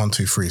you, game 1,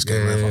 2, 3, it's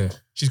game over.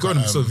 She's growing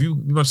on me. So if you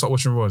must start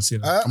watching Raw and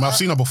seeing her. I mean, I've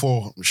seen her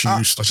before. She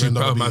used to She's train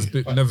better,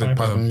 WWE. man.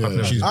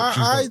 Never.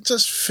 I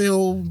just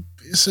feel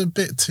it's a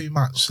bit too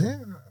much. Yeah.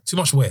 Too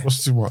much where?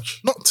 What's too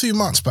much? Not too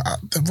much, but at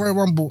the Royal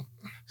Rumble,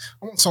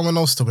 I want someone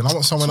else to win. I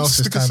want someone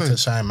else's time to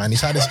shine, man.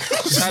 He's had this.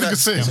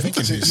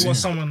 You want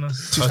someone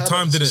else? Her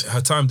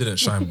time didn't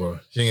shine, bro.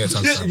 She didn't get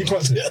time to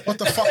shine. What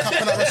the fuck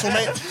happened at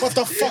WrestleMania? What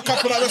the fuck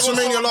happened at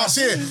WrestleMania last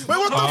year? Wait,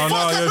 what the fuck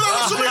happened at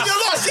WrestleMania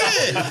last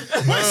year?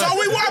 Wait, so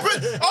what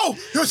happened? Oh,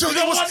 it was the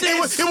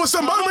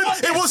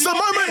moment. It was the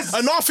moment.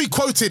 And Arfie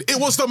quoted, "It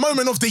was the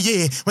moment of the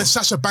year when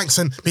Sasha Banks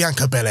and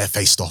Bianca Belair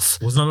faced off."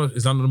 Is that not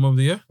the moment of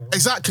the year?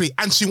 Exactly,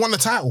 and she won the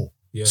title.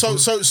 Yeah. So,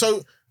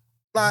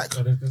 like,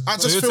 I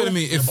So just you're feel. telling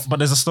me if But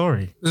there's a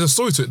story there's a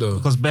story to it though?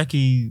 because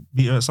Becky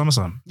beat her at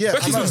SummerSlam. Yeah,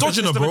 Becky's I been know.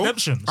 dodging her, It's the bro.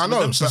 redemption. It's I the know,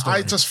 redemption but I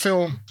story. just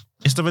feel.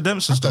 It's the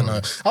redemption I story. don't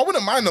know. I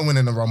wouldn't mind them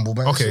winning the Rumble,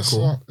 but Okay, it's just,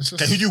 cool. it's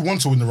just, Okay, who do you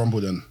want to win the Rumble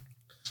then?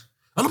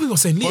 A lot of people are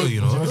saying Lita, you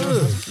know.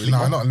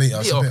 no, not Lita.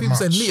 It's a Lita, bit people much.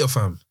 saying Lita,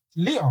 fam.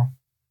 Lita.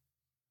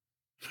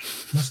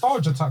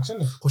 Nostalgia tax,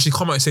 isn't it? Because she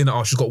come out saying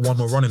that she's got one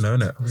more run in there,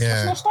 innit?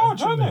 Yeah.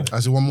 Nostalgia, isn't it?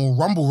 Is it one more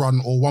Rumble run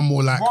or one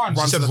more like Run. run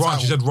She to said the run. title?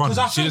 She said run. 'Cause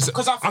I She think- just-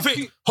 'cause I I think-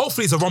 think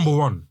hopefully it's a Rumble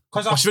run.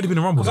 But she's already been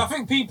in Rumble. Because I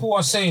think people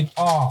are saying,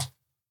 because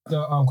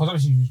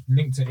obviously she's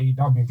linked to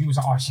AEW, and people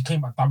say, she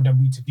came at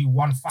WWE to do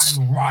one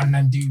final run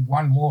and do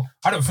one more.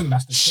 I don't think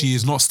that's the She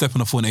is not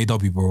stepping off on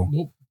AW, bro.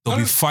 Nope. There'll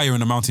be fire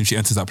in the mountain if she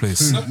enters that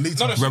place.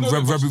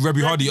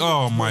 Rebby Hardy,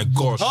 oh my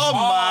gosh. Oh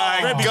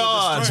my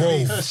God.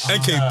 Bro,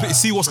 NK,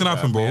 see what's gonna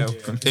happen, bro.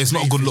 It's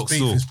not a good look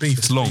still.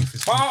 It's long.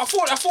 But I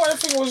thought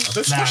everything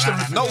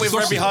was. Not with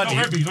Rebby Hardy.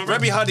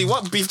 Rebby Hardy,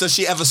 what beef does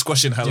she ever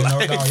squash in her life?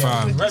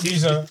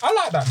 Rebby's I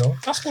like that though.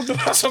 That's good.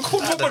 That's a good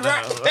woman,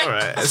 right?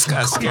 Alright, it's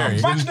kind of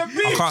scary. Back the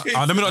beat.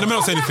 Let me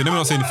not say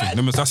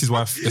anything. That's his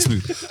wife. Let's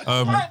move.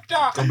 Like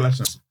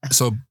that.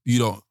 So you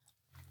don't.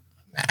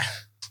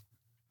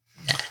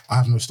 I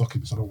have no stock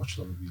in this. I don't watch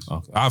WWE's.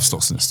 Okay. I have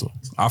stocks in this still.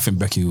 I think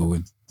Becky will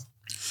win.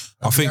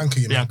 I think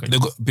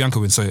Bianca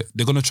win. So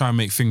they're gonna try and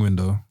make thing win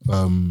though.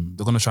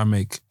 They're gonna try and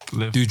make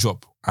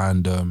Dewdrop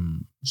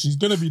and She's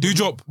gonna be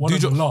Dewdrop. one of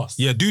the last.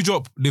 Yeah,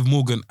 Dewdrop, Liv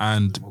Morgan,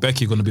 and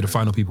Becky are gonna be the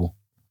final people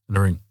in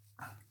the ring.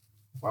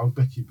 Why would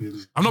Becky be?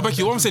 I'm not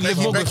Becky. What I'm saying, Liv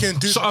Morgan. Becky and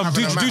Dewdrop.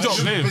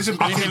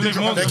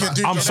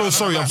 I'm so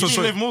sorry.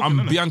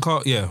 I'm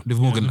Bianca. Yeah, Liv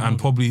Morgan and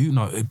probably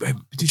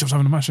Dewdrop's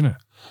having a match, isn't it?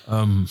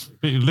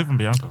 Liv and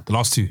Bianca. The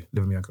last two,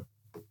 Liv and Bianca.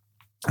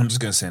 I'm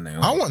just gonna say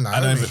Naomi. I want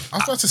Naomi. I was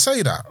about to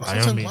say that.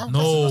 Naomi. I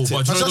No, was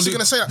actually going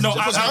to say that. No,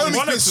 because I Naomi's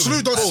wanted been to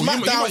slewed on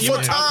SmackDown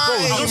for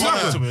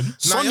time.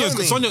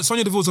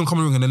 Sonya Deville's gonna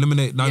come in and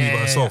eliminate Naomi by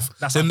herself.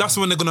 yeah. That's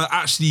when they're gonna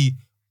actually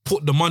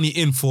put the money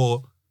in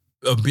for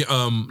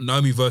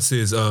Naomi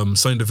versus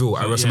Sonya Deville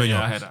at WrestleMania.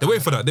 yeah, I heard that. They're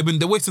waiting for that.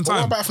 They're wasting What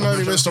time. about if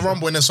Naomi wins the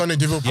Rumble and then Sonya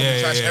Deville probably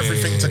trash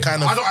everything to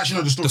kind I of... don't actually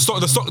know the story.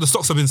 The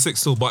stocks have been sick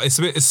still, but it's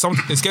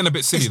getting a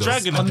bit silly though.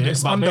 Dragging a bit,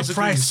 It's but underpriced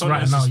basically,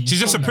 right now. She's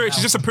just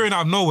appearing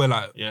out of nowhere.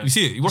 Like you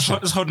see it, you watch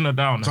it. Just holding her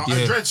down. So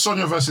I dread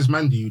Sonya versus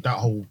Mandy that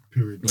whole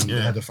period when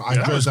they had the fight.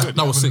 I dread that.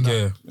 That was sick.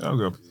 Yeah, I'll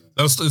go.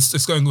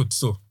 it's going good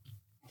still.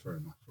 Fair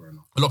enough.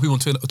 A lot of people on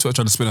Twitter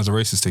trying to spin it as a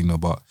racist thing though,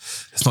 but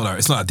it's not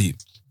that deep.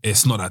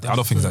 It's not that deep. I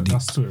don't think it's that deep.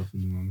 That's Twitter for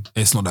you, man.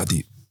 It's not that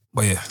deep.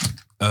 But yeah.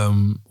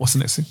 What's the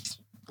next thing?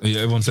 Yeah,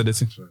 everyone said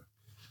this thing.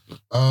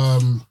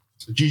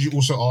 Gigi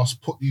also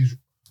asked, put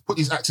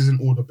these actors in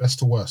order, best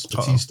to worst.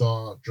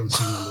 Batista, John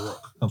Cena, and The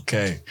Rock.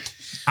 Okay.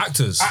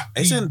 Actors.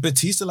 Isn't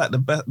Batista like the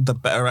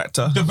better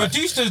actor? The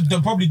Batista's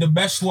probably the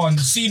best one,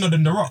 Cena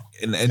than The Rock.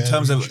 In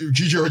terms of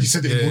Gigi already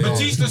said it. in order.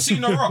 Batista,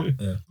 Cena, Rock.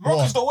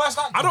 Rock is the worst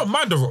actor. I don't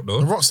mind The Rock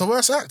though. The Rock's the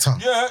worst actor.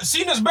 Yeah,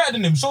 Cena's better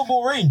than him. Show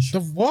more range. The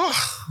what?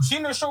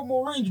 Cena showed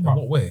more range, bro.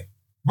 What way?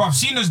 Bro,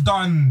 Cena's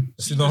done.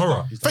 The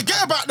horror.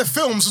 Forget about the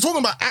films. We're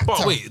talking about actor.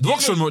 But wait, The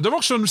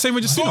Rock's on the same way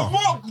as The Cena.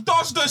 Rock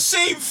does the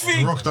same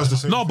thing. The Rock does the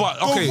same. No, but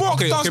The Rock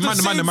does the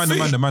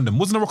same thing. man.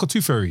 Wasn't The Rock a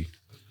tooth fairy?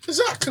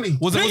 Exactly.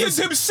 Playing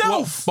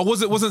himself. But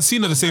wasn't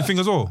Cena the same thing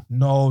as well?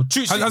 No,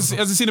 true. Has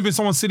Cena been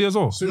someone silly as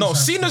well? No,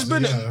 Cena's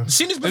been. Yeah.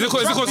 Cena's been. Is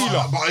it 'cause-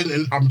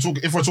 I'm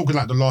talking. If we're talking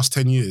like the last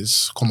 10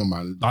 years, come on,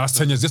 man. Nah, that's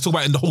 10 years. Let's talk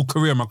about it in the whole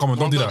career, man. Come on,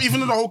 don't do that.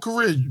 Even in the whole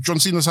career, John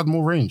Cena's had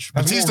more range.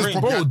 Batista's range.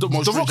 probably Bro, had The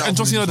most Rock range and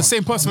John Cena are the out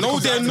same person. No,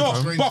 they're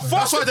not. But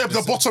That's why they're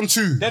the bottom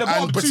two. They're the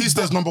bottom And two,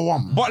 Batista's number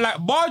one. But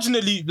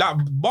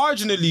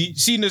marginally,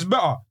 Cena's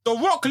better. The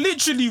Rock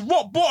literally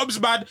rock bottoms,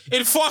 man,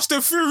 in Fast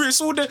and Furious.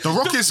 All the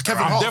Rock is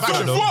Kevin Hart.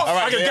 definitely The though. Rock.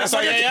 I can guess.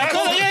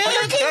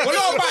 Well,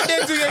 not about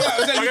them doing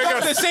that. He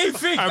does the same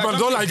thing. Man,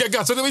 don't like get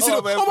gas. So then we see Oh,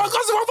 them. man. Oh my God,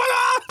 it's my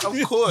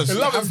brother. of course. I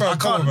love it, fam. I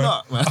Come on, can't man.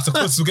 not, man. That's the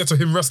closest we get to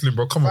him wrestling,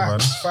 bro. Come on, man.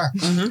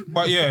 Facts.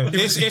 But yeah,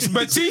 it's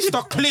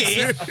Batista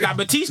clear. Like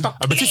Batista.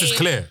 Batista's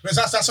clear. That's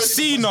only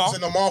Cena. because it's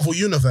in the Marvel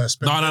universe.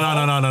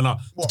 No.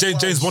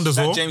 James Bond as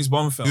well. That James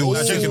Bond film. Ooh,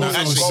 Taking that yeah,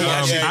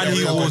 actually, yeah, and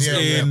he was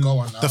in Go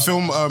on now. The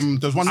film,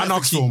 there's one Netflix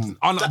Anarchy. film.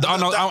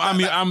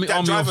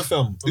 That driver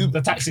film.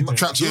 The taxi thing.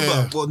 Tracks, Uber.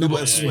 yeah. Well, no,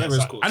 but whatever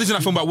it's called. And he's in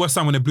that film about West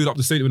Ham when they blew up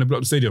the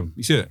stadium.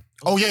 You see it?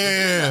 Oh,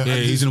 yeah. Yeah,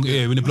 he's in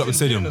when they blew up the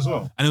stadium.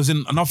 And it was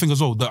in another thing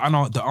as well.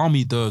 The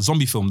army, the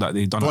zombie film that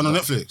they done. The one on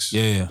Netflix.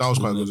 Yeah. That was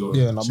quite good as well.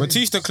 Yeah, no,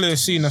 Batista clear,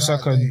 Cena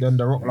second, then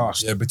The Rock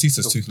last. Yeah,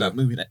 Batista's too clear. That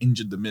movie that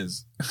injured the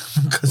Miz.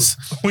 Because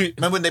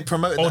remember when they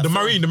promoted? Oh, that the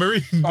film?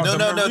 Marine. No,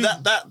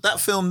 that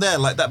film there,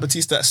 like that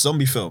Batista that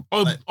zombie film.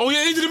 Oh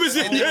yeah, into the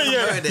business. They didn't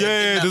promote it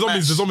Yeah. in The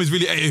that zombies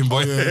really ate him,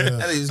 boy.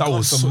 And he's That gone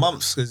was for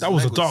months. That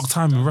was a dark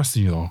time in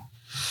wrestling, you know.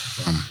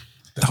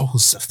 That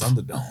was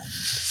Thunderdome.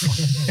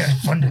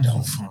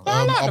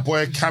 Our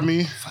boy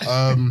Cammy,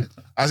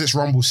 as it's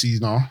Rumble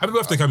season now, happy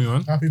birthday, Cammy,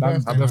 man. Happy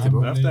birthday. Happy birthday,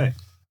 bro. Birthday.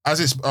 as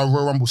it's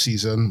Royal Rumble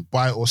season,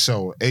 buy or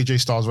sell, AJ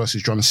Styles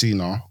versus John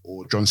Cena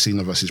or John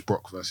Cena versus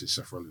Brock versus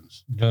Seth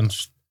Rollins.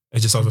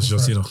 AJ Styles versus John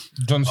Cena.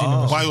 John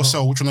Cena. Buy or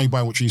sell, which one are you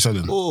buying, which one are you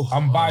selling? Oh,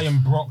 I'm buying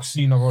Brock,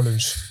 Cena,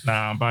 Rollins.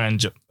 Nah, I'm buying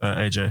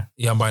AJ.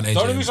 Yeah, I'm buying AJ.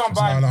 The only reason I'm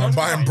buying, I'm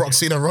buying Brock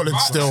Cena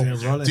Rollins still.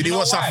 Did he You know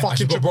watch that why?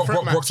 fucking triple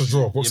threat match? Brock's a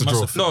draw. Brock's a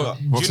draw. No,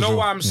 do you know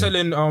why I'm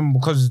selling?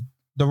 Because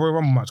the Royal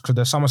Rumble match, because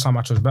the SummerSlam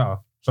match was better.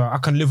 So I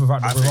can live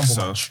without the Royal Rumble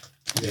match.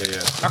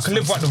 Yeah. I can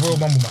live without the Royal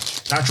Rumble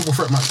match. That triple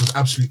threat match was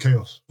absolute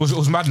chaos. It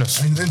was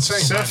madness. It's insane.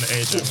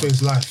 Seth fought for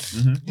his life.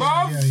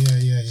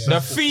 Bruv,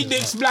 the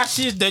Phoenix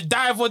splashes, the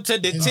dive onto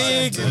the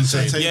TIG.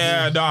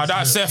 Yeah, nah,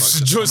 that's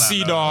Seth's John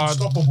Cena.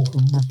 Unstoppable.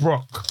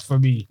 Brock for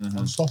me.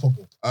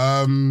 Unstoppable.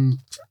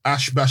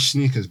 Ash Bash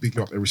Sneakers, big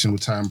you up every single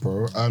time,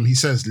 bro. He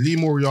says Lee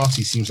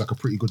Moriarty seems like a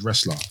pretty good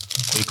wrestler.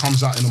 He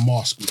comes out in a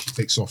mask which he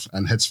takes off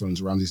and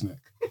headphones around his neck.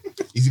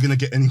 Is he gonna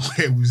get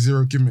anywhere with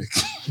zero gimmick?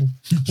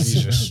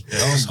 Jesus. He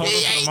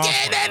ain't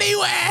getting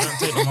anywhere.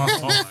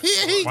 He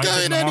ain't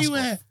going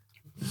anywhere.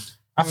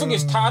 I think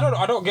it's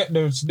I don't get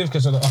the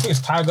significance of it. I think it's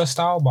Tiger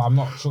style, but I'm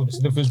not sure the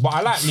significance. But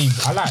I like Lee.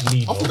 I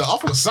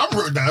thought Sam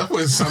wrote that. I thought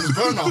it was Sam's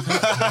burner.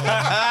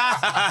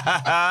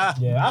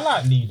 Yeah, I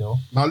like Lee though.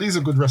 Now Lee's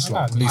a good wrestler.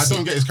 I like Lee. I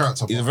don't get his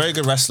character. he's a very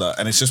good wrestler,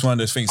 and it's just one of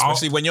those things.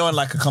 Especially when you're in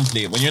like a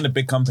company, when you're in a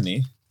big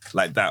company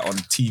like that on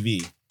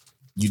TV,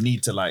 you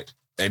need to like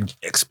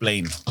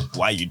explain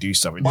why you do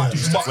something. When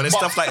there's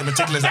stuff like in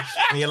particular,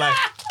 when you're like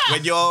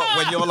when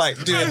you're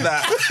like doing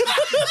that.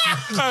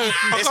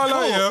 It's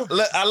cool.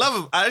 Look, I love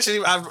him.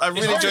 I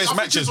really enjoy his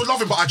matches. I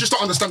love him, but I just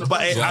don't understand.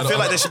 But I feel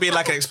like there should be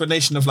like an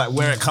explanation of like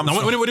where it comes from.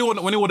 When he wore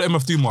the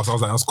MF2 mask, I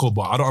was like, that's cool,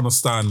 but I don't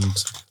understand.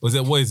 What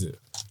is it?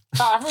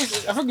 I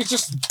think it's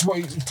just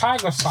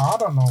Tiger style. I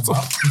don't know, bro.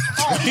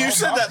 You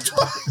said that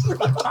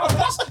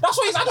twice. That's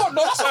what he's. I don't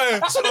know.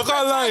 That's what I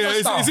can't lie.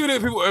 It's even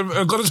if people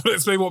are gonna try to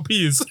explain what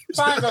P is.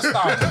 Tiger style.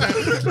 I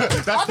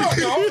don't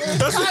know.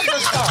 It's Tiger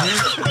style.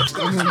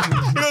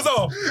 He goes,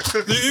 oh,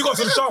 you got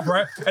some sharp,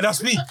 right? And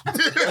that's me.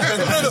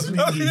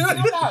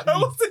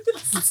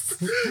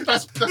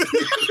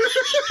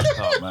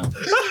 Oh man.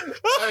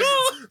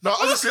 No,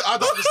 honestly, I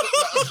don't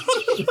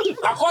understand.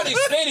 I can't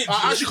explain it.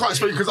 I actually can't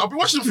explain it because I've been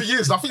watching him for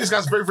years and I think this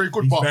guy's very, very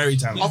good. But very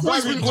talented. I've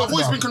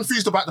always been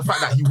confused about the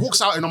fact that he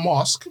walks out in a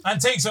mask And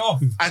takes it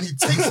off. and he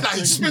takes that,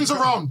 he spins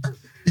around,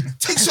 he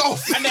takes it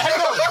off. And the head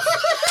goes.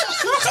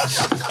 You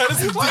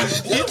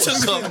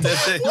took off the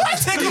thing.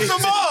 Take off the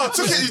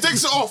mask. He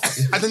takes it off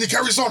and then he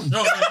carries on.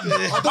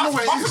 I don't know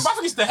where it is. I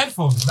think it's the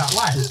headphones. That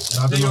why?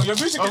 Your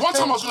music. One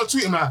time I was gonna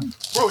tweet him like,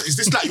 bro, is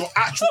this like your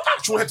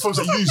actual headphones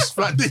that you use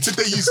for like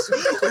day-to-day use?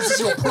 Or is this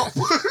your prop?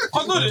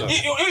 I remember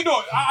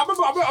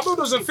there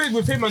was a thing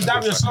with him and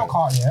Darius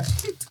Lockhart, yeah?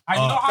 And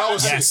you know how that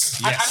was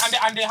yes.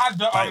 and they had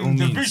the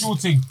means. visual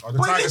thing. The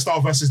Tiger Star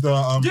versus the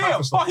Yeah,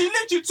 Panther Star. but he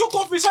literally took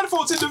off his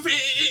headphones in the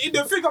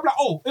thing. I'm like,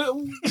 oh.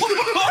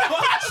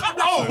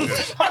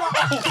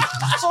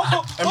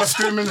 Am I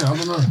screaming it? I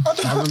don't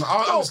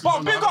know.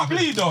 But big up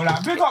Lee though,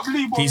 like big up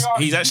Lee. Boy,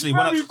 He's actually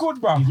one of very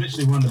good, bro. He's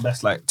literally one of the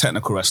best like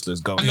technical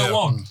wrestlers going. And the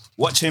one.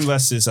 Watch him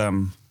versus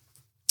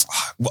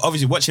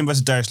obviously watch him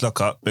versus Darius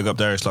Lockhart. Big up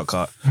Darius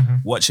Lockhart.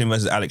 Watch him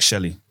versus Alex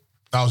Shelley.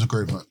 That was a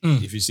great one.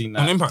 If you've seen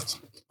that On Impact.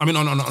 I mean,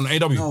 on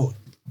AW.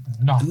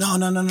 No. No.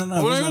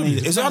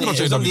 It's on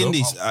the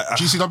Indies.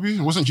 GCW?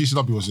 It wasn't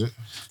GCW, was it?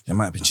 It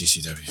might have been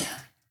GCW.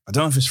 I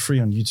don't know if it's free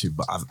on YouTube,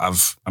 but I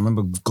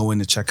remember going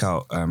to check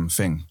out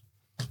thing.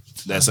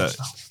 There's a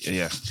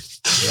yeah.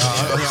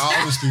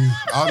 I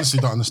honestly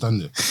don't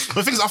understand it. But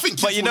the thing is, I think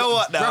But you know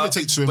what? Now,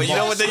 gravitate to him. but you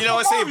know what? You know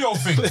what I'm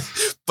saying. Thing.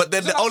 But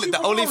then the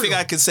only thing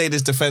I can say in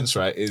this defense,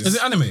 right, Is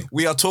it anime?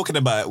 we are talking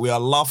about it. We are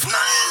laughing.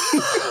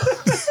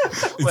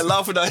 We're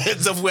laughing our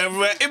heads off. We're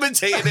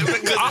imitating it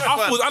because I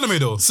thought it was anime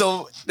though.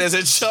 So there's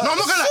a shot. No, I'm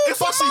not gonna lie.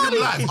 If I see him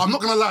live, I'm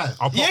not gonna lie.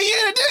 Yeah,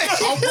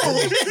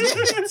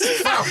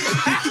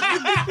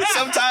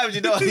 sometimes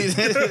you know. I'll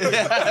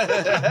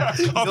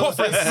pop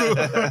it through.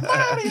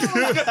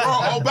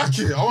 I'll back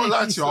it. I won't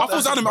lie to you. I thought it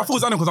was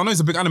anime because I know he's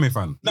a big anime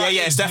fan. Yeah,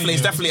 it's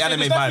definitely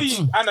anime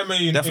vibes.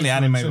 Definitely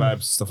anime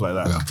vibes, stuff like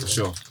that. For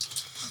sure.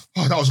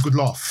 Oh, that was a good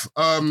laugh.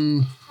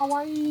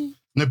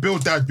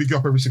 Nabil Dad, big you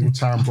up every single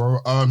time, bro.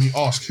 He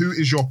asked, who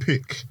is your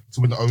pick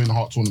to win the Owen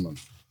Hart tournament?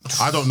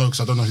 I don't know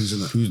because I don't know who's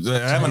in it.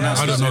 I don't know.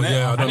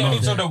 Yeah, I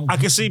don't know. I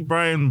can see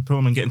Brian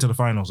Pillman getting to the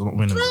finals and not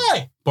winning.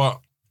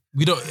 But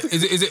we don't.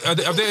 Is it? Are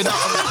they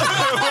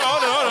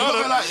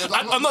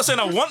I'm not saying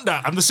I want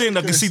that. I'm just saying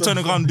I can see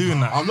Tony Khan doing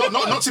that. I'm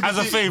not to be as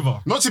a deep,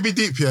 favour. Not to be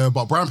deep here,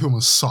 but Brian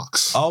Pillman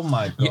sucks. Oh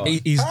my god.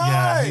 He's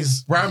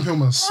Brian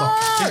Pillman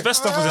sucks. his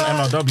best stuff was in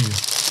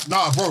MLW.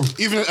 Nah, bro.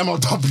 Even in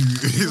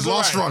MLW, his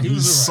last run, he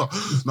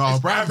sucks. Nah,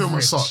 Brian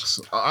Pillman sucks.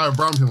 Brian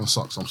Pillman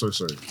sucks. I'm so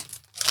sorry.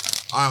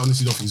 I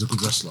honestly don't think he's a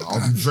good wrestler. I'll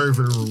be very,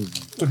 very real with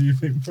you. What do you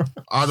think, bro?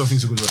 I don't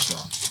think he's a good wrestler.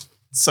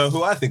 So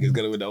who I think is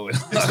gonna win that win?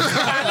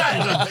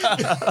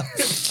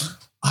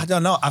 I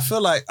don't know. I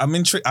feel like I'm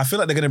intrigued. I feel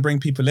like they're gonna bring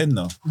people in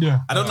though. Yeah.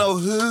 I don't know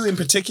who in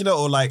particular,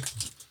 or like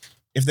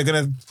if they're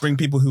gonna bring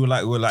people who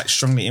were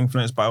strongly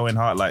influenced by Owen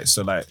Hart,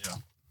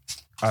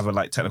 either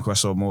like technical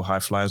wrestlers or more high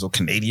flyers or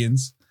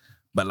Canadians.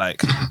 But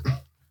like,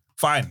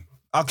 fine,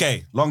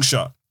 okay, long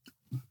shot,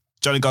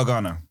 Johnny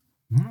Gargano.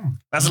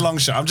 That's a long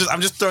shot.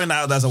 I'm just throwing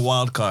that out as a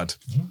wild card.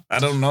 I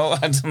don't know.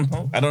 I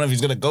don't know if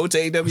he's gonna go to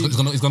AEW.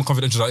 He's gonna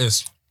confidential like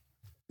this.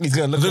 He's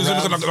gonna look He's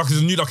around. like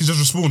he's new, like he's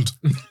just respawned.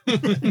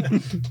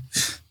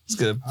 It's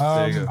good.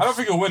 I don't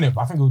think he'll win it,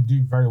 but I think he'll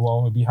do very well.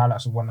 It'll be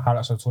highlights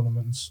of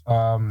tournaments.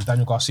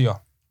 Daniel Garcia.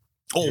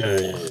 Oh,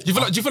 Do you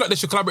feel like they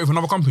should collaborate with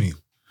another company,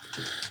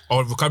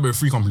 or collaborate with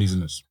 3 companies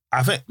in this?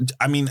 I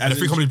mean, And the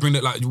 3 companies bring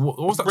it like what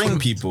was that? bring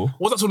tournament? people.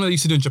 What was that tournament they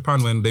used to do in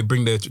Japan when they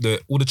bring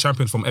all the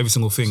champions from every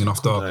single thing, and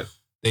after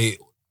Like-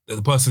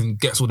 the person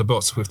gets all the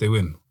belts if they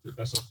win.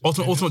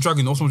 Ultimate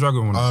Dragon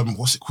one.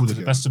 What's it called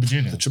again? Best of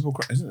Virginia. The triple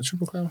crown, is it a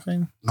triple crown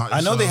thing? No,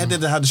 I know it's,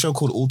 they had a show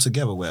called All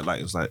Together where like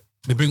it was like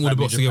They bring all the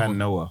belts Japan together.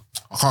 Noah.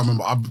 I can't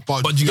remember.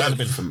 But you yeah, get-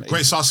 been from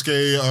Great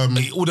Sasuke.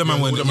 All the man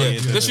went. all the man,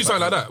 Yeah, let's do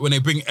something like that when they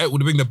bring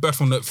the best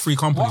from the 3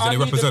 companies What I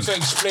and they need them represent. to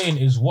explain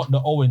is what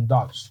the Owen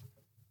does.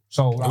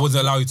 So It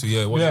wasn't allow you to.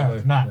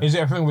 Yeah. Is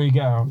it a thing where you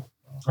get a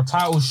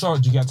title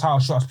shot? Do you get a title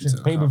shot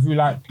specific pay-per-view?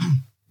 Like,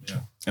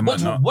 It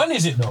might not. when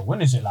is it though?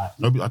 When is it like?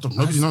 Nobody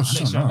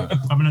knows.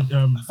 I mean,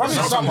 Probably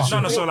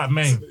summer. no, so like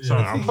May.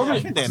 Sorry, I'm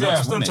Probably, they're yeah.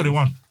 not- still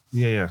 21.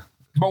 Yeah.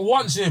 But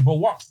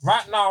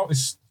right now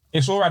it's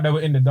all right that we're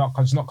in the dark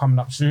because it's not coming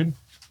up soon.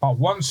 But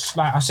once,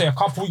 like I say, a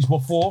couple weeks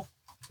before,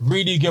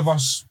 really give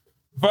us,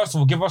 first of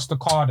all, give us the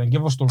card and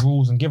give us the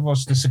rules and give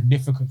us the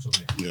significance of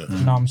it. Yeah.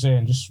 You know what I'm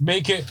saying? Just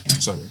make it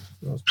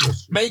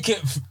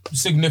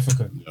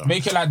significant. Yeah.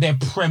 Make it like their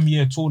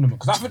premier tournament.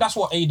 Because I think that's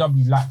what AW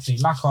lacks. They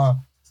lack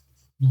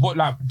what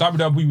like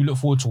WWE, we look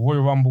forward to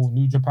Royal Rumble,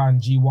 New Japan,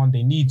 G1.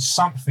 They need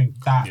something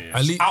that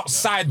At least-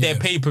 outside their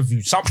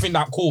pay-per-view, something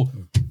that cool.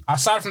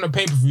 Aside from the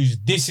pay-per-views,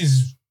 this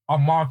is a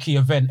marquee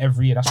event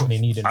every year. That's what they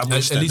need. At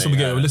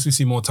least we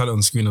see more talent on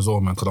the screen as well,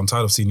 man. Because I'm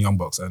tired of seeing Young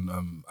Bucks and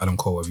Adam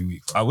Cole every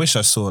week. I wish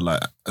I saw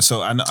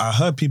I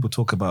heard people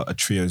talk about a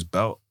trios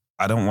belt.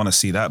 I don't want to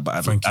see that,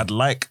 but I'd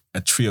like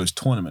a trios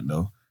tournament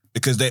though,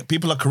 because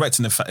people are correct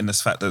in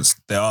this fact that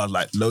there are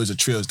like loads of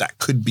trios that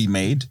could be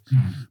made,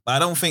 but I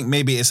don't think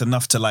maybe it's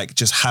enough to like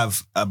just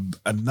have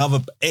another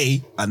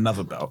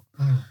belt.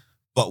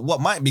 But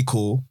what might be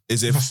cool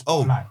is if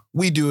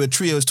we do a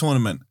trios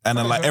tournament and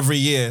then like every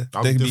year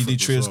there can be new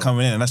trios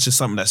coming in, and that's just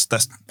something that's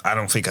I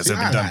don't think has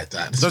ever been done. Like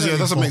that. It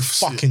doesn't make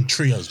fucking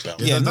trios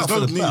belt. Yeah, there's not no for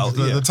the need. belt,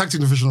 The tag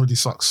team division already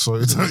sucks, so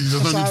there's no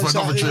need for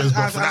another trios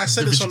belt. I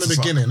said this from the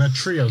beginning. A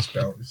trios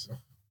belt.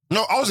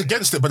 No, I was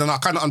against it, but then I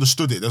kind of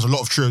understood it. There's a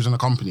lot of trios in the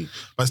company.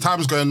 But as time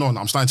is going on,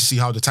 I'm starting to see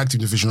how the tag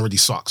team division already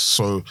sucks.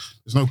 So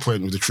there's no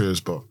point with the trios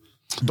belt.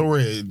 Don't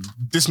worry,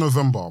 this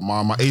November,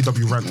 my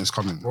AW rant is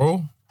coming.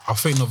 Bro, I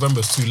think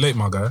November's too late,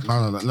 my guy.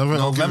 No.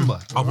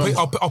 November. I'll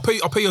pay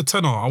you a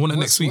tenner. I want it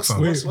next week,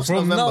 fam. What's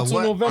From now November? to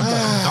What? November.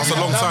 That's a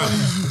long time.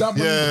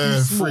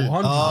 Yeah, free.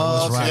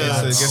 Oh, okay,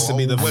 so it gets to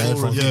be the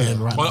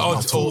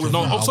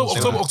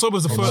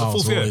October's the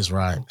fourth year. Always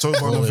right. October,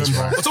 Always November.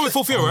 right. October's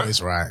fourth year, right?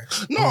 Always right.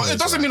 No, it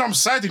doesn't mean I'm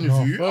siding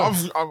with you. Oh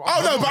no,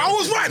 but I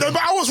was right. No,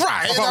 but I was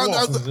right.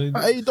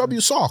 About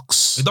AEW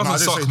sucks. It doesn't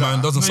suck, man.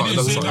 It doesn't suck. It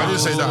doesn't suck. I didn't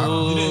say that.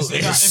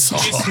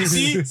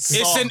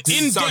 It's an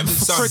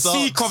in-depth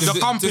critique of the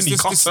company. This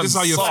is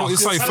how you fail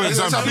That's how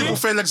exams. people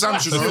fail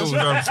exams, you know. You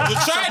tried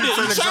it.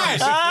 You tried.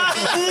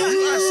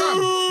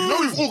 You know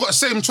we've all got the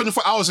same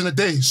 24 hours in a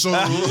day, so... It's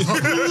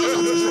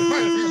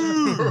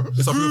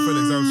how people fail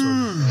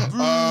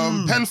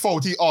exams.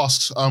 Penfold, he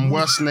asks,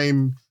 worst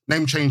name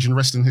change in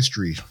wrestling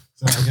history.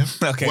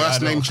 Okay,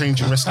 Worst name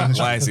change in wrestling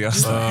history. Why is he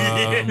asking?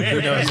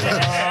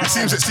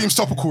 It seems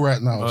topical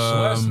right now.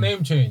 Worst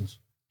name change.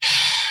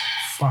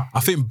 I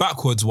think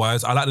backwards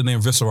wise, I like the name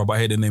Viscera, but I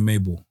hate the name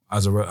Mabel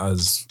as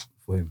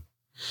for him.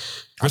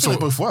 I think they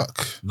both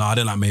work. No, I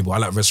didn't like Mabel. I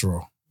like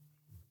Viscera.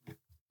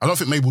 I don't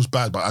think Mabel's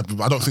bad, but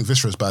I don't think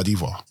Viscera's bad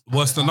either.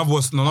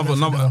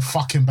 Another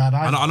fucking bad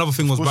idea. Another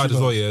thing was bad as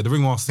well, yeah. The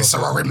Ringmaster.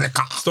 Viscera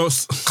Rimnica.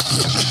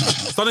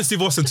 Starting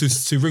Steve Austin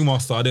to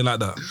Ringmaster, I didn't like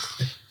that.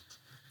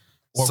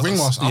 What,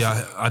 Ringmaster?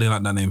 Yeah, I didn't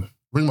like that name.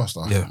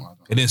 Ringmaster? Yeah.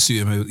 It didn't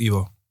suit him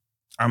either.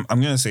 I'm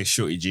gonna say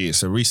Shorty G.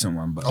 It's a recent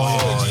one, but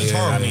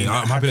I mean,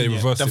 I'm happy that they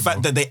reversed the it.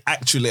 fact that they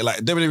actually like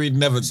WWE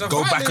never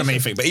go back on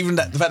anything, but even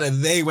the fact that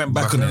they went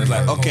back on it, it's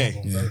like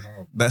okay,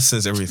 that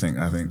says everything.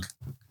 I think.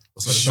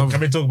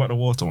 Can we talk about the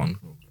water one?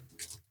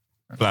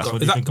 Blast, what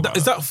do you think about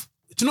is that?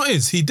 Do you know what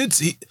it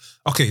is?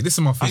 Okay, this is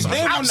my thing.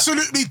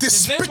 Absolutely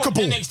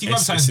despicable. NXT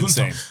website is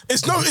insane.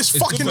 It's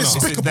fucking good enough.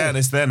 despicable.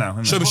 It's there now.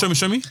 isn't it?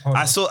 Show me.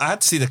 I had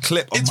to see the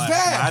clip. It's I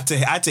there.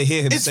 had to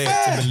hear him It's say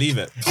there. it to believe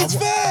it. It's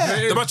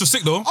there. The match was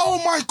sick though.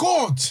 Oh my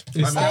god.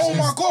 Oh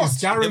my god. It's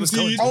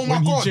guaranteed Oh my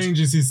when god. he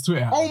changes his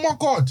Twitter. Oh my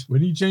god.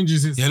 When he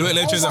changes his Yeah, let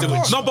me change Oh my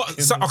that. God. No, but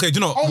okay, do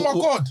you know? Oh my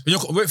God.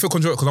 Wait for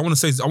control because I want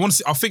to say.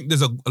 I think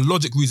there's a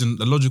logical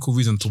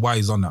reason to why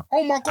he's on that.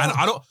 Oh my god. And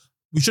I don't.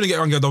 We shouldn't get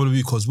around WWE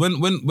because when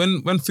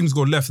things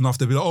go left and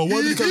after be like, oh, why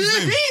did he carry his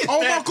name?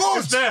 Oh my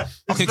god.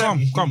 Okay,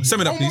 come. Send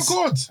me that, Oh my please.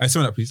 God. Hey,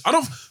 send me that, please. I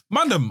don't.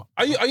 Mandem,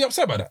 are you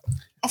upset about that?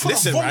 I feel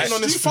Listen, like right? vomiting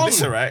on his phone.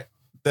 Listen, right?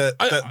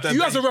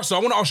 You as a wrestler,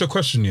 I want to ask you a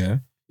question. Yeah,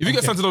 if you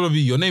get signed to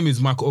WWE, your name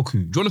is Michael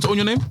Oku. Do you want to own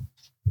your name?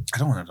 I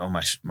don't want to know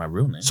my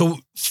real name. So,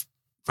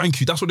 thank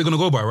you. That's what they're gonna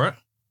go by, right?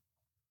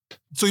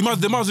 So they might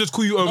just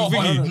call you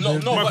Vingy. no,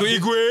 Michael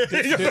Igwe.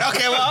 Okay,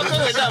 well, I'll go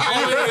with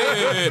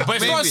that. But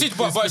it's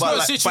not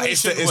a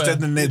situation. It's what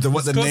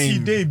the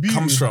name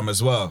comes from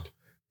as well.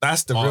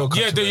 That's the real.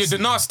 Yeah, the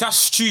Nazi. That's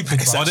stupid.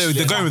 Oh,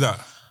 they're going with that.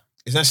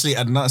 It's actually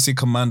a Nazi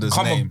commander's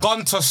Come name. on,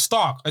 Gunter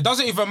Stark. It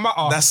doesn't even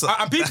matter.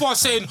 And people are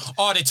saying,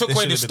 oh, they took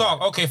away the should've been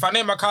Stark. Okay, if I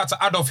name my character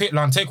Adolf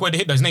Hitler and take away the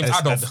Hitler, his name's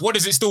Adolf. What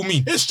does it still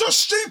mean? It's just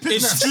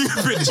stupidness. It's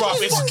stupid, bro.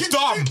 It's fucking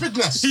dumb.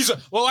 stupidness.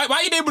 Why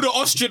are you naming the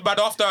Austrian man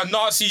after a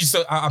Nazi? It's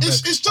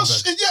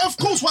just yeah, of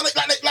course. Why like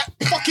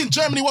fucking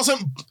Germany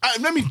wasn't.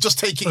 Let me just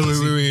take it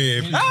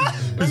easy. Wait.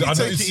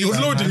 You were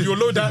loading. This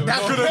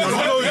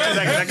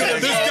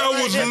guy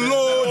was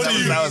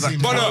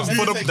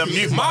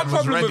loading. My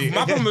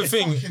problem with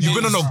thing. You've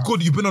been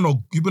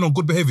on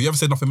good behavior. You haven't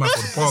said nothing bad for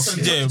the past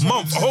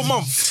month, a whole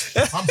month.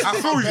 I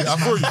feel you.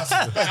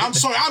 I'm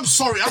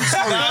sorry.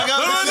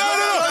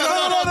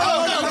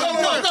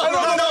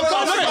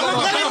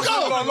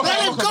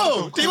 Let him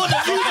go. Do you want the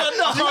future?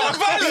 No.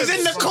 He's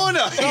in the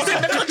corner. He's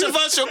in the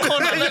controversial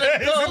corner.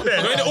 Let him go.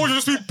 It all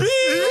just be beep.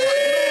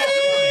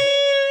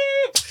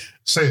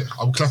 Say it.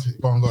 I will clap it.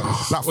 Go on.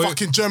 Like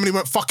fucking Germany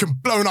went fucking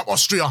blowing up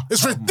Austria.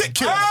 It's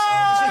ridiculous.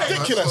 It's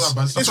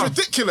ridiculous. It's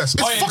ridiculous.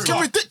 It's fucking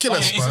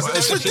ridiculous.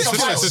 It's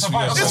ridiculous.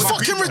 It's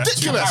fucking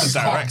ridiculous.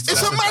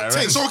 It's a mad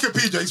thing. It's okay,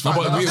 PJ. It's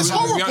fine. It's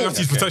horrible.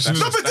 protection.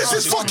 No, but this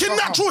is fucking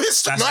natural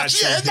history.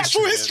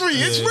 Natural history.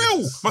 It's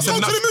real. Go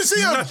to the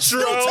museum. Go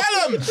tell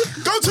them.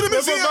 Go to the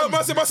museum.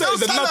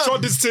 It's a natural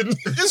distinct.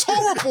 It's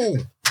horrible.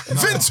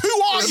 Vince, who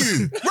are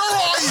you? Where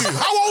are you?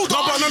 How old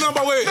are you? No,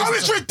 but wait. No,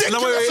 it's ridiculous. No,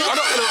 wait.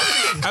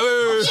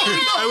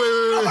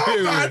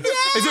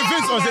 Is it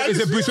Vince or is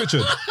it Bruce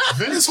Richard?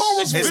 It's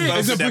horrible.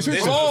 Is it Bruce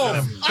Richard?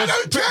 I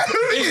don't care who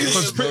it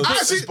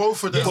is. It's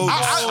both of them.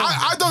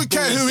 I don't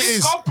care who it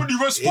is. Company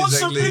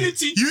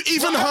responsibility. You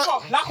even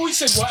heard. Like we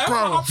said, whatever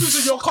happens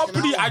in your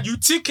company and you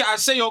tick it and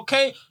say,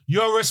 okay,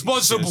 you're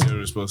responsible.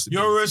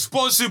 You're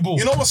responsible.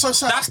 You know what's so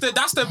sad?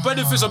 That's the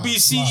benefits of being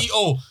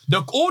CEO.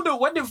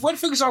 When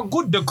things are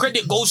good, the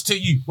credit goes to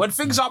you. When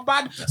things are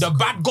bad, the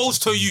bad goes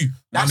to you.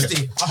 That's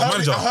it.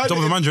 Job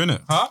of the manager,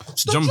 innit? Huh?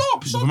 Job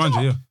of the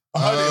manager, yeah. I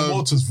heard it in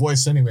Walter's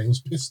voice anyway. He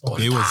was pissed off.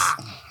 He was.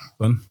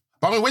 Fun.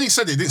 But I mean, when he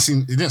said it,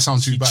 it didn't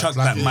sound too bad. Chucked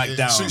that mic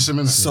down Suits him,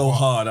 innit? so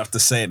hard after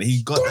saying it.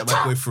 He got that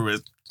mic away from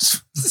it.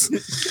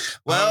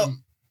 Well,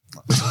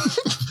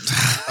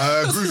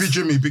 Groovy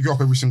Jimmy, big up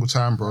every single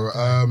time, bro.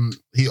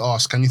 He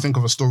asked, can you think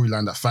of a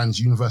storyline that fans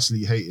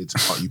universally hated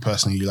but you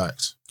personally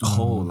liked?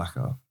 like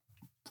a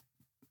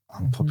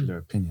unpopular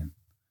opinion.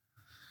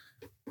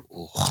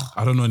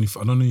 I don't know any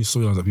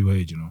storylines that people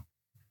hate, you know.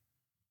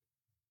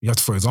 You have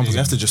to throw examples. You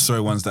have to just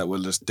throw ones that will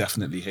just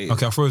definitely hate.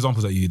 Okay, I'll throw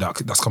examples at you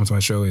that's coming to my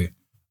show away.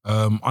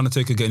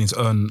 Undertaker getting his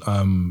urn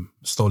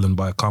stolen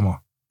by Kama.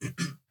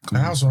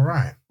 That was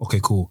alright. Okay,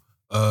 cool.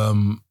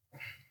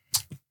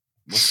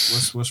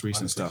 What's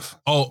recent stuff?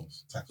 Oh,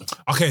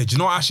 okay. Do you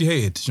know what I actually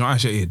hated? I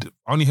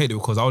only hated it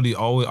because I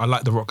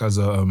like The Rock as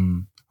a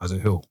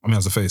heel. I mean,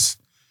 as a face.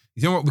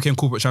 You know what became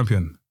corporate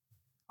champion?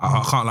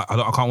 I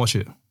can't watch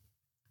it.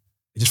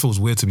 It just feels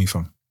weird to me,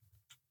 fam.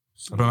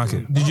 I don't like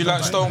it. Did you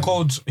like Stone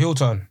Cold's heel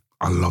turn?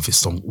 I love it.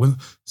 Stone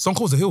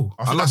Cold's a heel.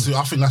 I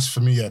think that's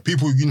for me, yeah.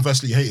 People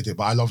universally hated it,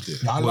 but I loved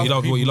it. What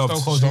you loved?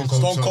 Stone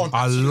Cold.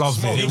 I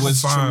loved it. It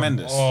was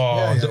tremendous.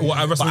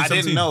 But I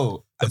didn't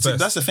know.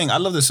 That's the thing. I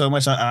loved it so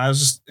much. I was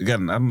just,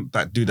 again, I'm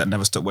that dude that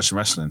never stopped watching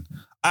wrestling.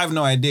 I have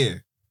no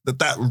idea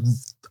that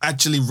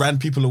actually ran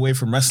people away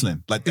from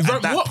wrestling. Like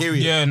at that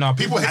period. Yeah, no,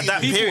 People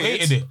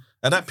hated it.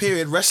 At that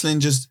period, wrestling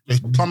just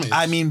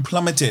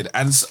plummeted.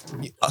 And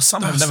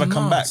some have never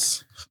come back.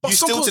 You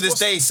still to this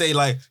day say,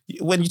 like,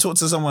 when you talk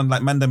to someone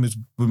like Mandem who's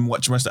been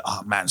watching wrestling,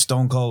 oh man,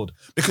 Stone Cold.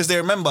 Because they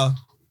remember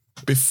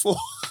before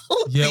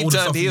he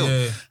turned heel.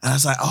 Yeah. And I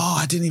was like, oh,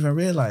 I didn't even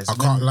realise. I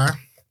can't lie.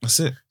 That's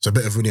it. It's a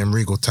bit of William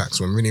Regal tax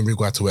when William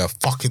Regal had to wear a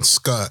fucking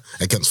skirt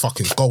against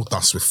fucking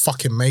Goldust with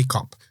fucking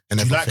makeup and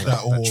everything.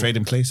 Like that, or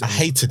trading places. I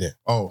hated it.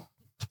 Oh,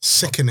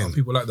 sickening.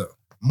 People like that.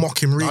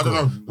 Mocking Regal. I don't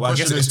know. Well, I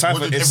guess it's time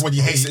for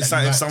everybody hates. It's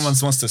like if someone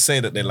wants to say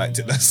that they liked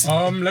it. That's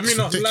Let me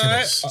not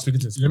lie.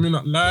 Let me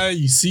not lie.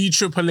 You see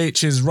Triple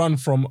H's run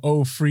from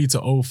 03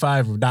 to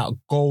 05 with that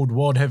gold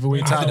world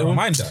heavyweight title. I didn't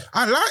mind that.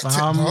 I liked it,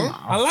 bro.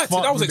 I liked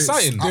it. That was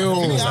exciting.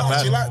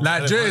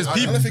 Like,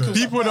 Jez,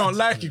 people don't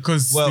like it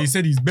because they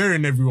said he's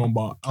burying everyone,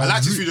 but I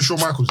liked his feud with Shawn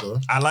Michaels though.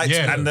 I liked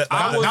and that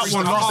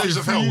one last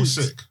of hell was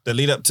sick. The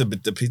lead up to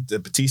the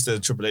Batista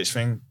Triple H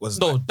thing was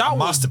that a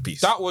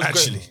masterpiece. That was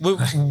actually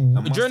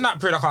great. During that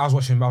period, I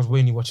was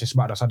mainly watching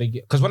SmackDown. So I didn't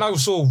get, because when I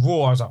saw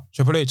Raw, I was like,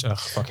 Triple H,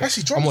 fuck it.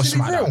 Actually, John, to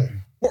be real,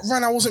 what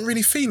run I wasn't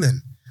really feeling.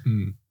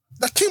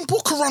 The King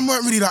Booker run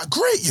weren't really that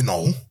great, you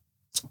know.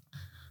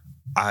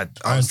 I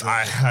was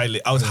highly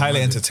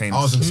entertained.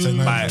 I was entertained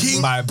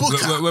by Booker.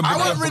 I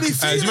wasn't really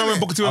feeling do you remember when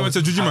Booker T went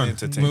to Juju Man?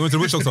 We went to the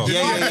Witch Doctor. Do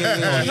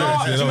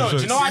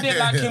you know I didn't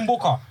like King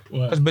Booker?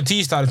 Because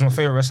Batista was my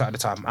favorite wrestler at the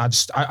time. I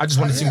just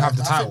wanted him to have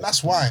the title.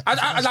 That's why.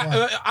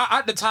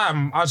 At the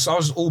time, I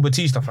was all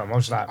Batista fan. I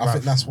was like, I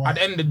think that's why. At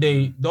the end of the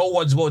day, no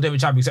one's world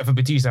heavyweight champion except for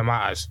Batista in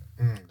my eyes.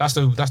 That's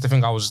the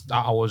thing I was.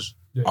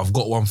 I've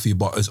got one for you,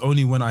 but it's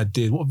only when I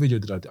did. What video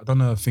did I do? I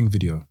done a thing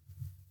video.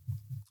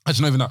 I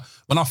don't even know.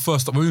 When we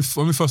first started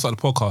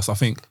the podcast, I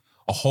think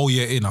a whole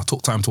year in, I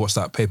took time to watch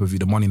that pay-per-view,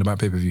 the Money in the Bank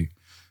pay-per-view.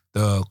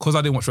 Because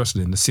I didn't watch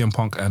wrestling, the CM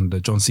Punk and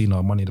the John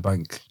Cena Money in the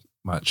Bank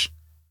match,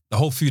 the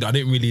whole feud, I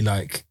didn't really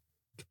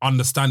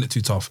understand it too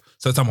tough.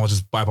 So the time I was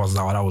just bypassing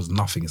that, that was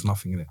nothing, it's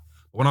nothing in it.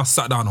 But when I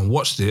sat down and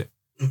watched it,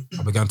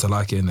 I began to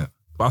like it in it.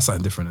 But that's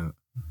something different in it.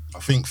 I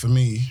think for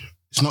me,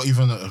 it's not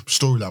even a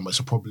storyline, but it's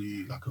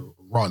probably like a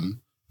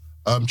run.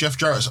 Jeff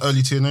Jarrett's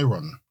early TNA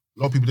run.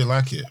 A lot of people didn't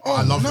like it.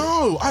 I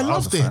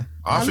loved it.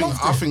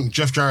 I think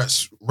Jeff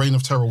Jarrett's Reign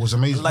of Terror was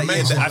amazing. I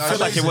feel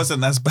like it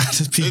wasn't as bad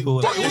as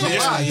people.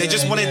 They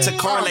just wanted to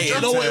correlate.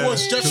 You know what it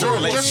was? Jeff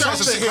Jarrett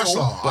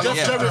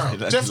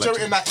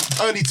in that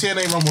early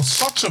TNA run was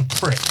such a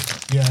prick.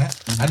 Yeah,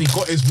 and he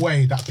got his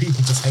way that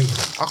people just hated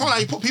him. I can't lie,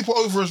 he put people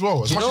over as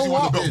well. As much as he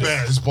wanted to build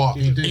bears, but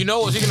you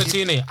know what? Speaking of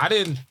TNA, I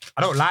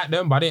don't like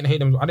them, but I didn't hate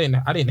them. I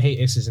didn't hate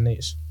Aces and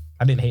Eights.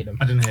 I didn't hate them.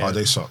 Oh,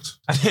 they sucked.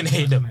 I didn't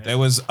hate them. There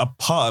was a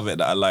part of it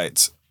that I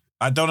liked,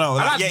 I don't know.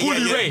 I like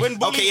Bully Ray. When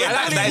Bully, I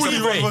like that is Bully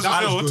a-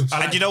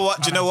 Ray. And you know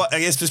what? I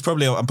guess this is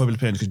probably an unpopular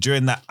opinion because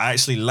during that, I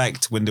actually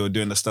liked when they were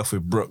doing the stuff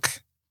with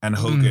Brooke and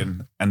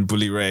Hogan and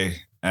Bully Ray,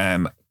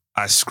 and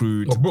I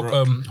screwed. What, Brooke,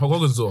 Brooke. Hulk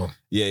Hogan's daughter.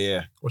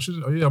 Yeah. What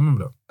should? Oh yeah, I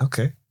remember that.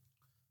 Okay.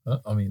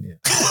 I mean, yeah.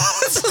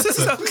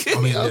 okay.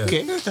 I mean, yeah.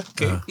 Okay.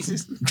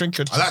 Drink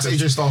your. I like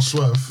AJ Styles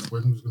swerve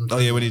when he was going to. Oh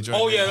yeah, when he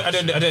joined. Oh yeah,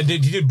 and then he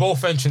did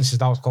both entrances.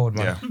 That was cold,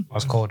 man. Yeah. That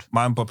was cold.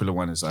 My unpopular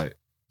one is like,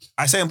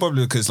 I say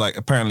unpopular because like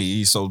apparently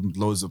he sold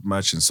loads of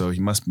merchants, so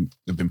he must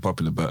have been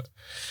popular, but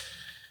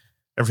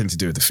everything to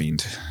do with the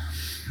Fiend,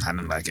 I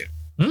didn't like it.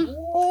 There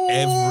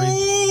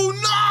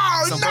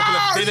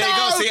you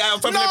go. See,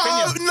 unpopular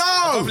opinion.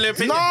 Unpopular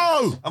opinion.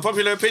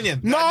 Unpopular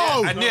opinion.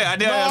 I knew I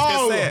was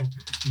gonna say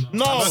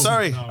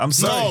it. I'm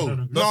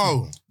sorry.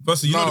 No.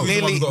 Firstly, you know the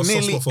reason why we got a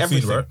soft spot for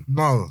Fiend, right?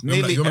 No.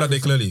 You remember that day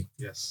clearly.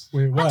 Yes.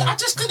 Wait, what? I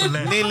just didn't.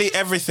 Nearly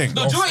everything.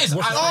 No, do you know what it is?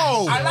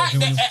 I like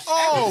the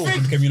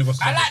everything. Became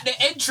Universal. I like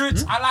the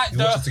entrance. I like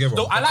watch it together.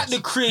 I like the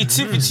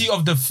creativity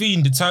of the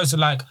Fiend in terms of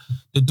like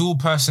the dual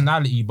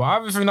personality. But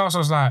everything else, I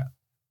was like,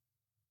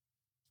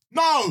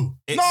 No.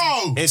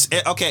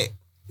 Okay.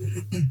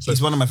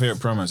 He's one of my favorite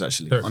promos,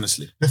 actually.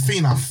 Honestly, The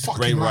Fiend, I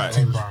fucking Bray like Wyatt.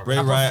 him, bro. Bray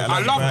Wyatt. I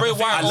love Bray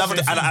Wyatt.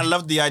 I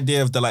love the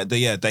idea of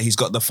that he's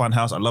got the fun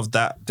house. I love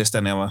that. This, that,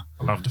 and the other.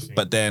 I love the thing.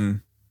 But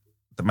then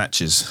the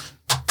matches.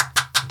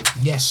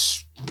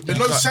 yes. The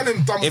no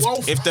selling done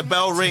well. If the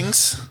bell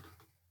rings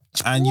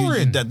and you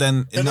Boring.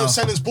 then The no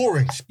selling's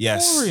boring.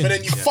 yes. But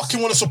then you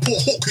fucking want to support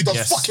Hawk who does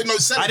Yes. fucking no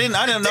selling. I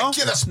didn't know.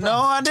 Ridiculous, bro. No,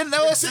 I didn't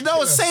know. No,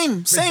 same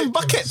Ridiculous.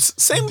 buckets.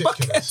 Same Ridiculous.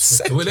 buckets.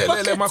 Same Wait, let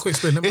buckets. Michael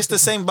explain. It's the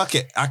same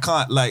bucket. I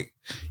can't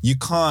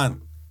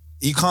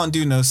you can't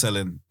do no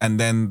selling and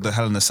then the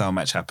Hell in a Cell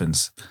match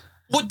happens.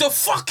 But the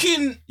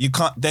fucking You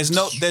can't. There's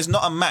not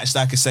a match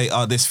that I could say,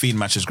 oh, this Fiend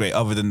match is great,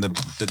 other than the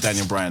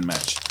Daniel Bryan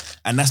match,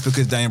 and that's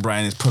because Daniel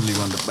Bryan is probably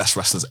one of the best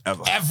wrestlers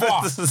ever.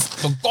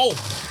 the goal.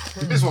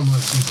 This one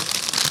was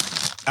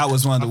That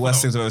was one of the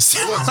worst things I've ever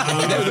seen.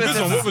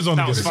 What was on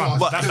That was again? fun.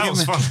 But- That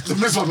was fun.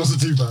 this one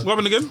wasn't too bad. What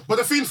happened again? But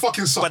the Fiend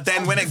fucking sucked. But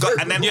then when it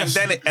got and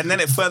then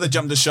it further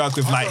jumped the shark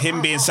with like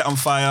him being set on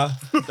fire.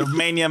 The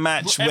Mania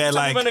match where Every time he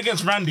like went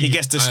against Randy. he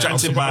gets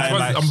distracted by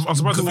like I'm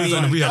surprised the Fiend's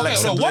on the rehab. Okay,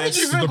 so what did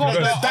you think of The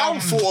the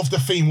downfall of the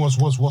Fiend was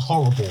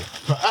horrible.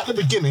 But at the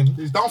beginning,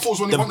 his downfall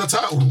was when he won the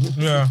title.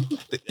 Yeah.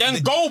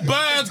 Then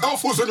Goldberg.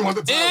 Downfall was when he won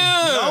the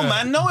title. no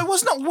man, no, it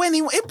was not when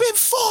he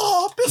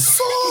before.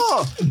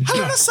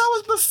 Hell in a Cell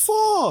was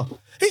before.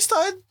 He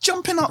started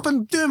jumping up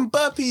and doing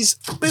burpees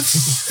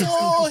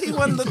before he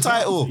won the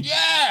title.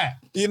 Yeah.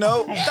 You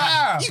know,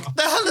 Yeah.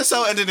 the Hell in a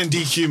Cell ended in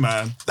DQ,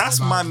 man. That's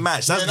my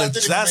match. That's Yeah, that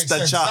didn't that's make the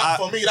sense. chart. That,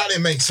 for me, that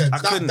didn't make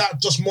sense. couldn't- That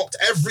just mocked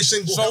every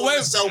single So Hell in when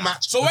a Cell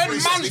match. so when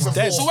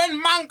before.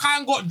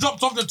 Mankind got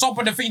dropped off the top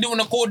of the thing, they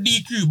want to call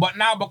DQ, but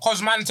now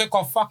because man take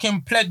a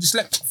fucking pledge, it's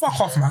like fuck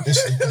off, man. is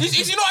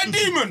he not a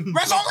demon?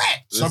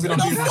 Resurrect.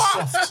 WWE was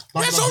fuck? soft. WWE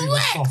was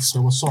Resurrect. soft. They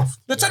were soft.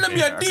 You're telling me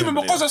Yeah, a I demon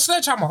couldn't because of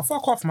Sledgehammer?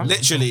 Fuck off, man.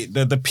 Literally,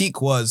 the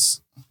peak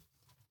was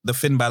the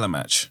Finn Balor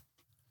match,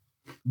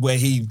 where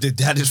he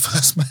had his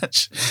first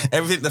match.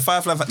 Everything, the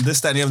Firefly, this,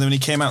 that, and the other. When he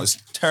came out, it was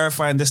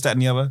terrifying. This, that,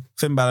 and the other.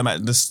 Finn Balor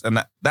match, this and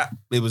that.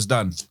 It was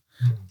done.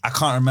 I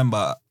can't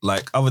remember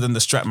other than the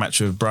strap match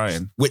with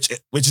Brian, which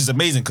is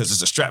amazing because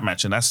it's a strap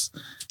match, and I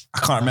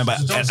can't remember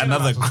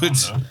another good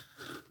John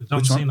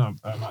Which one? Cena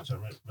match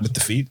at Red. with the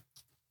feet.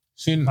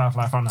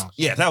 Firefly Funhouse.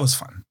 Yeah, that was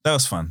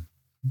fun.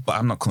 But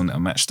I'm not calling it a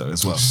match though,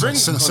 as well.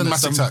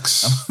 Cinematic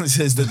tax. This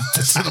is the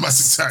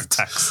Cinematic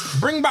tax.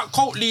 Bring back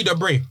cult leader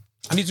Bray.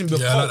 I need to be a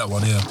Yeah, I like that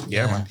one. Yeah.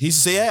 Yeah, man.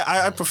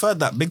 I preferred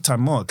that big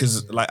time more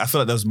because I feel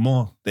like there was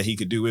more that he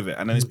could do with it.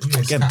 And then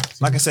again,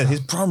 like I said,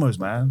 his promos,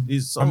 man,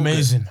 he's so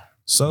amazing. good.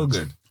 So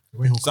good.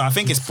 So I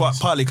think it's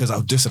partly because I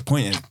was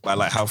disappointed by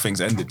how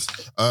things ended.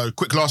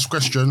 Quick last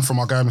question from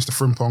our guy, Mr.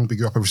 Frimpong. Big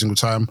you up every single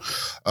time.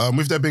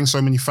 With there being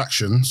so many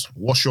factions,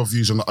 what's your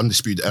views on the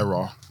Undisputed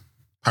Era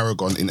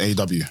Paragon in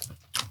AEW?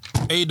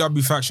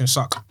 AEW factions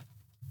suck.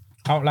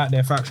 I don't like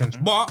their factions,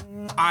 but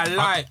I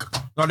like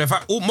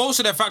most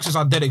of their factions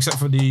are dead except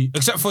for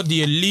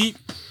the Elite,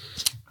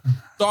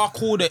 Dark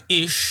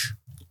Order-ish.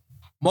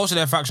 Most of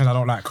their factions I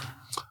don't like.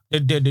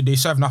 They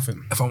serve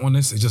nothing. If I'm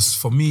honest, it's just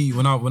for me.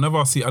 Whenever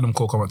I see Adam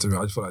Cole come out to me,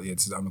 I just feel like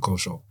this is Adam Cole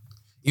show.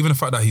 Even the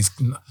fact that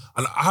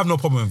I have no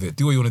problem with it.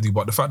 Do what you want to do,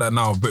 but the fact that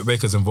now Britt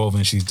Baker's involved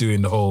and she's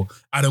doing the whole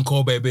Adam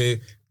Cole baby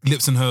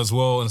lips in her as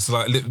well, and it's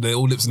like they're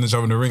all lips in each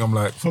other in the ring. I'm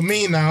like, For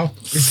me now,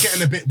 it's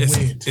getting a bit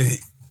weird.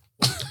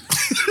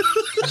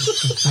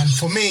 And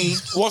for me,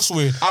 What's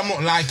weird? I'm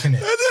not liking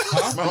it.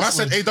 Man, I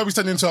said AEW's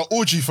turning into an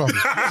orgy, fam. For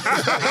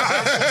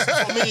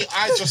me,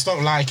 I just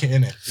don't like it,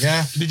 innit?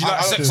 Yeah? Did you like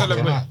I don't Sex fucking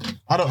Celebrate? like-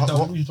 I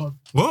don't.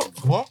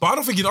 what? But I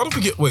don't think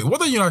it. Wait, what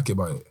don't you like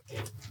about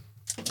it?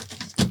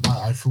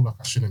 I feel like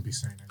I shouldn't be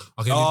saying it.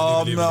 Okay,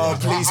 Oh leave it. no!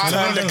 Please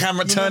turn the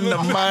camera, turn the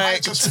I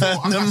mic, just turn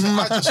feel, the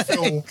I just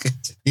feel,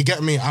 you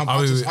get me? I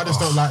just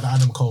don't like the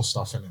Adam Cole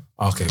stuff, innit?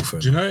 Okay, fair.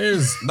 Do you know what it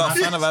is? Not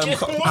a fan of Adam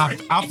Cole.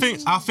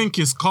 I think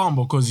it's calm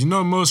because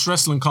most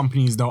wrestling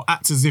companies they'll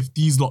act as if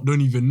these lot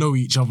don't even know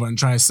each other and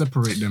try to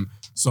separate them.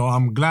 So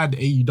I'm glad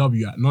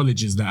AEW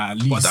acknowledges that at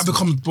least. But that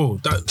becomes, bro.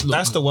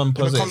 That's the one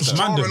positive.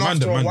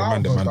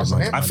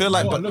 I feel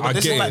like, but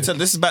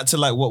this is back to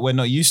like what we're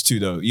not used to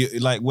though.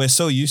 Like we're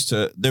so used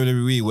to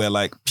WWE where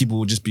like people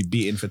will just be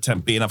beating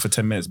up for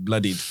 10 minutes,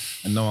 bloodied,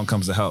 and no one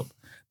comes to help.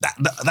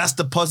 That's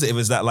the positive,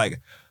 is that like,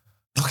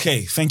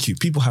 okay, thank you.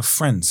 People have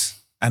friends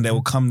and they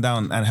will come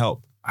down and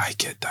help. I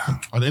get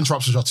that. The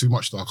interruptions are too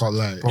much though, I can't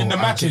lie. In the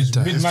matches,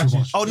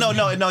 mid-matches. Oh no,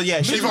 yeah.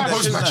 Even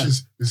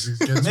post-matches.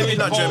 Maybe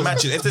not during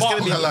matches. If there's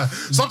gonna be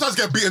sometimes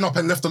get beaten up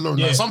and left alone.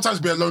 Yeah. Like,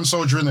 sometimes be a lone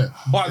soldier in it.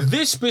 But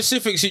this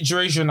specific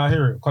situation, I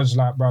hear it because,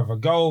 like, brother, a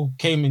girl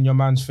came in your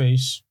man's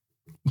face,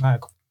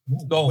 like,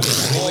 whoa, wait.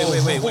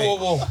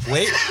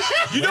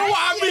 You know what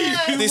I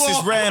mean? This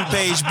is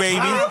Rampage,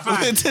 baby.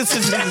 This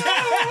is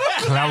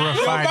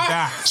clarify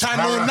that.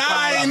 Channel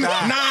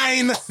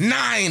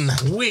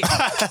 999. Wait.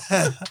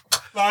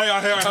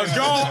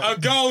 A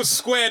girl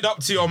squared up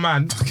to your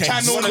man.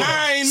 Channel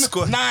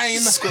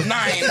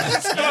 999.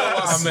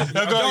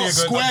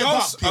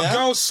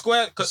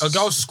 A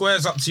girl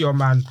squares up to your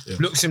man,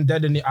 looks him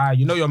dead in the eye.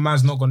 You know your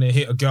man's not gonna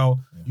hit a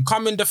girl. You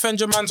come and defend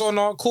your man's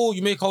honor. Cool.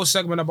 You make a whole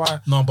segment about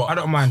it. No, but I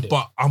don't mind it.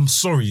 But I'm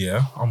sorry,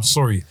 yeah. I'm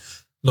sorry.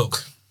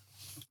 Look,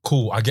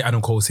 cool. I get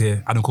Adam Cole's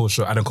here. Adam Cole's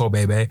show. Adam Cole,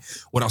 baby.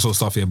 All that sort of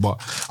stuff here.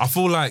 But I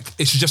feel like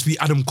it should just be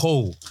Adam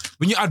Cole.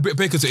 When you add Britt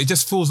Baker to it, it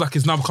just feels like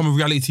it's now become a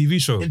reality TV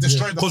show.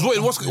 Because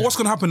what's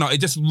going to happen now? It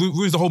just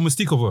ruins the whole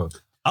mystique of her.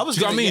 I was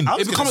Do you know what I mean?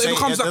 it becomes it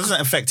doesn't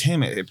affect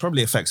him. It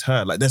probably affects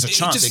her. Like there's a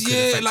chance it could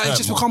affect her it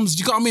just more. becomes.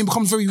 You know what I mean? It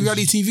becomes very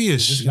reality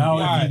TV-ish.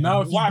 Why?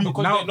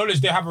 Because they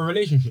acknowledge they have a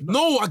relationship.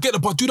 No, I get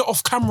it, but do that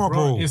off camera,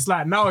 bro. It's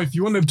like now if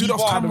you want to do that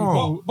off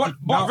camera. But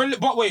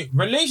wait,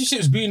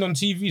 relationships being on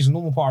TV is a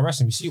normal part of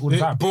wrestling. We see it all the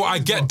time. Bro, I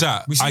get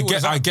that. I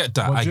get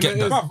that.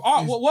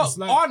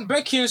 Bruv, aren't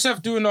Becky and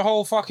Seth doing the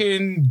whole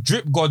fucking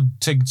drip god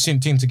thing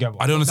together?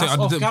 I don't understand.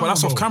 But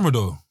that's off camera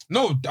though.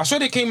 No, I swear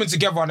they came in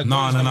together. And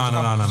No.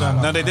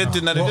 No, they did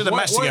a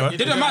match together. They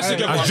did a match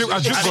together. I drip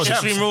God.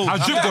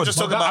 Just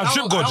talk about. I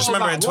just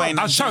remember in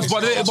 2019.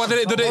 But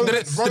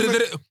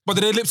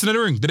did they lips in the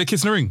ring? Did they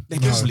kiss in the ring? They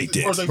usually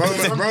did.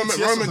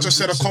 Roman just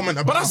said a comment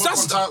about. But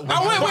that's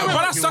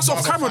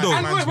off camera though.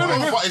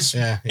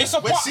 It's a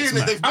part. I'm seeing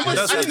it.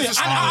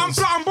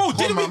 I'm bold.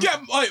 Didn't we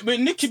get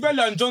Nikki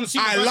Bella and John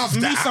Cena? I love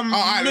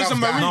that. Miz and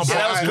Marie.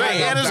 That was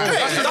great. I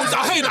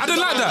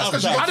didn't like that.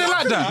 I didn't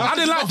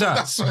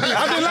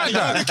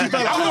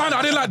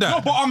like that. No,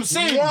 but I'm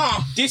saying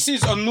this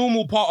is a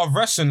normal part of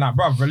wrestling, like,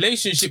 bruv.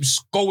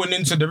 Relationships going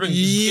into the ring.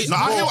 No,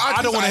 I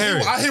don't want to hear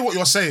it. I hear what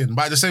you're saying,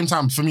 but at the same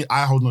time, for me,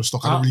 I hold no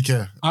stock. I don't really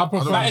care. I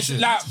prefer Like, it's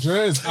like,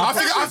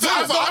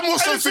 I'm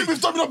also think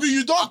with WWE,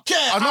 you don't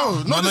care. I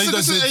know. No,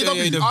 this is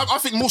AEW. I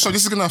think more so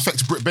this is going to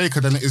affect Britt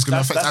Baker than it is going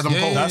to affect Adam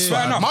Cole. That's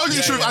fair enough. My only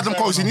issue with Adam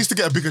Cole is he needs to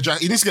get a bigger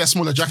jacket. He needs to get a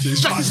smaller jacket. His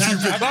jacket's too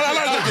big.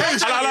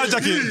 I like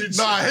jacket.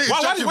 Nah, I hate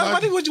jacket, Why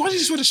did you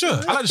just wear the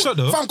shirt? I like the shirt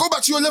though. Fam, go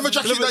back to your leather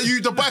jacket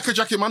the biker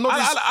jacket, man.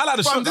 I like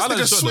the shirt. This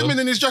nigga's swimming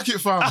in his jacket,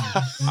 fam.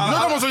 You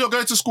know the ones when you're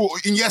going to school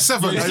in year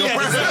 7. I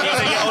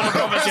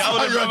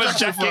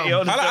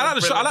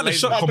like the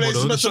shirt combo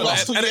though. The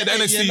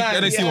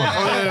NXT one.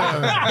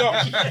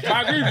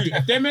 I agree with you.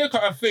 If they make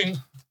it a thing,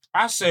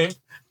 I say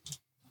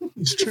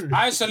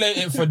isolate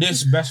it for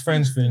this best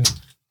friends thing,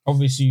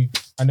 obviously,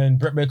 and then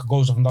Britt Baker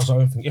goes off and does her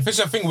own thing. If it's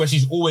a thing where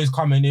she's always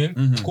coming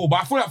in, cool.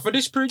 But I feel like for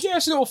this period,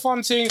 it's a little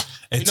fun thing.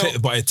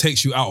 But it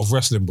takes you out of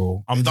wrestling,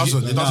 bro. It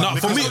doesn't. No,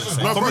 for me,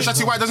 bro,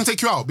 that's why it doesn't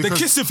take you out. the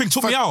kissing thing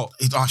took me out.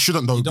 I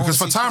shouldn't though, because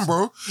for time,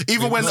 bro.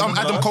 Even when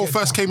Adam Cole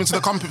first came into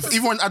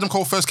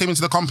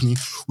the company,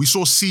 we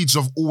saw seeds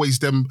of always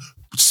them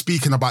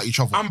speaking about each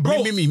other.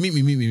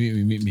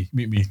 Meet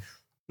me.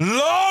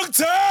 Long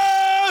term.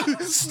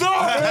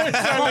 Stop.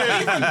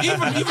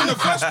 Even the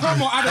first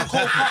promo Adam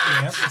Cole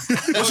cut,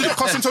 Was it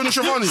costing Tony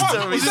Schiavone?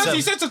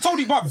 he said to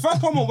Tony, but first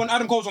promo when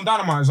Adam Cole's on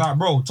Dynamite is like,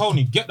 bro,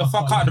 Tony, get the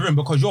fuck out of the ring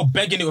because you're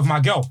begging it with my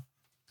girl.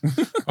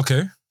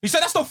 Okay. He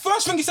said that's the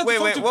first thing he said. Wait,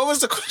 what was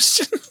the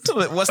question?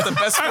 What's the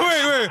best?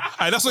 Wait.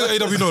 That's what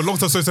AW know. Long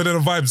term storytelling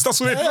and vibes. That's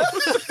what they know.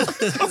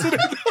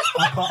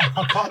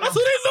 That's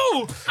what they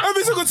know.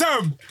 Every single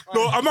time.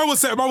 No, a man will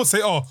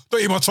say, oh,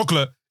 don't eat my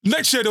chocolate.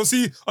 Next year they'll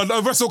see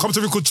a wrestler come to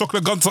me called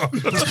Chocolate Gunter.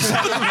 And I'll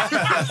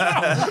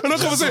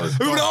come and say,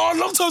 oh,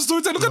 long-term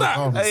storytelling, look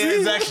at that. Yeah,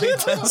 exactly.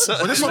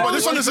 But this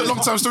one isn't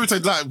long-term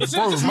storytelling. Like,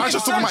 bro, man's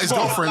just talking about his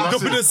girlfriend. Go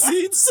with the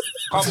seeds.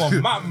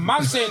 Come on,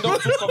 man saying don't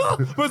talk about.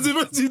 But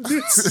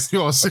this.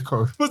 You're a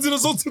sicko. But the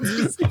something.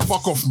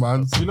 Fuck off,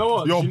 man. You know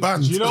what? You're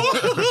banned. You know what?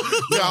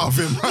 Get out of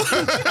him.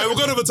 Hey, we're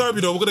going over time,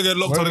 you know. We're going to get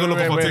locked on.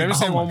 Let me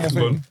say one more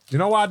thing. You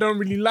know why I don't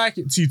really like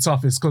it too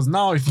tough is because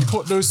now if you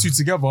put those two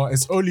together,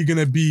 it's only going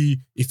to be,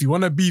 if you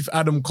want to beef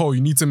Adam Cole, you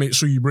need to make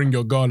sure you bring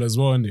your girl as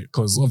well in it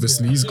because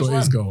obviously he's got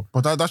his girl.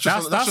 But that's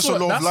just a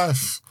law of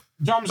life.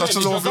 That's a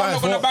law of life.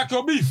 Not going to back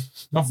your beef.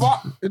 The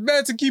fuck? It's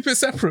better to keep it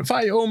separate.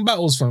 Fight your own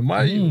battles, fam.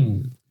 Why are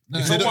you? No.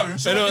 What's that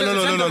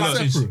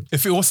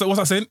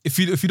saying? If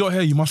you don't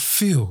hear, you must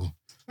feel.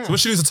 So when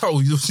she loses the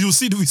title, you'll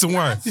see the reason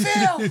why.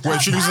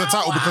 Wait, she loses the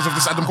title because of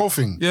this Adam Cole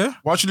thing? Yeah.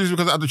 Why she lose?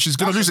 Because she's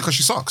going to lose it because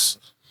she sucks.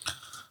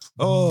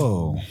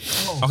 Oh.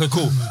 Okay,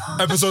 cool.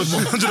 Episode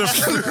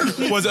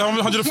 103. Was it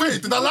 103?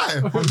 Wait, did I lie?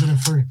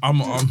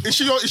 103. Is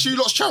she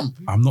lot's champ?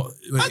 I'm not.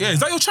 Yeah, is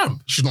that your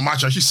champ? She's not my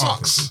champ. She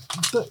sucks.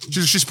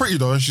 She's pretty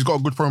though. She's got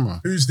a good promo.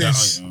 Who's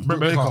this? Britt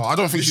Baker. I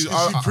don't think she's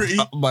pretty.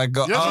 Oh my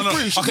God. Yeah, she's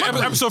pretty. She's Okay, mad,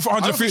 though. episode I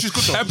don't 103. think she's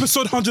good though.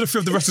 Episode 103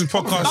 of the Wrestling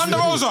Podcast. Thunder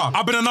Rosa.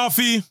 I've been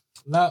Anafi.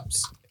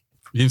 Laps.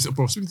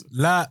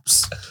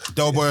 Laps.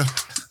 Delboy.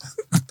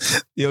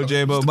 Yo,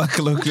 J-Bo,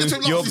 Makaloku,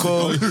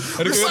 Yoko.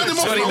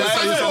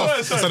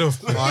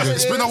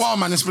 It's been a while,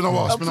 man. It's been a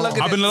while. I've been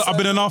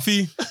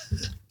Anafi.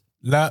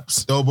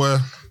 Laps. Delboy.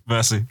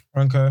 Mercy.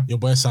 Franco. Your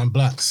boy Sam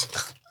Blacks.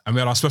 And we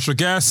had our special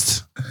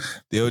guest.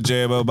 Yo,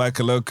 J-Bo,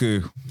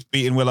 Makaloku.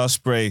 Beating Will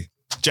Ospreay.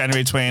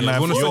 January 29th. I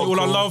want to show you all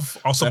our Yoko. love,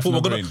 our support.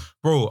 We're Bethnal gonna,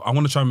 bro, I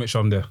want to try and make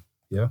sure I'm there.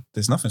 Yeah,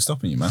 There's nothing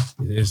stopping you, man.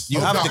 it is.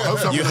 You have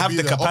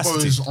the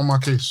capacity. Is on my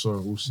case,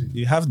 so we'll see.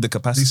 You have the Please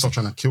capacity. stop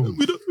trying to kill me.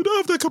 We don't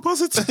have that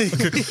capacity.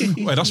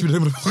 Okay. Wait, that should be the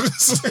name of the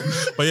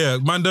podcast. But yeah,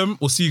 Mandem,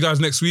 we'll see you guys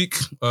next week.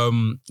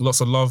 Lots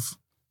of love.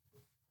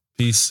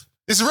 Peace.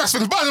 It's a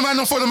wrestling by the man,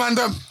 not for the man.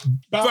 Them.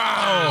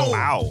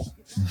 Wow.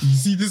 You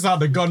see, this is how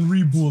the gun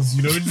reballs,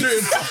 you know? That's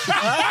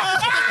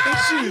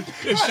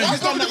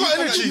not got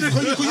energy.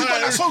 Because you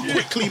got that so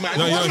quickly, man.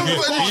 No,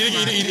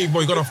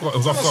 boy, you got off. It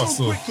was off guard.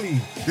 So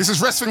This is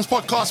Wrestling's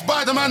podcast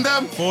by the man.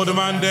 Them. for the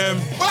Mandem.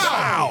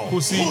 Wow.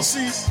 Pussy.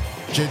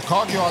 Jade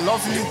Cargill, I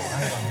love you.